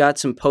is I've got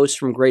some posts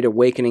from Great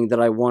Awakening that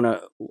I want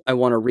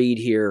to read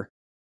here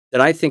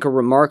that I think are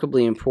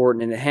remarkably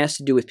important, and it has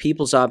to do with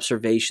people's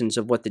observations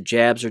of what the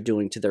jabs are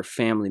doing to their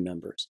family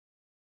members,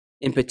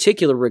 in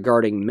particular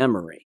regarding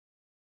memory.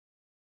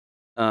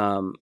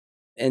 And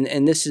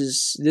this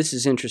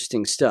is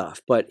interesting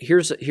stuff. But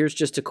here's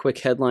just a quick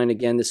headline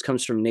again. This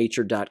comes from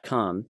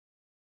Nature.com.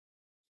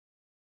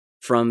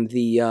 From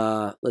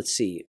the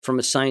from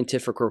a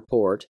scientific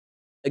report.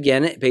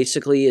 Again, it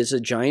basically is a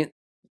giant.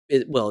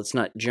 It's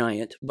not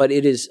giant, but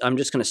it is. I'm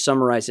just going to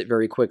summarize it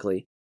very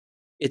quickly.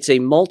 It's a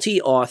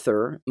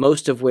multi-author,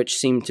 most of which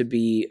seem to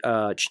be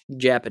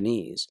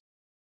Japanese,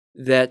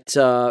 that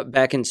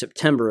back in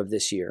September of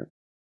this year,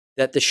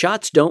 that the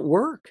shots don't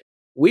work.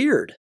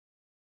 Weird.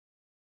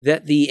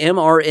 That the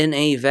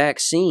mRNA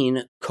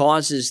vaccine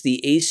causes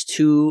the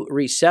ACE2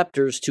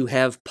 receptors to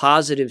have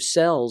positive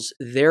cells,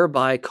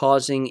 thereby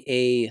causing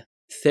a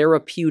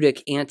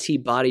therapeutic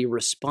antibody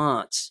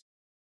response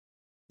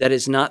that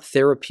is not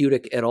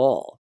therapeutic at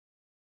all.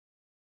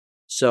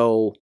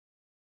 So,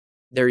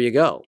 there you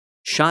go.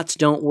 Shots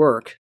don't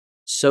work,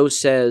 so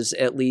says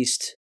at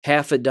least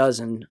half a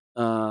dozen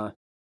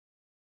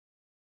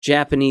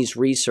Japanese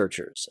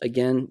researchers.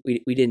 Again,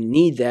 we didn't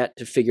need that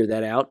to figure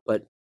that out,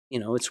 but, you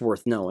know, it's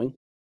worth knowing.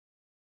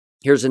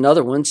 Here's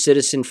another one,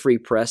 Citizen Free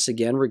Press,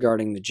 again,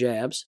 regarding the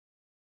jabs.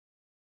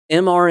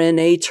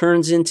 mRNA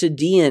turns into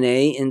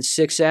DNA in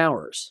 6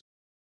 hours.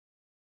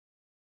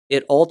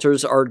 It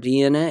alters our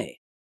DNA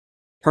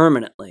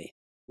permanently.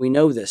 We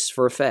know this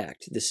for a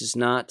fact. This is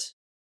not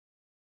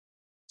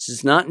This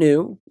is not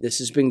new. This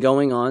has been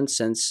going on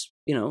since,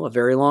 a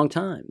very long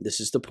time. This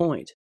is the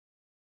point.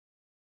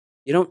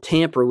 You don't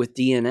tamper with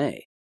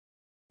DNA.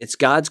 It's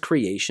God's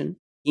creation.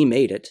 He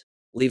made it.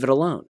 Leave it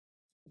alone.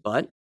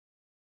 But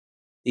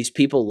these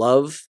people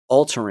love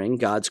altering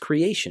God's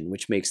creation,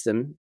 which makes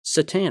them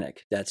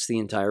satanic. That's the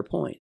entire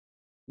point.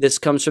 This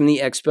comes from the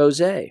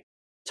expose.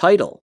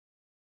 Title: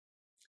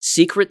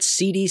 Secret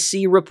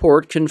CDC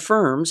report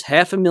confirms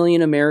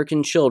 500,000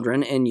 American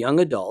children and young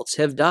adults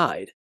have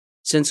died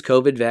since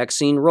COVID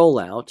vaccine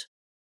rollout,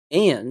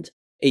 and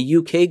a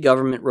UK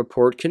government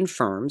report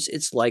confirms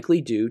it's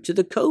likely due to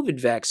the COVID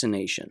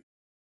vaccination.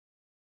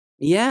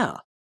 Yeah.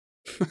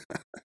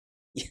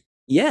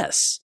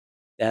 Yes,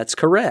 that's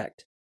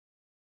correct.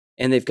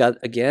 And they've got,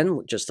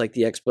 again, just like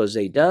the expose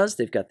does,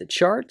 they've got the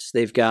charts,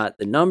 they've got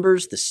the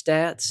numbers, the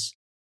stats.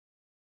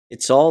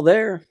 It's all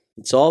there.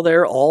 It's all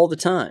there all the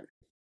time.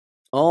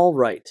 All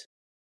right.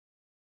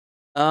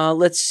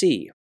 Let's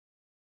see.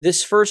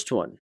 This first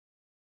one.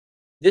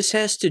 This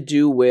has to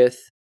do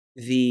with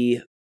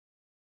the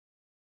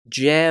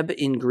jab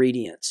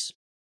ingredients,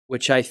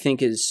 which I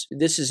think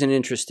this is an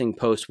interesting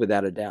post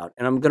without a doubt.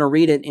 And I'm going to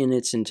read it in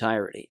its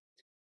entirety.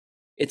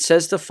 It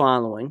says the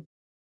following.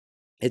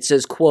 It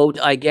says, quote,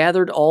 I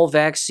gathered all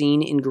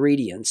vaccine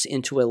ingredients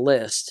into a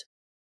list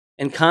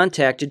and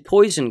contacted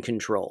poison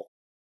control.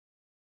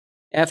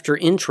 After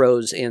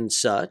intros and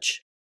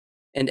such,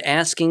 and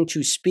asking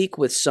to speak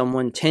with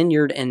someone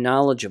tenured and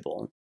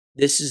knowledgeable,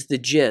 this is the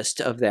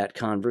gist of that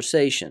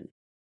conversation.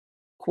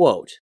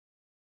 Quote,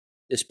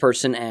 this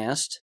person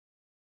asked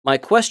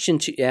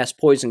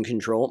Poison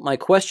Control, my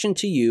question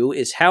to you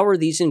is, how are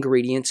these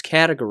ingredients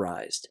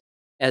categorized?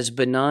 As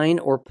benign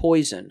or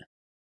poison?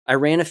 I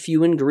ran a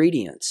few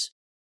ingredients.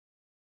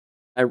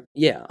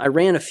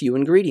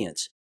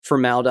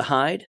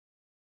 Formaldehyde,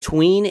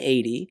 tween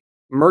 80,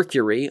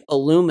 mercury,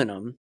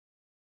 aluminum,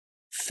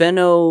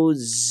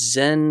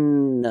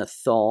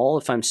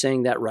 phenoxyethanol, if I'm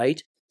saying that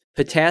right,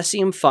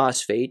 potassium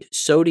phosphate,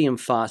 sodium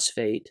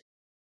phosphate,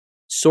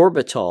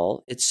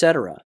 sorbitol,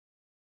 etc.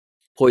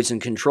 Poison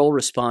Control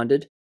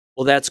responded,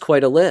 well, that's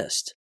quite a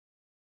list.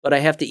 But I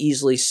have to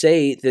easily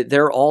say that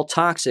they're all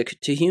toxic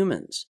to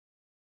humans.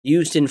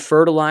 Used in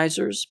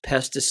fertilizers,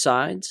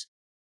 pesticides,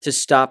 to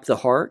stop the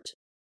heart,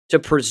 to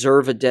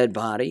preserve a dead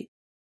body.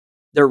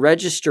 They're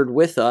registered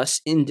with us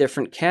in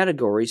different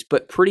categories,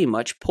 but pretty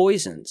much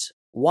poisons.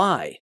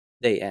 Why?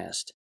 They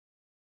asked.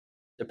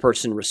 The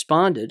person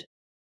responded,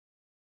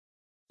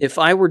 if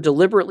I were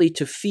deliberately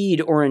to feed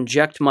or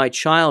inject my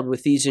child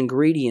with these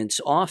ingredients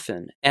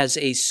often, as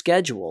a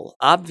schedule,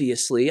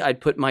 obviously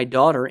I'd put my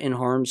daughter in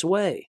harm's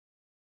way.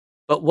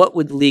 But what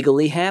would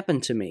legally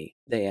happen to me?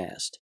 They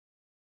asked.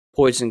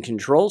 Poison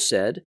Control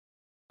said,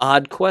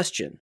 odd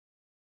question,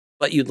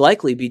 but you'd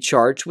likely be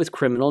charged with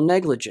criminal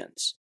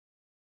negligence,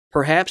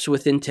 perhaps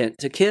with intent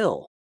to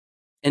kill,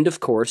 and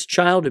of course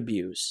child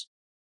abuse.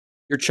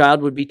 Your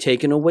child would be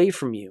taken away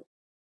from you.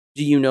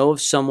 Do you know of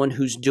someone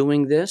who's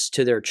doing this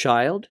to their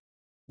child?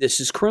 This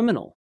is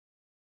criminal.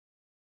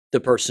 The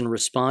person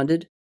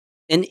responded,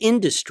 an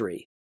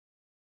industry.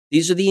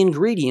 These are the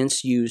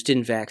ingredients used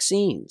in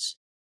vaccines,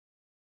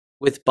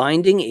 with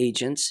binding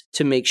agents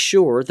to make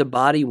sure the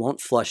body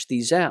won't flush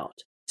these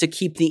out, to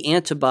keep the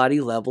antibody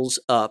levels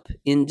up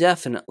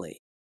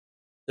indefinitely.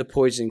 The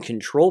Poison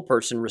Control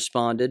person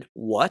responded,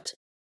 what?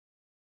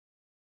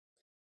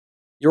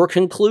 Your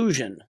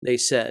conclusion, they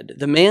said.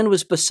 The man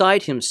was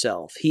beside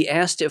himself. He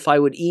asked if I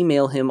would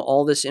email him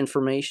all this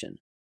information.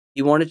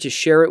 He wanted to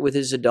share it with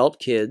his adult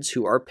kids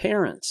who are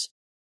parents.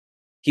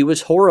 He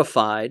was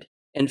horrified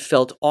and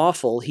felt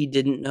awful he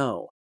didn't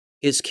know.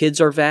 His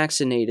kids are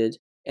vaccinated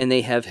and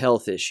they have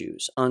health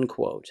issues,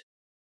 unquote.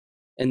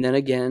 And then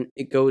again,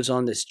 it goes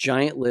on this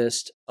giant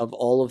list of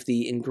all of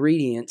the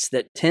ingredients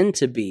that tend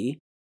to be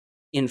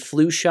in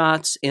flu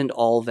shots and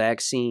all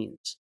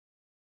vaccines.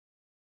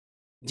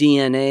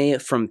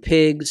 DNA from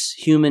pigs,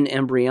 human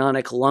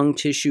embryonic lung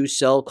tissue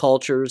cell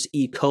cultures,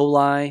 E.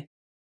 coli,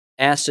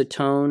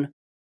 acetone,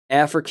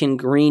 African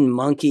green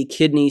monkey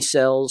kidney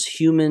cells,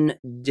 human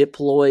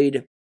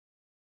diploid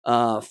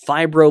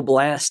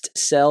fibroblast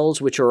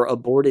cells, which are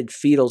aborted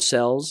fetal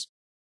cells,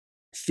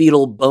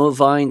 fetal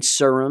bovine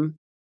serum,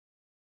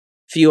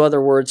 few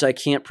other words I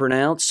can't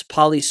pronounce,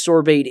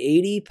 polysorbate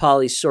 80,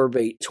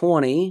 polysorbate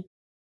 20,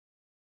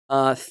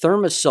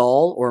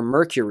 thermosol or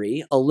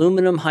mercury,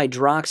 aluminum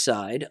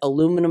hydroxide,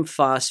 aluminum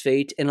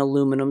phosphate, and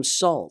aluminum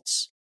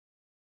salts,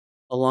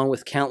 along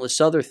with countless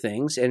other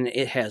things, and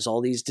it has all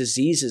these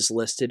diseases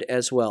listed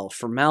as well,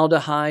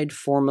 formaldehyde,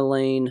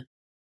 formalin,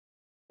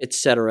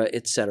 etc.,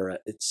 etc.,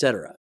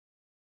 etc.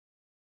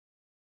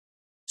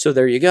 So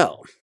there you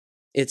go.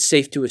 It's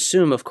safe to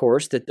assume, of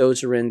course, that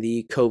those are in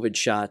the COVID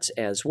shots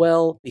as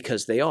well,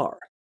 because they are.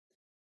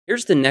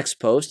 Here's the next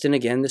post, and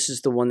again, this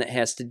is the one that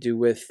has to do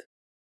with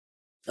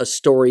a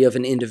story of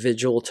an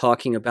individual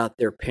talking about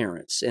their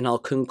parents, and I'll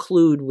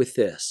conclude with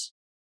this.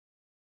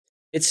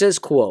 It says,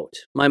 quote,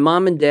 my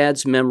mom and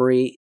dad's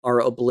memory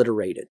are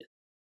obliterated.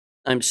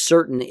 I'm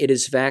certain it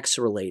is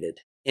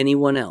vax-related.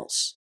 Anyone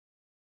else?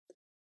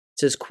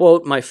 says,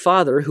 quote, my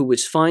father, who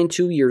was fine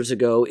 2 years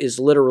ago, is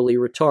literally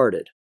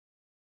retarded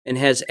and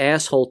has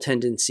asshole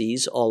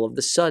tendencies all of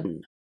the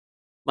sudden.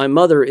 My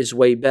mother is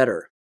way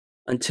better.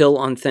 Until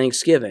on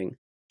Thanksgiving,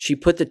 she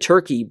put the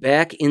turkey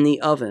back in the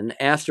oven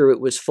after it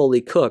was fully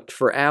cooked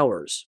for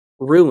hours.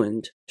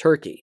 Ruined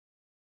turkey.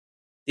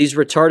 These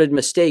retarded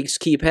mistakes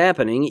keep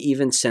happening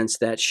even since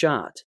that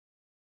shot.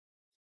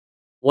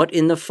 What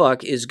in the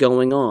fuck is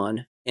going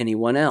on?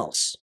 Anyone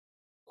else? ?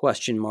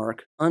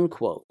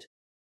 Unquote.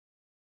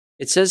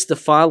 It says the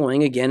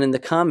following again in the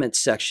comments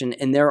section,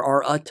 and there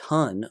are a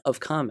ton of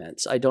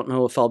comments. I don't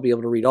know if I'll be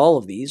able to read all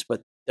of these,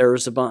 but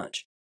there's a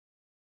bunch.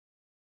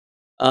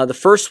 The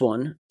first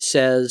one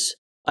says,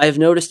 I have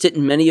noticed it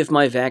in many of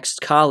my vaxxed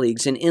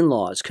colleagues and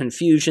in-laws,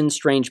 confusion,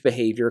 strange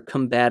behavior,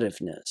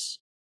 combativeness.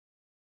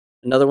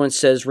 Another one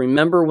says,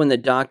 remember when the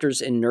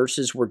doctors and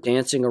nurses were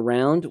dancing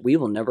around? We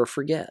will never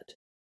forget.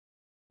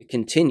 It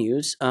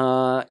continues.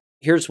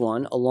 Here's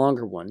one, a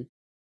longer one.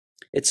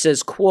 It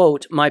says,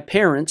 quote, my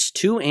parents,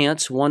 2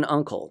 aunts, 1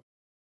 uncle,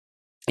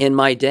 and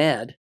my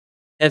dad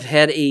have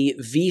had a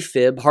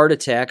VFib heart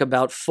attack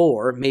about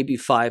 4, maybe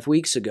 5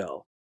 weeks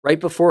ago, right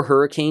before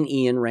Hurricane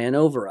Ian ran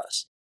over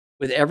us.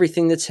 With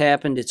everything that's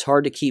happened, it's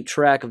hard to keep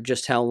track of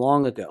just how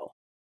long ago.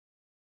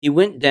 He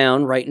went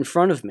down right in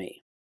front of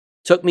me.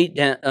 Took me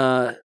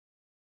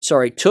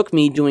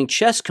doing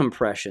chest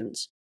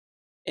compressions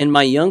and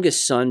my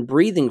youngest son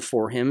breathing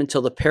for him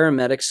until the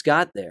paramedics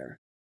got there.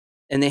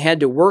 And they had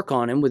to work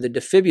on him with a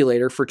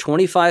defibrillator for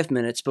 25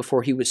 minutes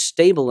before he was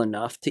stable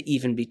enough to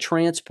even be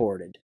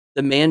transported.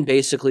 The man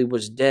basically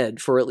was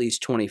dead for at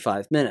least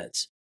 25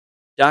 minutes.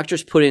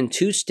 Doctors put in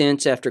 2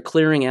 stents after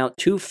clearing out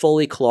 2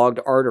 fully clogged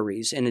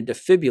arteries and a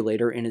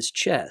defibrillator in his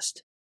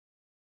chest.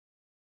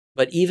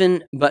 But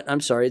when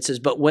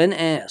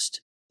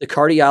asked, the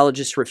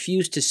cardiologist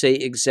refused to say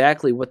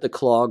exactly what the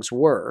clogs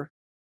were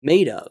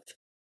made of.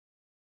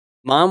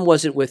 Mom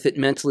wasn't with it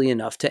mentally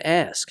enough to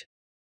ask.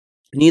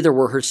 Neither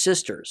were her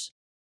sisters.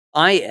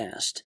 I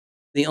asked.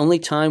 The only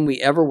time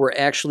we ever were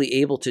actually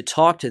able to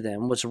talk to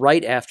them was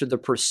right after the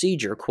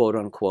procedure, quote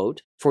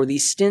unquote, for the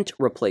stent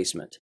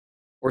replacement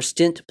or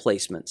stent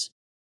placements.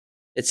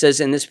 It says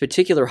in this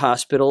particular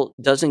hospital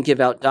doesn't give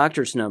out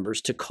doctors'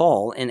 numbers to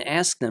call and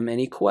ask them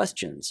any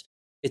questions.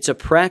 It's a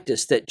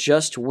practice that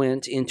just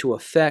went into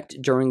effect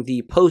during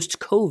the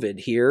post-COVID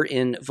here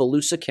in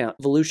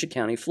Volusia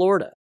County,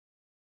 Florida.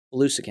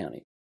 Volusia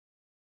County.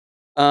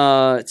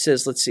 It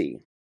says, let's see.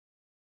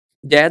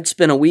 Dad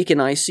spent a week in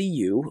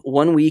ICU,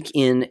 1 week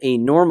in a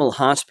normal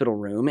hospital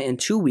room, and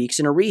 2 weeks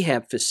in a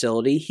rehab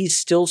facility. He's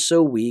still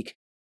so weak,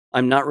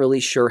 I'm not really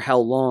sure how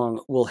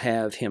long we'll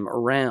have him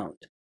around.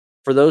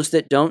 For those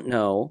that don't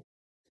know,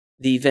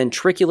 the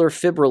ventricular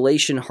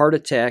fibrillation heart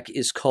attack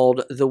is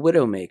called the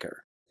Widowmaker.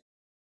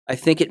 I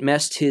think it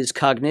messed his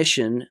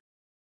cognition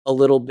a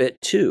little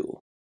bit too,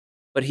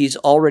 but he's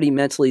already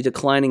mentally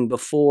declining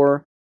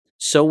before.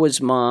 So was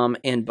Mom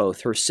and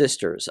both her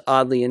sisters.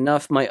 Oddly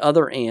enough, my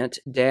other aunt,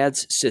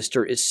 Dad's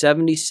sister, is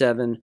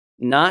 77,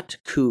 not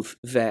coof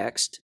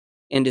vaxxed,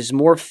 and is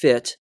more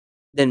fit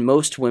than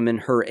most women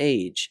her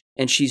age,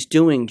 and she's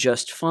doing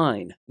just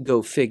fine.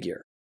 Go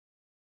figure.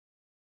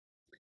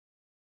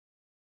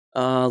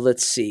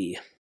 Let's see.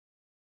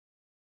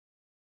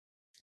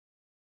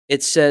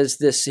 It says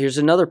this, here's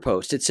another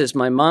post. It says,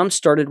 my mom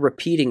started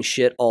repeating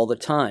shit all the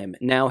time,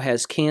 now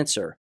has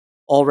cancer,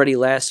 already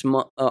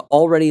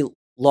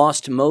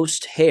lost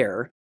most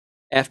hair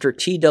after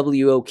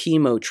TWO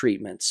chemo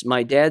treatments.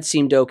 My dad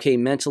seemed okay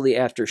mentally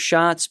after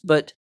shots,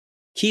 but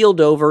keeled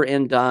over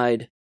and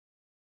died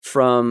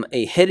from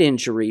a head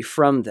injury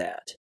from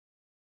that.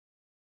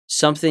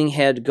 Something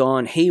had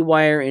gone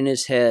haywire in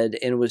his head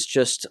and was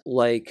just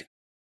like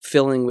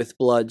filling with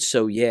blood,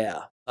 so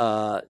yeah.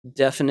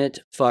 Definite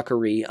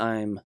fuckery.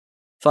 I'm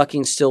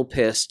fucking still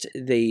pissed.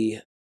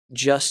 They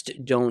just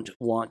don't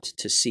want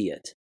to see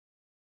it.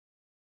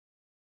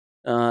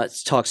 It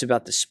talks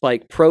about the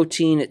spike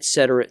protein,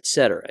 etc.,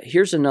 etc.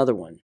 Here's another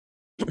one.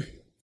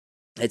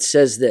 It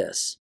says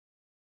this.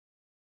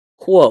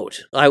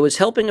 Quote, I was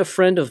helping a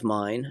friend of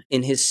mine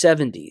in his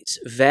 70s,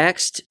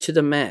 vaxxed to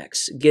the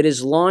max, get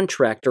his lawn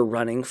tractor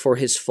running for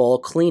his fall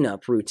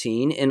cleanup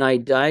routine, and I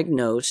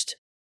diagnosed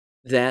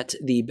that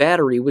the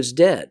battery was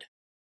dead.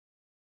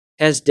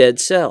 Has dead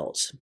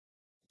cells.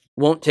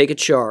 Won't take a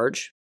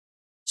charge.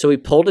 So we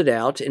pulled it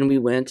out and we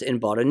went and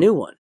bought a new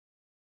one.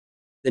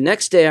 The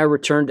next day I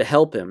returned to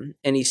help him,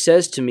 and he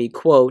says to me,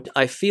 quote,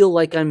 I feel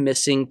like I'm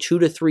missing 2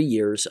 to 3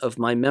 years of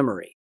my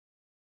memory.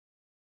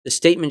 The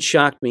statement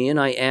shocked me, and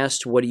I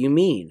asked, what do you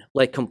mean?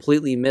 Like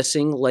completely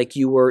missing, like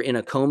you were in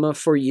a coma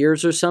for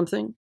years or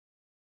something?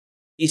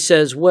 He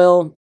says,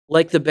 well,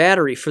 like the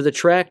battery for the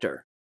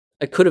tractor.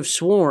 I could have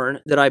sworn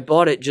that I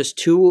bought it just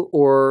 2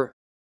 or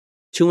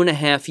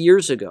 2.5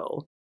 years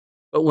ago,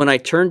 but when I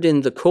turned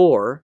in the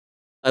core,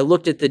 I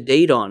looked at the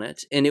date on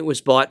it, and it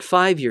was bought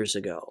 5 years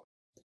ago.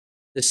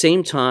 The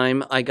same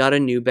time I got a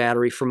new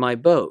battery for my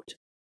boat.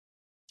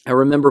 I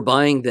remember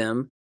buying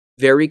them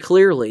very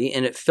clearly,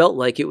 and it felt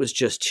like it was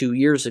just 2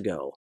 years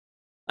ago.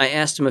 I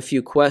asked him a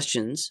few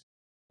questions,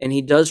 and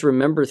he does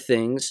remember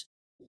things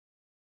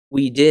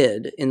we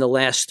did in the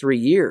last 3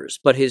 years,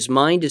 but his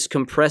mind is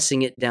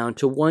compressing it down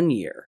to 1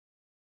 year.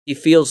 He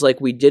feels like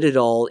we did it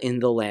all in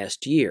the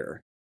last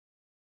year.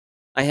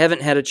 I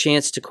haven't had a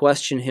chance to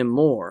question him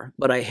more,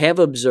 but I have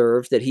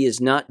observed that he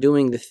is not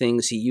doing the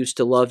things he used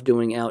to love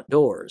doing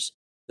outdoors,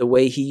 the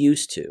way he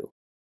used to.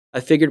 I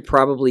figured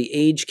probably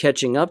age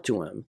catching up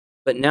to him,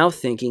 but now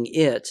thinking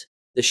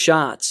the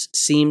shots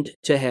seemed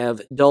to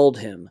have dulled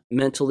him,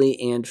 mentally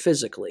and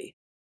physically.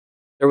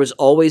 There was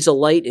always a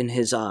light in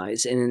his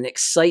eyes and an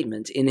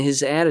excitement in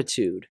his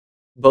attitude.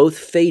 Both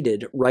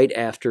faded right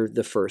after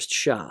the first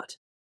shot.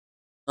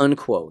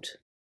 Unquote.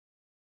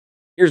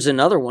 Here's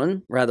another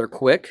one, rather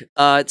quick.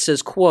 It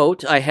says,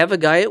 quote, I have a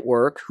guy at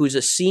work who's a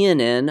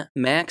CNN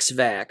Max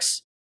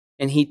Vax,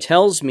 and he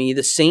tells me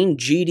the same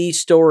GD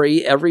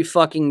story every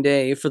fucking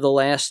day for the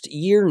last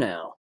year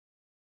now.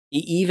 He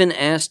even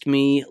asked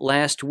me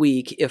last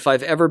week if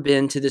I've ever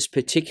been to this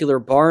particular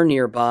bar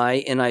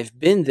nearby, and I've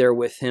been there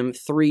with him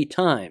 3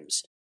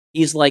 times.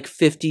 He's like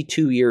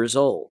 52 years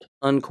old,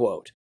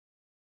 unquote.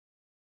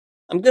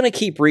 I'm going to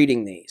keep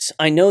reading these.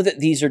 I know that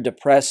these are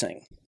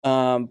depressing,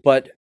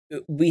 but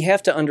we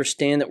have to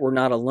understand that we're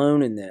not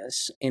alone in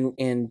this,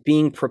 and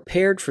being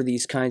prepared for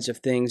these kinds of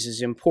things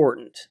is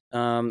important.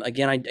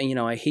 Again,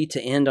 I hate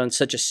to end on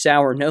such a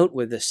sour note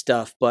with this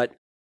stuff, but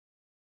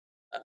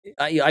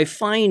I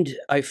find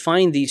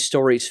these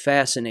stories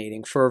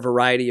fascinating for a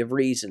variety of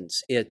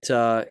reasons.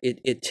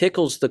 It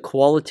tickles the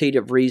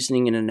qualitative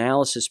reasoning and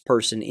analysis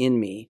person in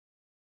me,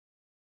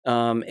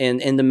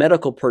 and the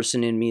medical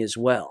person in me as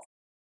well.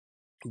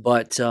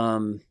 But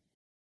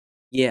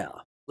yeah,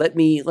 let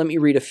me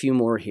read a few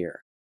more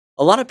here.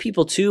 A lot of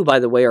people too, by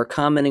the way, are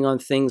commenting on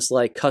things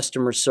like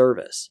customer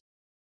service,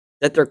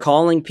 that they're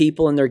calling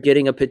people and they're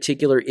getting a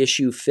particular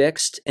issue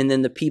fixed, and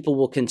then the people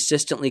will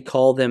consistently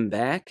call them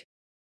back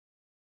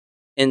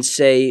and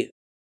say,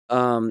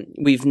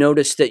 we've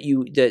noticed that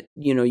you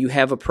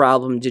have a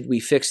problem. Did we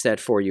fix that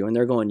for you? And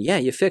they're going, yeah,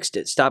 you fixed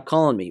it. Stop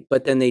calling me.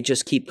 But then they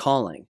just keep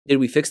calling. Did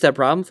we fix that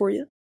problem for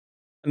you?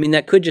 I mean,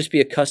 that could just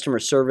be a customer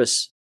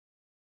service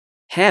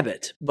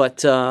habit.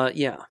 But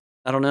yeah,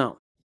 I don't know.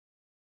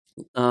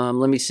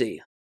 Let me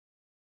see.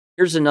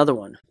 Here's another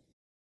one.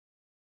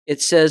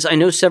 It says, I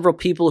know several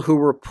people who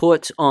were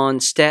put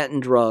on statin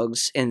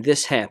drugs and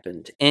this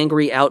happened.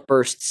 Angry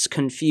outbursts,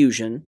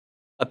 confusion.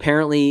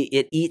 Apparently,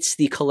 it eats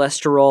the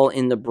cholesterol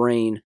in the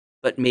brain,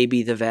 but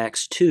maybe the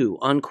vax too,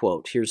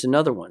 unquote. Here's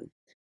another one.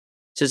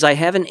 It says, I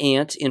have an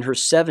aunt in her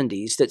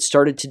 70s that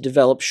started to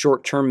develop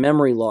short-term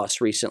memory loss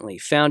recently.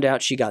 Found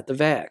out she got the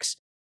vax.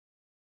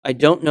 I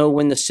don't know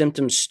when the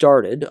symptoms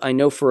started. I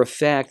know for a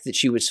fact that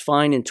she was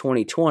fine in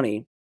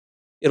 2020.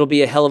 It'll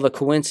be a hell of a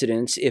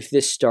coincidence if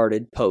this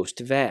started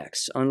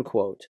post-vax,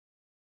 unquote.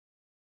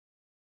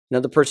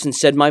 Another person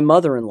said, my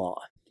mother-in-law.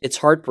 It's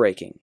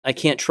heartbreaking. I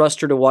can't trust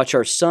her to watch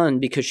our son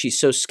because she's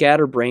so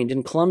scatterbrained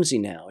and clumsy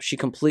now.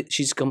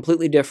 She's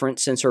completely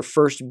different since her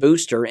first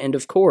booster and,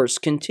 of course,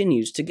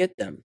 continues to get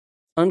them.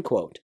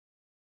 Unquote.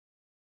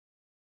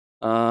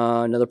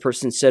 Another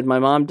person said, my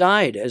mom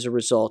died as a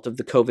result of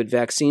the COVID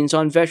vaccines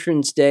on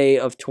Veterans Day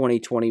of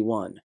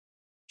 2021.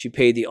 She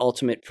paid the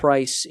ultimate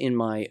price, in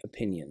my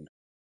opinion.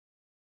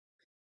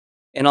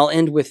 And I'll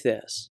end with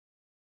this.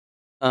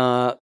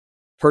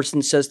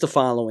 Person says the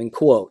following,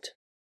 quote,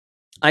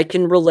 I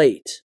can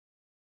relate,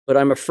 but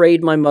I'm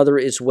afraid my mother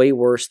is way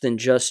worse than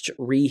just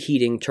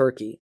reheating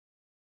turkey.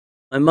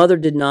 My mother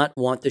did not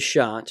want the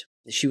shot.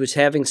 She was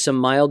having some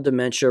mild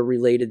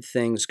dementia-related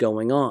things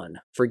going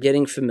on,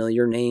 forgetting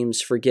familiar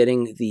names,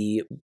 forgetting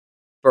the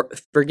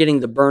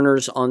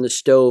burners on the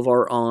stove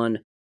are on,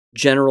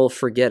 general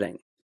forgetting.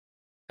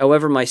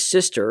 However, my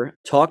sister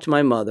talked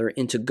my mother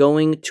into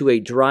going to a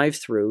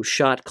drive-through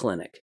shot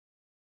clinic.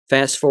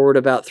 Fast forward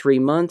about 3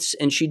 months,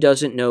 and she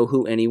doesn't know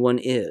who anyone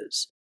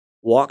is.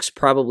 Walks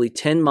probably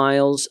 10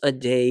 miles a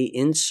day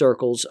in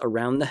circles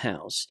around the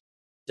house,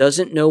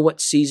 doesn't know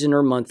what season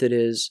or month it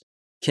is,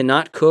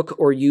 cannot cook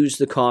or use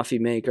the coffee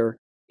maker.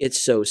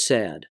 It's so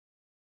sad.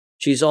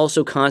 She's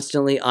also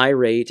constantly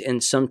irate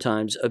and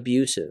sometimes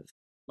abusive.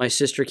 My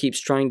sister keeps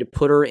trying to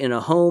put her in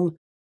a home,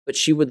 but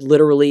she would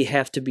literally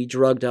have to be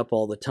drugged up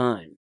all the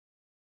time.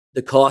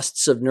 The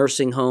costs of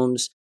nursing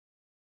homes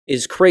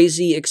is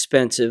crazy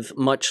expensive,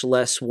 much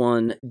less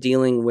one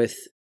dealing with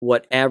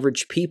what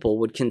average people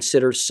would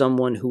consider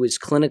someone who is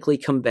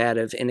clinically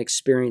combative and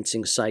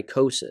experiencing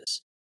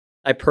psychosis.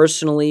 I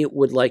personally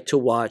would like to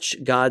watch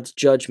God's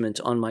judgment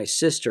on my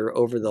sister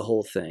over the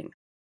whole thing.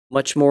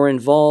 Much more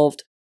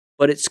involved,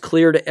 but it's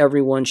clear to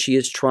everyone she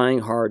is trying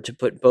hard to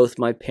put both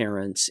my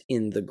parents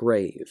in the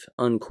grave,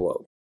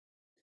 unquote.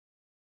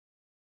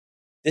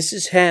 This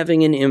is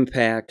having an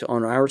impact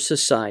on our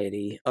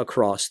society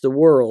across the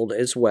world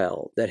as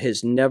well that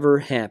has never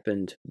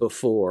happened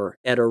before,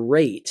 at a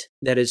rate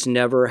that has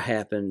never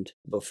happened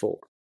before.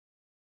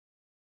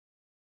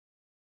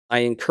 I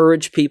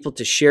encourage people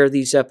to share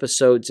these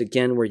episodes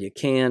again where you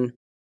can.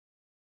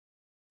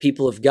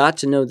 People have got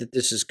to know that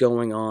this is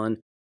going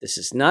on. This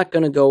is not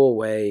going to go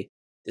away.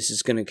 This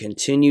is going to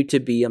continue to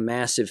be a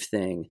massive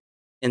thing.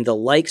 And the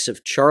likes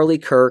of Charlie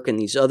Kirk and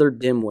these other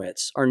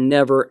dimwits are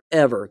never,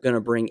 ever going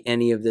to bring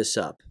any of this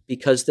up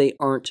because they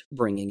aren't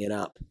bringing it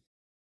up.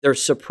 They're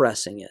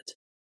suppressing it.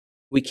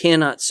 We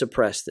cannot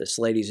suppress this,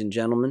 ladies and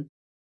gentlemen.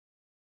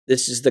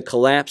 This is the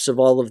collapse of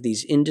all of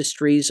these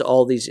industries,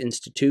 all these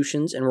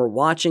institutions, and we're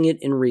watching it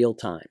in real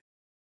time.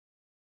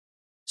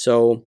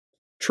 So,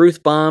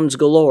 truth bombs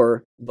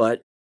galore,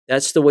 but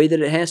that's the way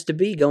that it has to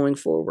be going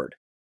forward.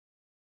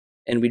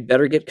 And we'd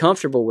better get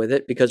comfortable with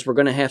it because we're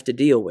going to have to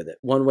deal with it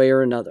one way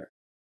or another.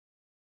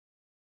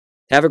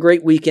 Have a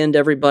great weekend,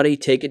 everybody.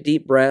 Take a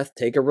deep breath.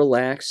 Take a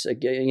relax.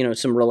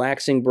 Some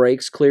relaxing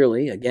breaks,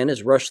 clearly. Again,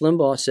 as Rush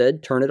Limbaugh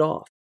said, turn it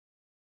off.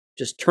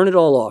 Just turn it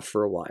all off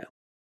for a while.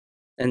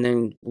 And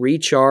then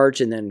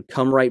recharge and then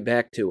come right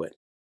back to it.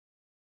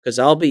 Because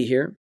I'll be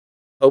here,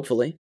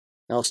 hopefully.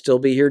 I'll still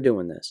be here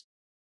doing this.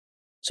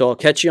 So I'll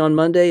catch you on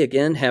Monday.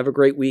 Again, have a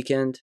great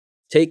weekend.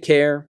 Take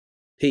care.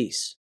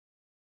 Peace.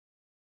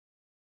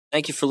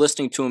 Thank you for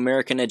listening to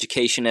American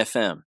Education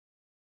FM.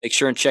 Make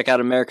sure and check out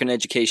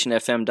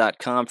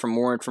AmericanEducationFM.com for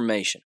more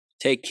information.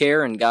 Take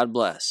care and God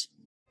bless.